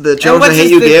the children I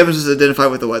Hate You Give was identified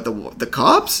with the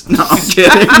cops. No, I'm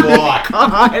kidding.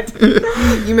 God,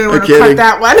 you may want to cut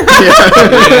that one.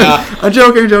 Yeah. I'm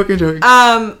joking.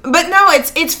 But no,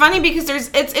 it's funny because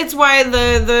it's why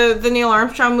the Neil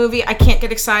Armstrong movie I can't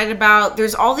get excited about.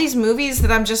 There's all these movies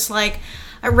that I'm just like,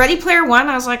 Ready Player One.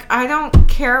 I was like, I don't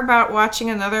care about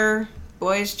watching another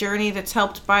boy's journey that's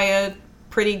helped by a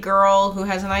pretty girl who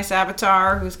has a nice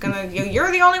avatar who's gonna you're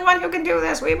the only one who can do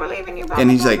this, we believe in you, blah, and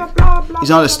he's blah, like blah, blah, he's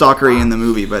not blah, a stalker blah. in the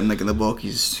movie, but in the book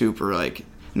he's super like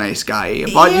nice guy.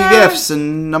 I bought you gifts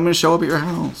and I'm gonna show up at your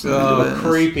house.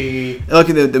 Creepy. Look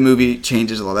at the movie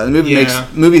changes a lot. The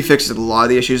movie fixes a lot of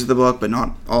the issues of the book, but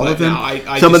not all of them.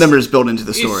 Some of them are just built into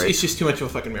the story. It's just too much of a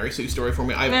fucking Mary Sue story for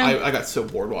me. I got so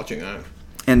bored watching that.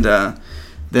 And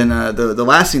then the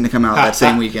last thing to come out that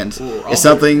same weekend is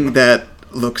something that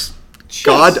looks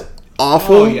god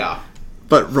awful. Oh yeah.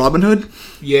 But Robin Hood.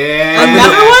 Yeah.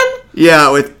 Another one?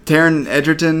 Yeah, with Taron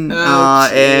Egerton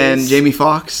and Jamie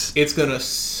Foxx. It's gonna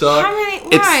suck. How many?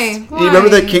 Why? Do you remember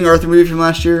that King Arthur movie from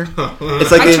last year?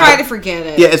 It's like I try to forget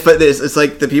it. Yeah, it's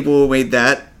like the people who made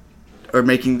that are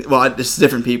making. Well, it's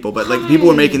different people, but like the people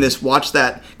who are making this watch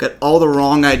that, got all the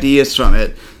wrong ideas from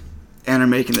it, and are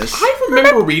making this. I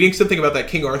remember reading something about that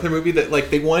King Arthur movie that like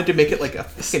they wanted to make it like a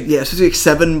fucking it's supposed to be like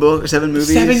 7 movies. 7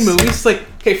 movies. Like,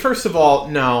 okay, first of all,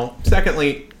 no.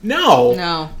 Secondly, no.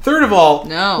 No. Third of all,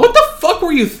 no. What the fuck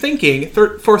were you thinking?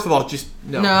 Fourth of all, just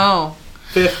no. No.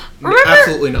 Fifth,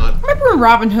 absolutely not. Remember when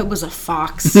Robin Hood was a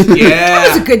fox? Yeah.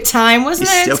 That was a good time, wasn't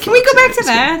He's it? Can we go back to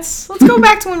that? Let's go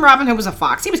back to when Robin Hood was a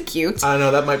fox. He was cute. I don't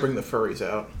know, that might bring the furries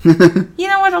out. You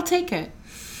know what? I'll take it.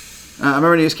 I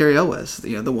remember when he was Cary Elwes,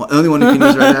 the only one who can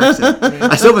use the right accent.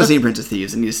 I still haven't seen Prince of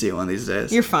Thieves. I need to see one these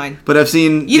days. You're fine. But I've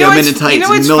seen Men in Tights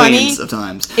millions of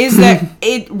times. Is that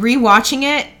rewatching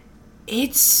it?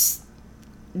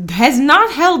 Has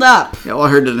not held up. Yeah, well, I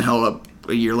heard it didn't hold up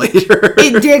a year later.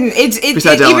 It didn't.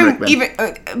 Besides Alan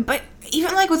Rickman. But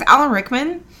even like with Alan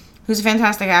Rickman, who's a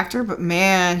fantastic actor, but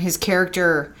man, his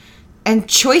character and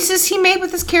choices he made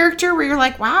with his character, where you're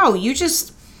like, wow, you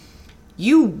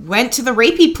went to the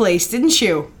rapey place, didn't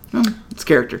you? Oh, it's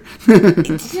character.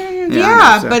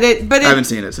 Yeah, but I haven't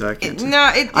seen it, so I can't.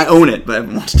 I own it, but I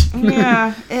haven't watched it.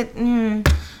 Yeah,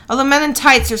 although Men in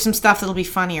Tights, there's some stuff that'll be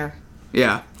funnier.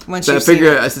 Yeah. Once So I you've seen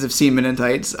figure, it. since I've seen Men in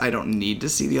Tights, I don't need to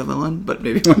see the other one, but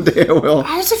maybe one day I will.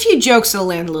 There's a few jokes that'll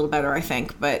land a little better, I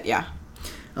think, but yeah.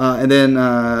 And then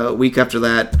a week after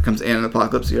that comes Ant and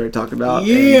Apocalypse, you already talked about.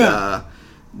 Yeah.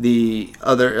 And, the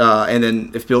other, and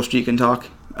then If Beale Street Can Talk,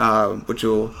 which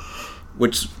is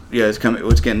coming,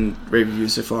 which getting rave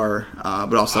reviews so far,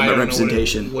 but also about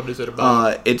representation. What is it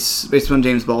about? It's based on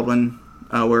James Baldwin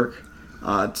work.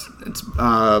 I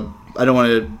don't want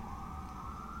to.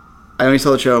 I only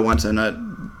saw the trailer once. I'm not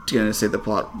going to say the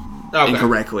plot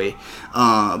incorrectly,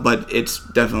 but it's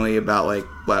definitely about like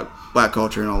black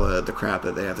culture and all the crap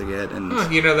that they have to get. And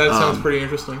that sounds pretty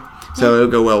interesting. So it'll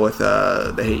go well with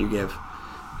The Hate U Give,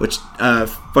 which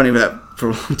funny that for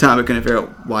a long time I couldn't figure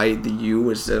out why the U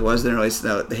was there. At least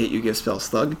The Hate U Give spells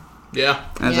thug. Yeah.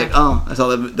 And I was like, oh, I saw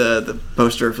the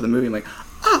poster for the movie. I'm like,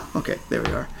 oh, okay, there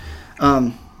we are.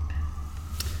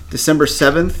 December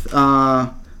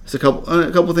 7th. There's a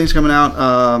couple things coming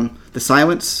out. The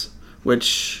Silence,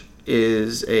 which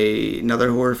is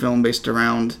another horror film based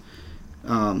around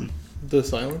The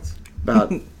Silence?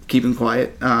 About keeping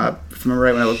quiet. If I remember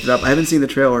right when I looked it up. I haven't seen the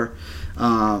trailer,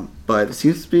 but but it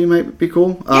seems to be might be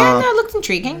cool. Yeah, no, it looked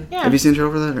intriguing. Yeah. Have you seen the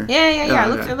trailer for that? Or?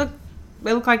 Yeah. Oh,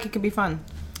 It looked like it could be fun.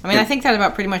 I mean, I think that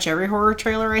about pretty much every horror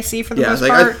trailer I see for the most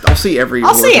like part. I'll see every.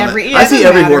 I'll see every. Yeah, I see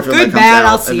every horror film Good, that comes bad, out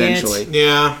I'll see eventually. it.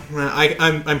 Yeah,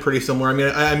 I'm pretty similar. I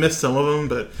mean, I missed some of them,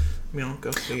 but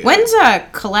go see it. When's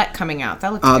Colette coming out?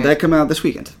 That looks good. That come out this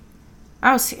weekend.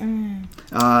 Oh, see.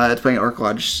 It's playing at Arc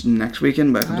Lodge next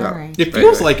weekend, but it comes out. Alright. It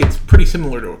feels like it's pretty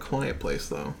similar to A Quiet Place,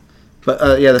 though. But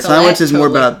the silence is more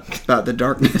totally. about the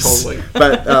darkness. Totally.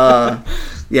 But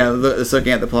just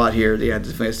looking at the plot here, it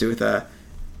definitely has to do with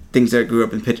things that grew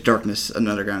up in pitch darkness, an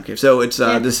underground cave. So it's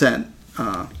Descent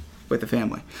with the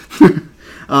family. And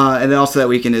then also that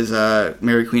weekend is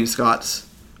Mary Queen of Scots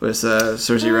with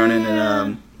Saoirse Ronan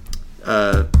and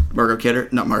Margot Kidder.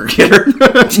 Not Margot Kidder.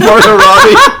 Margot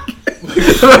Robbie.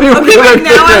 Okay, but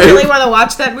now I really want to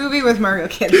watch that movie with Margot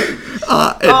Kidder.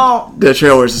 The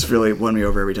trailers just really won me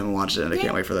over every time I watched it, and I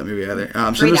can't wait for that movie either.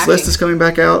 Schindler's List is coming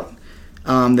back out.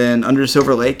 Then Under the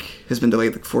Silver Lake has been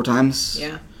delayed like 4 times.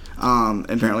 Yeah.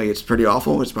 Apparently it's pretty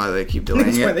awful, which is why they keep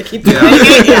delaying it. They keep doing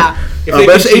it. Yeah. If they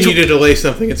continue to delay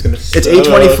something, it's going to suck. It's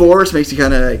A24, so it makes you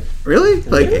kind of like, really?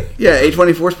 Like, yeah,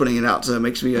 A24 is putting it out, so it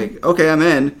makes me like, okay, I'm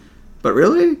in. But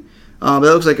really? But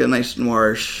that looks like a nice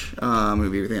noirish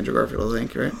movie with Andrew Garfield, I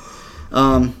think, right?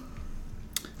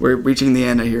 We're reaching the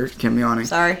end, I hear Kim yawning.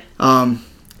 Sorry.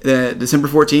 December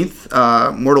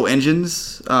 14th, Mortal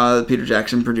Engines, Peter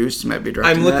Jackson produced, might be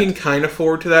directing I'm looking kind of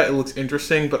forward to that. It looks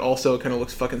interesting, but also it kind of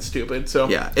looks fucking stupid. So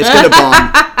yeah, it's going to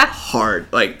bomb hard.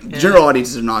 Like, general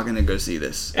audiences are not going to go see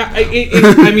this.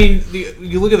 I mean,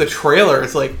 you look at the trailer,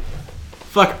 it's like,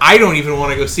 fuck, I don't even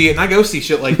want to go see it, and I go see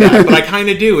shit like that, but I kind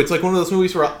of do. It's like one of those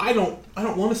movies where I don't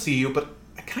want to see you, but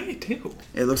I kind of do.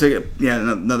 It looks like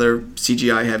another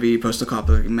CGI-heavy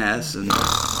post-apocalyptic mess, and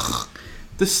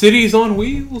the city's on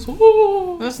wheels.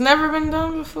 Whoa. It's never been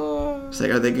done before. It's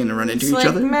like, are they going to run into It's each like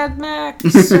other? Mad Max,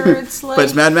 or it's like But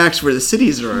it's Mad Max where the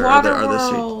cities are the streets.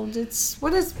 Waterworld. It's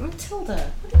what is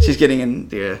Matilda? She's getting in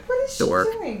the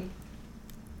work. Doing?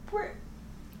 Where?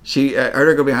 She I heard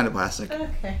her go behind the plastic.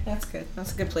 Okay, that's good.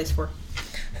 That's a good place for her.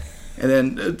 And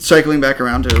then cycling back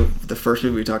around to the first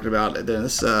movie we talked about,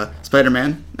 this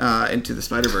Spider-Man Into the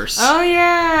Spider-Verse. Oh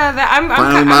yeah, I'm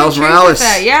Finally, I'm Miles intrigued Morales. with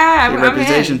that. Yeah,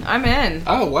 Representation. I'm in.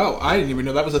 Oh wow, I didn't even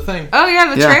know that was a thing. Oh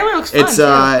yeah, the trailer looks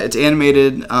fun. It's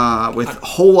animated with a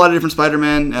whole lot of different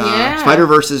Spider-Man.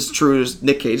 Spider-Verse is true.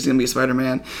 Nick Cage is gonna be a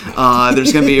Spider-Man.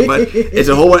 There's gonna be, but it's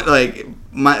a whole like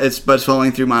it's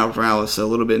following through Miles Morales, so a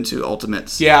little bit into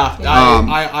Ultimates. Yeah,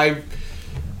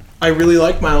 I really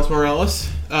like Miles Morales.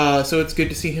 So it's good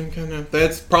to see him kind of.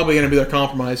 That's probably going to be their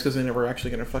compromise because they're never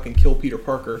actually going to fucking kill Peter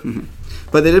Parker. Mm-hmm.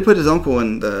 But they did put his uncle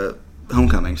in the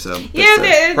Homecoming, so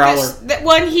yeah,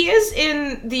 Prowler. He is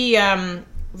in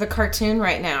the cartoon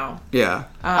right now. Yeah,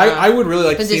 I would really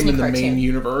like to see him Disney in the cartoon. main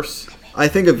universe. I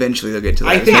think eventually they'll get to that.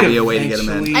 I There's think gonna be a way to get him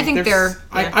in. eventually I think there's-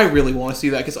 they're- yeah. I really want to see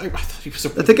that because I thought he was. I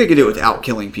think I could do it without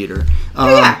killing Peter.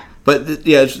 Yeah. But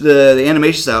the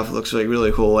animation style looks like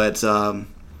really cool.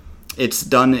 It's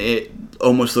done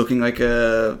almost looking like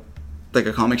a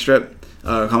comic strip,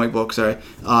 comic book. Sorry,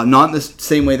 not in the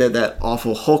same way that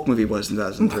awful Hulk movie was in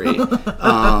 2003,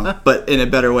 but in a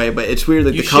better way. But it's weird.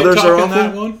 Like You the colors are shit-talking awful.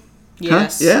 that one?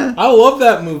 Yes. Huh? Yeah. I love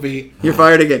that movie. You're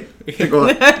fired again. Go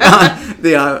on.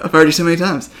 I've fired you so many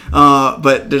times.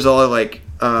 But there's all like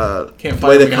Can't the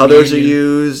fire way the me on colors are Union.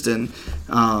 used, and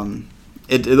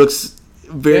it looks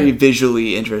very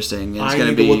visually interesting. And it's I going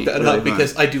need to to be look that really up fun.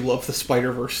 because I do love the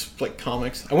Spider-Verse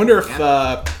comics. I wonder if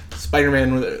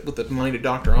Spider-Man with the mind of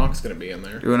Dr. Ock is going to be in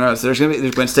there. Who knows? There's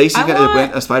Gwen Stacy's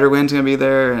Spider-Gwen's gonna be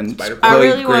there, and I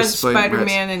really want Grace playing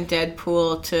Spider-Man and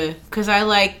Deadpool because I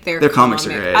like their comics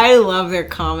are great. I love their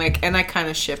comic, and I kind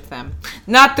of ship them.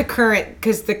 Not the current,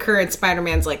 because the current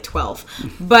Spider-Man's like 12,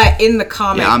 but in the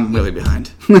comic. Yeah, I'm really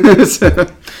behind.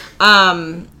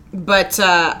 But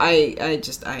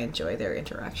I enjoy their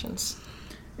interactions.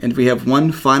 And we have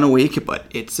one final week, but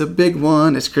it's a big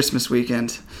one. It's Christmas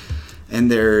weekend. And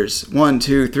there's 6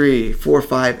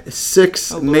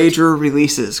 major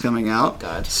releases coming out.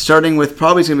 God. Starting with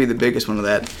probably going to be the biggest one of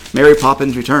that, Mary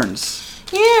Poppins Returns.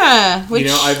 Yeah. Which,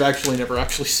 I've actually never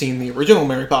actually seen the original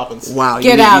Mary Poppins. Wow.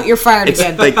 Get out. You're fired it's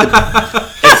again. Like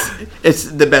it's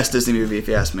the best Disney movie, if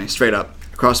you ask me. Straight up.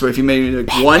 Across the way, if you made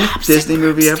one Disney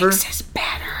movie ever, is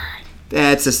better.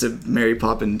 that's just a Mary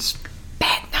Poppins.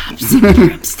 Bedknobs and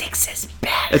Broomsticks is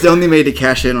better. It's only made to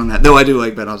cash in on that. Though I do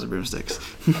like Bedknobs and Broomsticks.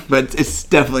 But it's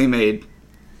definitely made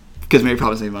because Mary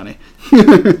Poppins made money.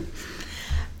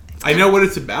 I know what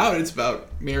it's about. It's about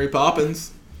Mary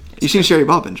Poppins. You seen Sherry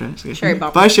Bobbins, right? Sherry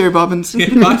Bobbins. Bye, Sherry Bobbins.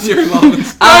 Bye, Sherry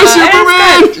Bobbins.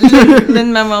 Bye, Superman.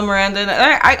 Lin-Manuel Miranda.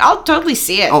 I'll totally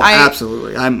see it. Oh,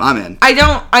 absolutely. I'm in.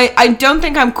 I don't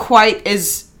think I'm quite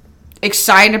as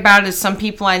excited about it as some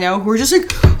people I know who are just like,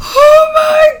 oh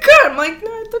my god! I'm like,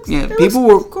 no, it looks. Yeah, it people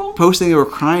looks were cool. posting they were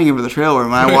crying over the trailer.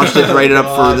 When I watched it, write it up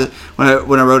for the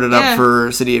when I wrote it up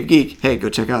for City of Geek. Hey, go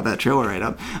check out that trailer write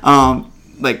up.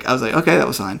 Like I was like, okay, that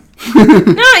was fine. No,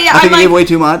 yeah, I think it gave way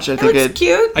too much. I think it's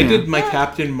cute. I did my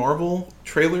Captain Marvel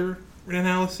trailer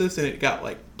analysis, and it got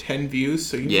like 10 views.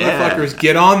 So you motherfuckers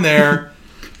get on there.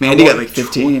 Mandy got like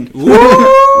 15. Woo!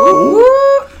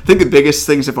 I think the biggest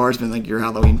thing so far has been like your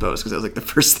Halloween post because that was like the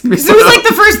first thing we saw. It was like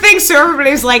the first thing, so everybody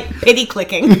was like pity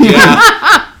clicking.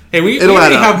 Yeah. Hey, we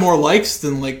already add have up. more likes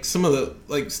than like some of the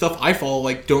like stuff I follow.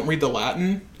 Like, don't read the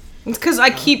Latin. It's because I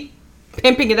keep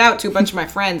pimping it out to a bunch of my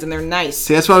friends, and they're nice.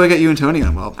 See, that's why we got you and Tony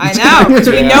on. Well, I know, because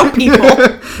we know people.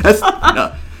 No,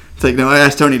 it's like no, I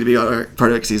asked Tony to be part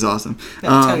of it because he's awesome.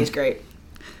 Tony's great.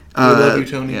 We love you,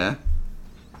 Tony. Yeah,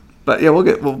 but yeah, we'll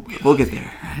get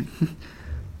there. Right?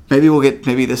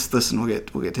 Maybe this listen we'll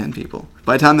get 10 people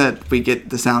by the time that we get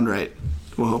the sound right.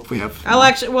 We'll hope we have. I'll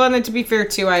actually. Well, and to be fair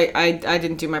too, I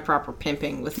didn't do my proper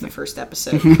pimping with the first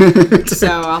episode, so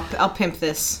I'll pimp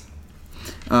this.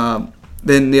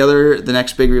 Then the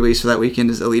next big release for that weekend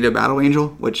is Alita Battle Angel,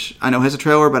 which I know has a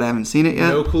trailer, but I haven't seen it yet.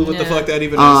 No clue what the fuck that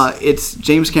even is. It's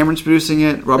James Cameron's producing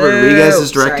it. Robert Rodriguez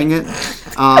is directing it.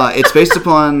 It's based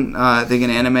upon I think an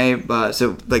anime,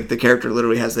 so like the character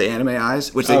literally has the anime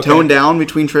eyes, which they toned down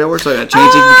between trailers, so I got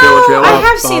changing from trailer to trailer. I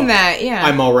have seen that. Yeah.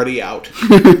 I'm already out.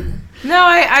 No,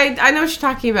 I know what you're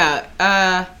talking about.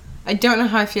 I don't know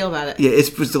how I feel about it. Yeah,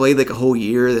 it was delayed like a whole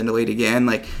year, then delayed again,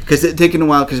 like because it's taken a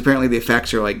while because apparently the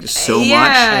effects are like just so much.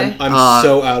 I'm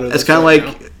so out of this. It's kind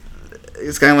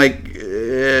of like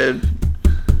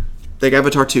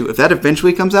Avatar 2. If that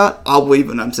eventually comes out, I'll believe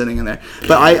when I'm sitting in there.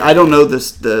 But I don't know the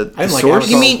source.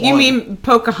 You mean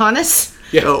Pocahontas?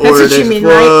 Yeah, or That's what you mean,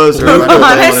 right?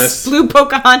 Pocahontas. Blue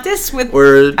Pocahontas with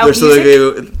or out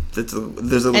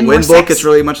there's a And Wind more book. sex. It's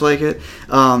really much like it.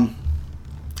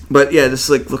 But yeah, this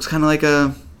looks kind of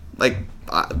like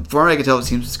far as I can tell, it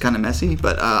seems kind of messy.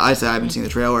 But I haven't seen the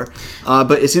trailer.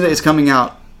 But it seems like it's coming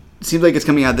out. It seems like it's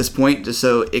coming out at this point just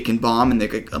so it can bomb, and they're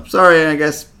like, I'm sorry, I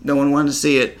guess no one wanted to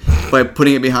see it by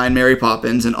putting it behind Mary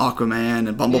Poppins and Aquaman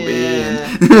and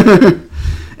Bumblebee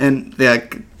and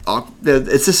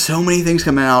it's just so many things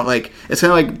coming out. Like it's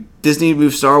kind of like Disney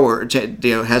moved Star Wars,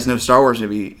 has no Star Wars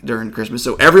movie during Christmas,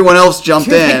 so everyone else jumped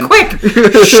in. Quick,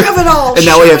 shove it all. And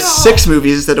now we have 6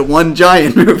 movies instead of one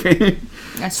giant movie.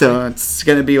 So funny. it's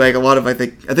going to be like a lot of I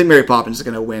think Mary Poppins is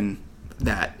going to win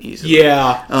that easily.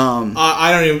 Yeah.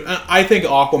 I don't even. I think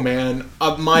Aquaman.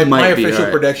 My official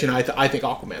prediction. I think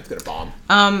Aquaman's gonna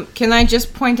bomb. Can I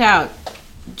just point out,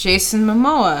 Jason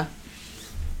Momoa,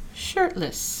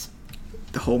 shirtless,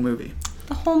 The whole movie.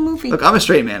 the whole movie. Look, I'm a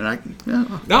straight man,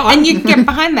 And you can get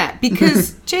behind that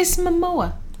because Jason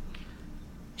Momoa,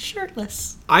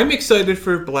 shirtless. I'm excited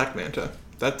for Black Manta.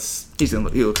 he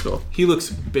looks cool. He looks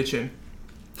bitchin'.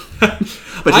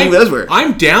 But he does wear it.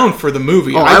 I'm down for the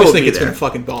movie. I I will just think be it's there. gonna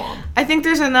fucking bomb. I think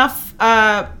there's enough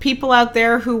people out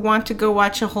there who want to go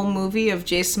watch a whole movie of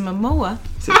Jason Momoa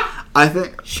I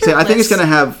think it's going to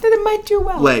have that it might do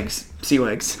well. legs. Sea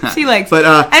legs. Sea legs. But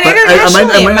And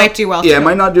internationally it might do well, Yeah, too. it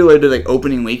might not do like the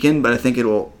opening weekend, but I think it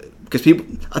will because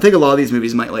I think a lot of these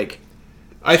movies might like.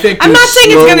 I think. I'm not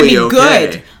saying it's going to be slowly good.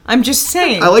 okay. I'm just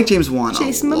saying. I like James Wan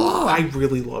Jason a lot, Momoa. I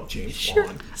really love James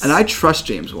Wan. and I trust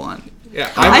James Wan. Yeah,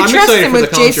 I I'm trust excited him for with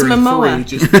the Jason Conjuring Momoa.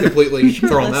 3, just completely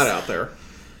throwing that out there.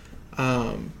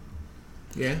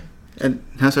 Yeah. And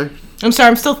how sorry? I'm sorry,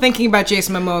 I'm still thinking about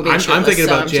Jason Momoa being shirtless. I'm thinking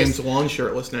so about I'm James just- Wan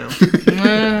shirtless now.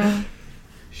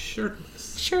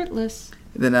 Shirtless. Shirtless.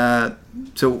 Then,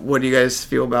 so what do you guys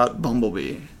feel about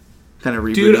Bumblebee? Kind of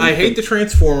rebooting. Dude, I hate the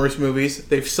Transformers movies.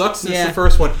 They've sucked since Yeah. the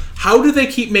first one. How do they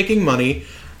keep making money?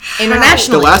 How?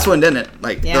 Internationally. The last one didn't.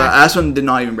 Like Yeah. the last one did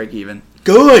not even break even.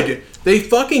 Good. They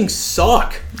fucking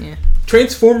suck. Yeah.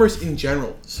 Transformers in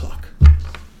general suck.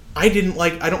 I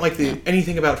don't like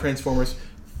anything about Transformers.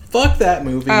 Fuck that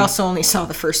movie. I also only saw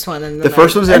the first one. And The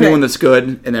first one's the only one that's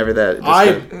good, and every that.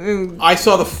 I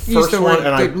saw the use first the one word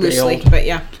and I good loosely, bailed. but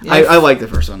yeah. I like the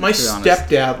first one. My to be honest.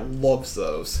 stepdad loves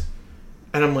those.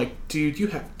 And I'm like, dude, you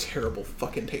have terrible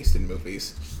fucking taste in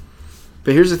movies.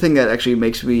 But here's the thing that actually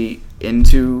makes me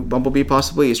into Bumblebee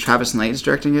possibly is Travis Knight is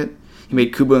directing it. He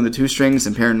made Kubo and the Two Strings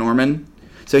and Paranorman.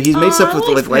 So he's made stuff with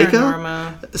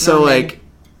Leica. So like,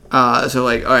 all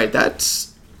right,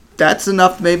 that's that's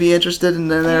enough to maybe interested in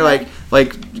there.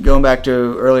 Like going back to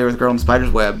earlier with Girl in the Spider's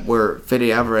Web, where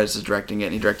Fede Alvarez is directing it,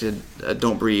 and he directed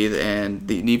Don't Breathe and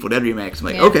the Evil Dead remakes. I'm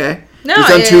like, okay. No, he's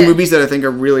done two movies that I think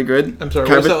are really good. I'm sorry,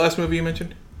 what was that last movie you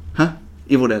mentioned? Huh?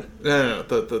 Evil Dead. No,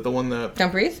 the one that...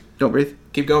 Don't Breathe? Don't Breathe.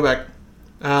 Keep going back.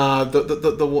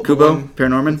 The Kubo? one,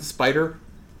 Paranorman? Spider?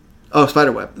 Oh,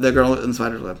 Spiderweb. The Girl in the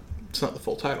Spider's Web. It's not the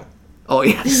full title. Oh,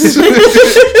 yes.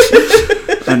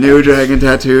 A new dragon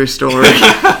tattoo story.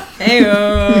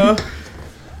 Heyo.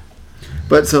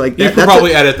 But so like You could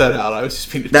probably edit that out. I was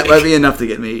just being a that dick. might be enough to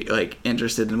get me like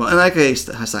interested in. And like I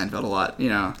Seinfeld a lot, you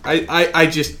know.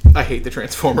 I hate the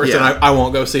Transformers, Yeah. and I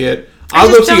won't go see it. I I'll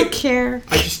go just see don't it. care.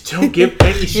 I just don't give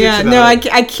any shits Yeah, about no, it.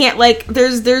 I can't, like,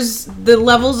 there's the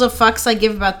levels of fucks I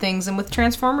give about things, and with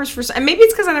Transformers, and maybe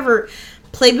it's because I never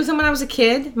played with them when I was a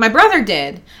kid. My brother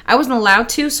did. I wasn't allowed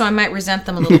to, so I might resent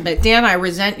them a little bit. Dan, I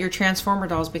resent your Transformer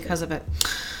dolls because of it.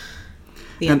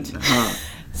 The end. And,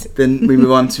 then we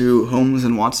move on to Holmes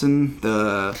and Watson,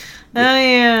 the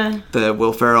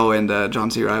Will Ferrell and John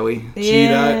C. Reilly. Gee,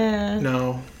 Yeah.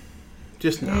 no.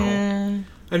 Just no. Yeah.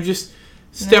 I'm just...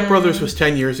 Step Brothers was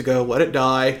 10 years ago. Let it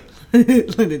die.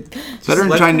 It's better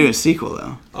than trying to do a sequel,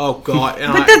 though. Oh, God.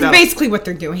 And But that's basically what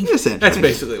they're doing. That's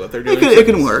basically what they're doing. It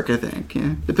can work, I think.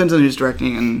 Yeah, depends on who's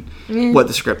directing and what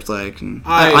the script's like. And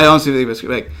I honestly believe it's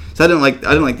like. So I didn't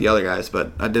like the other guys,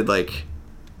 but I did like.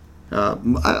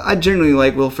 I generally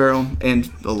like Will Ferrell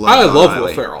and I love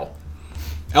Will Ferrell.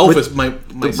 Elf is my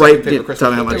second favorite Christmas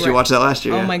Tell me how movie. much you watched that last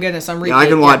year. Oh my goodness, I'm Yeah, I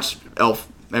can watch Elf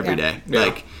every Yeah. day. Yeah.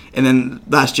 Like, and then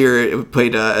last year it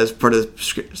played as part of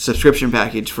the subscription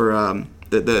package for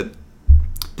the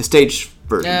stage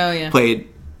version. Oh, yeah. Played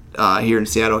here in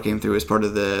Seattle, came through as part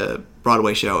of the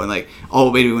Broadway show, and like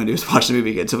all we want to do is watch the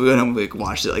movie again. So we went home and we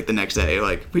watched it like the next day.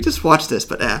 Like we just watched this,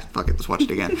 but fuck it, let's watch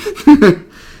it again.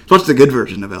 Let's watch the good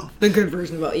version of Elf. The good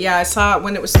version of it. Yeah, I saw it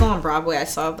when it was still on Broadway. I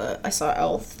saw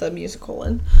Elf, the musical,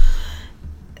 and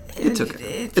It's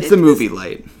okay. It's the movie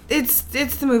light. It's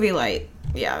the movie light.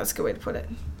 Yeah, that's a good way to put it.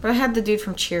 But I had the dude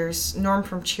from Cheers, Norm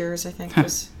from Cheers, I think,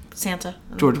 was Santa.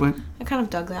 George Wendt I kind of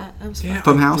dug that. That was fun. Yeah,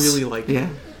 from I House. really like Yeah,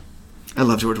 him. I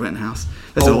love George Wendt in House.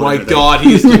 That's a Oh whole my other thing. God,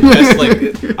 he's the best.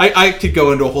 Like, I could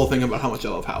go into a whole thing about how much I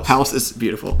love House. House is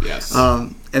beautiful. Yes.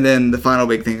 And then the final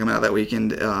big thing coming out that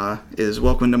weekend is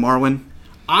Welcome to Marwen.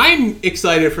 I'm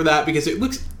excited for that because it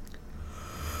looks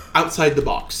outside the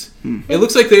box. It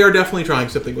looks like they are definitely trying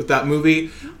something with that movie.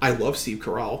 I love Steve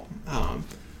Carell.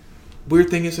 Weird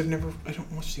thing is I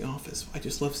don't watch The Office. I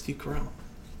just love Steve Carell.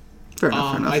 Fair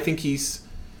enough. Fair enough.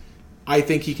 I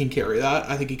think he can carry that.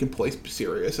 I think he can play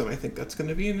serious, and I think that's going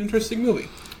to be an interesting movie.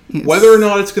 Yes. Whether or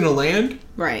not it's going to land,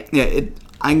 Right. Yeah,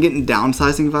 I'm getting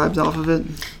downsizing vibes off of it.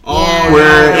 Yeah.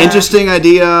 Where interesting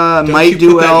idea might you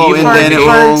do put that well, evil and Hard- then it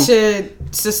hard will. to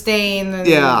sustain and,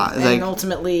 Yeah, and like-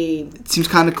 ultimately It seems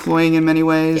kind of cloying in many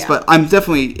ways, Yeah. but I'm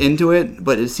definitely into it.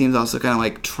 But it seems also kind of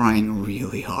like trying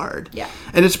really hard. Yeah.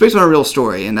 and it's based on a real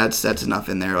story, and that's enough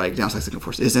in there. Like downsizing, of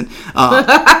course, isn't. But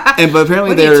apparently What are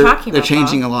you they're talking about,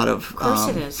 changing Bob? a lot of. Of course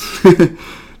it is.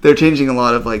 They're changing a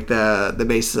lot of like the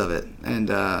basis of it, and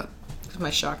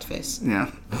My shocked face. yeah,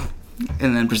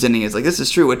 and then presenting it as like this is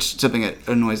true, which is something that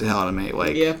annoys the hell out of me.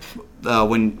 Like, Yep.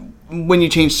 When you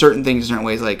change certain things in certain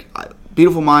ways, like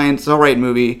Beautiful Mind, it's an alright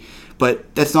movie,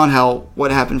 but that's not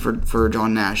what happened for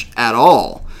John Nash at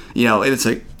all. You know, it's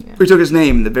like we took his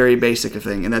name, the very basic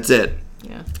thing, and that's it.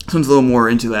 Yeah. This one's a little more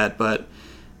into that, but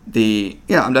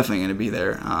I'm definitely going to be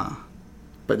there.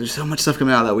 But there's so much stuff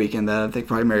coming out that weekend that I think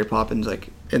probably Mary Poppins,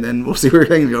 and then we'll see where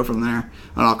things go from there.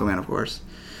 On Aquaman, of course.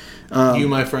 you,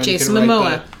 my friend, Jason can Momoa.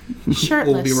 write that.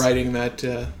 Shirtless. We'll be writing that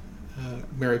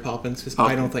Mary Poppins because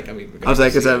I don't think I'm even. I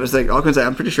was like,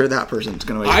 I'm pretty sure that person's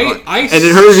going to wait. I and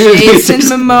then her Jason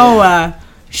Momoa.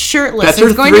 Shirtless. That's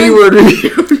It's her going to 3-word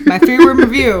review. my 3-word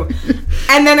review.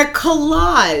 And then a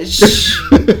collage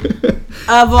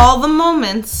of all the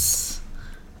moments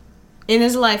in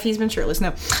his life he's been shirtless.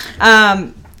 No.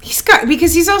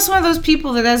 Because he's also one of those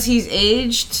people that as he's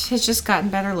aged has just gotten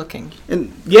better looking.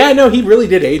 And Yeah, no, he really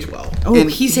did age well. Oh,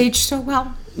 And he's aged so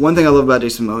well. one thing I love about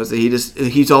Jason Momoa is that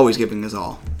he's always giving his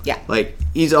all. Yeah. Like,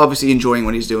 he's obviously enjoying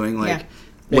what he's doing. Like, Yeah.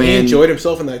 And he enjoyed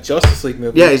himself in that Justice League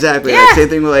movie. Yeah, exactly. Yeah. Like, same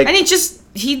thing with like. And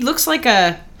he looks like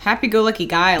a happy-go-lucky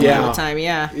guy a lot of the time,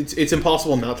 yeah. It's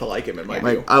impossible not to like him in my view.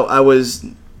 Like I was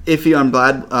iffy on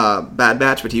Bad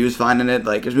Batch, but he was fine in it.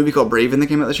 Like there's a movie called Braven that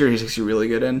came out this year. He's actually really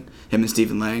good in. Him and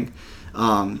Stephen Lang.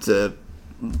 It's a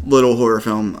little horror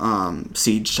film,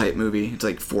 siege type movie. It's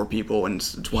like 4 people and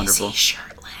it's wonderful. Is he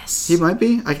shirtless? He might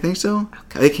be. I think so.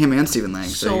 I think him and Stephen Lang.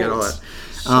 So you got all that.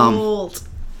 Sold.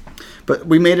 But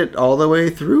we made it all the way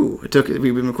through.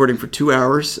 We've been recording for 2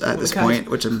 hours at this point,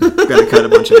 which I'm going to cut a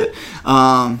bunch of it.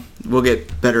 We'll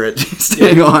get better at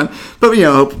staying on. But,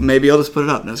 maybe I'll just put it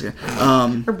up. No,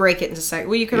 or break it into second.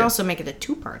 Well, you could also make it a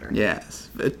two-parter. Yes.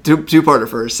 Two-parter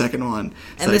for a second one.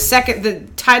 And the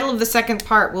title of the second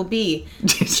part will be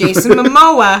Jason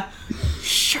Momoa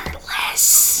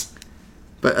shirtless.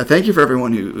 But thank you for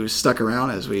everyone who stuck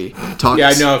around as we talked Yeah,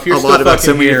 I know. If you're a still lot about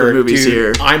so many here, different movies dude,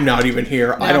 here. I'm not even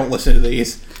here. I don't listen to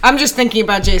these. I'm just thinking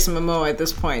about Jason Momoa at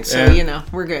this point, so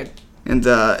we're good. And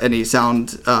any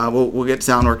sound, we'll get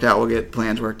sound worked out. We'll get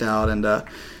plans worked out. And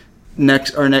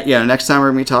next time we're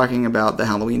gonna be talking about the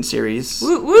Halloween series.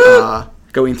 Woo, woo.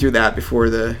 Going through that before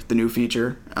the new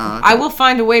feature. I will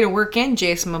find a way to work in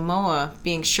Jason Momoa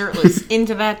being shirtless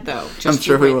into that, though. I'm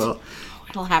sure we will. Oh,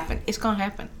 it'll happen. It's gonna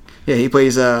happen. Yeah, he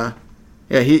plays.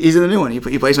 He's in the new one. He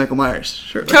plays Michael Myers.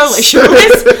 Shirtless. Totally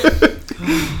shirtless.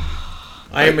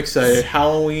 I am excited.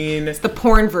 Halloween. It's the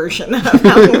porn version of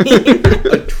Halloween.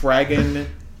 A dragon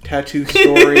tattoo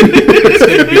story. It's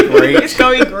gonna be great. It's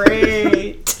going to be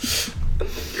great.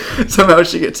 Somehow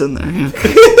she gets in there. End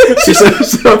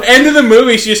of the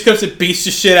movie, she just comes and beats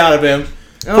the shit out of him.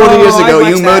 40 years ago,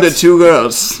 you murdered 2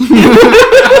 girls.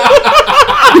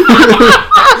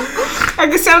 I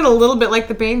could sound a little bit like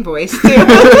the Bane voice, too.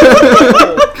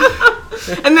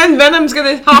 And then Venom's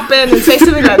going to hop in and say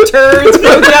something about turds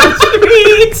floating down the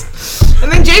street.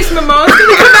 And then Jason Momoa's going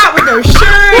to come out with no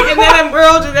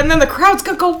shirt. And then the crowd's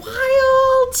going to go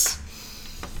wild.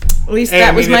 At least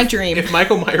that was my dream. If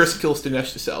Michael Myers kills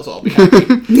Dinesh D'Souza, I'll be happy.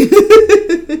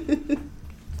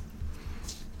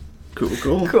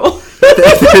 Cool.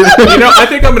 I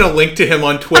think I'm going to link to him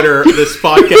on Twitter this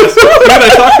podcast. Dude, I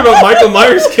talked about Michael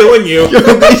Myers killing you.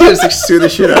 Just sue the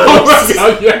shit out of Oh my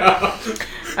god, yeah.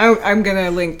 I'm going to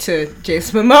link to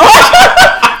Jason Momoa.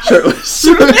 Shirtless.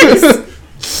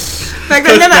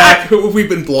 We've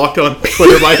been blocked on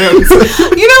Twitter by him.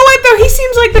 You know what, though? He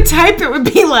seems like the type that would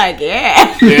be like,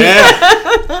 yeah. Yeah,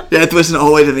 I have to listen all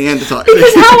the way to the end to talk.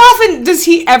 Because how often does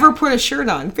he ever put a shirt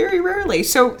on? Very rarely.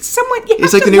 So He's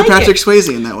like the new Patrick Swayze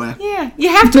in that way. Yeah. You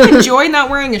have to enjoy not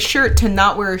wearing a shirt to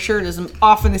not wear a shirt as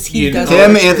often as he does.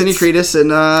 Him, Anthony Kiedis, and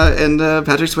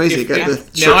Patrick Swayze got the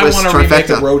shirtless Now I want to remake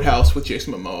trifecta. a Roadhouse with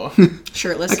Jason Momoa.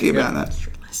 Shirtless. I can get behind that.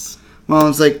 Well,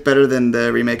 it's like better than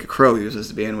the remake of Crow he was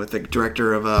supposed to be in with the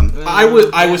director of I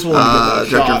was willing to give it a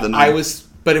director of the shot.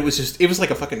 But it was like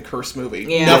a fucking cursed movie.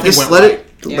 Yeah. Nothing just went let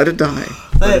right. it die.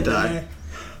 Let it die.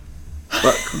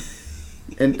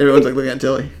 And everyone's like looking at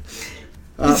Tilly.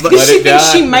 She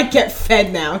thinks she might get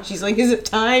fed now. She's like, is it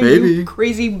time, Maybe. you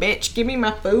crazy bitch? Give me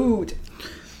my food.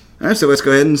 All right, so let's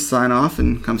go ahead and sign off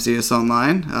and come see us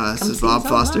online. This is Bob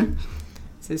Foster.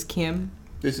 This is Kim.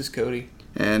 This is Cody.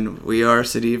 And we are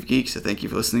City of Geeks, so thank you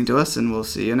for listening to us, and we'll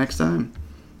see you next time.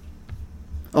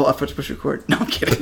 Oh, I forgot to push record. No, I'm kidding.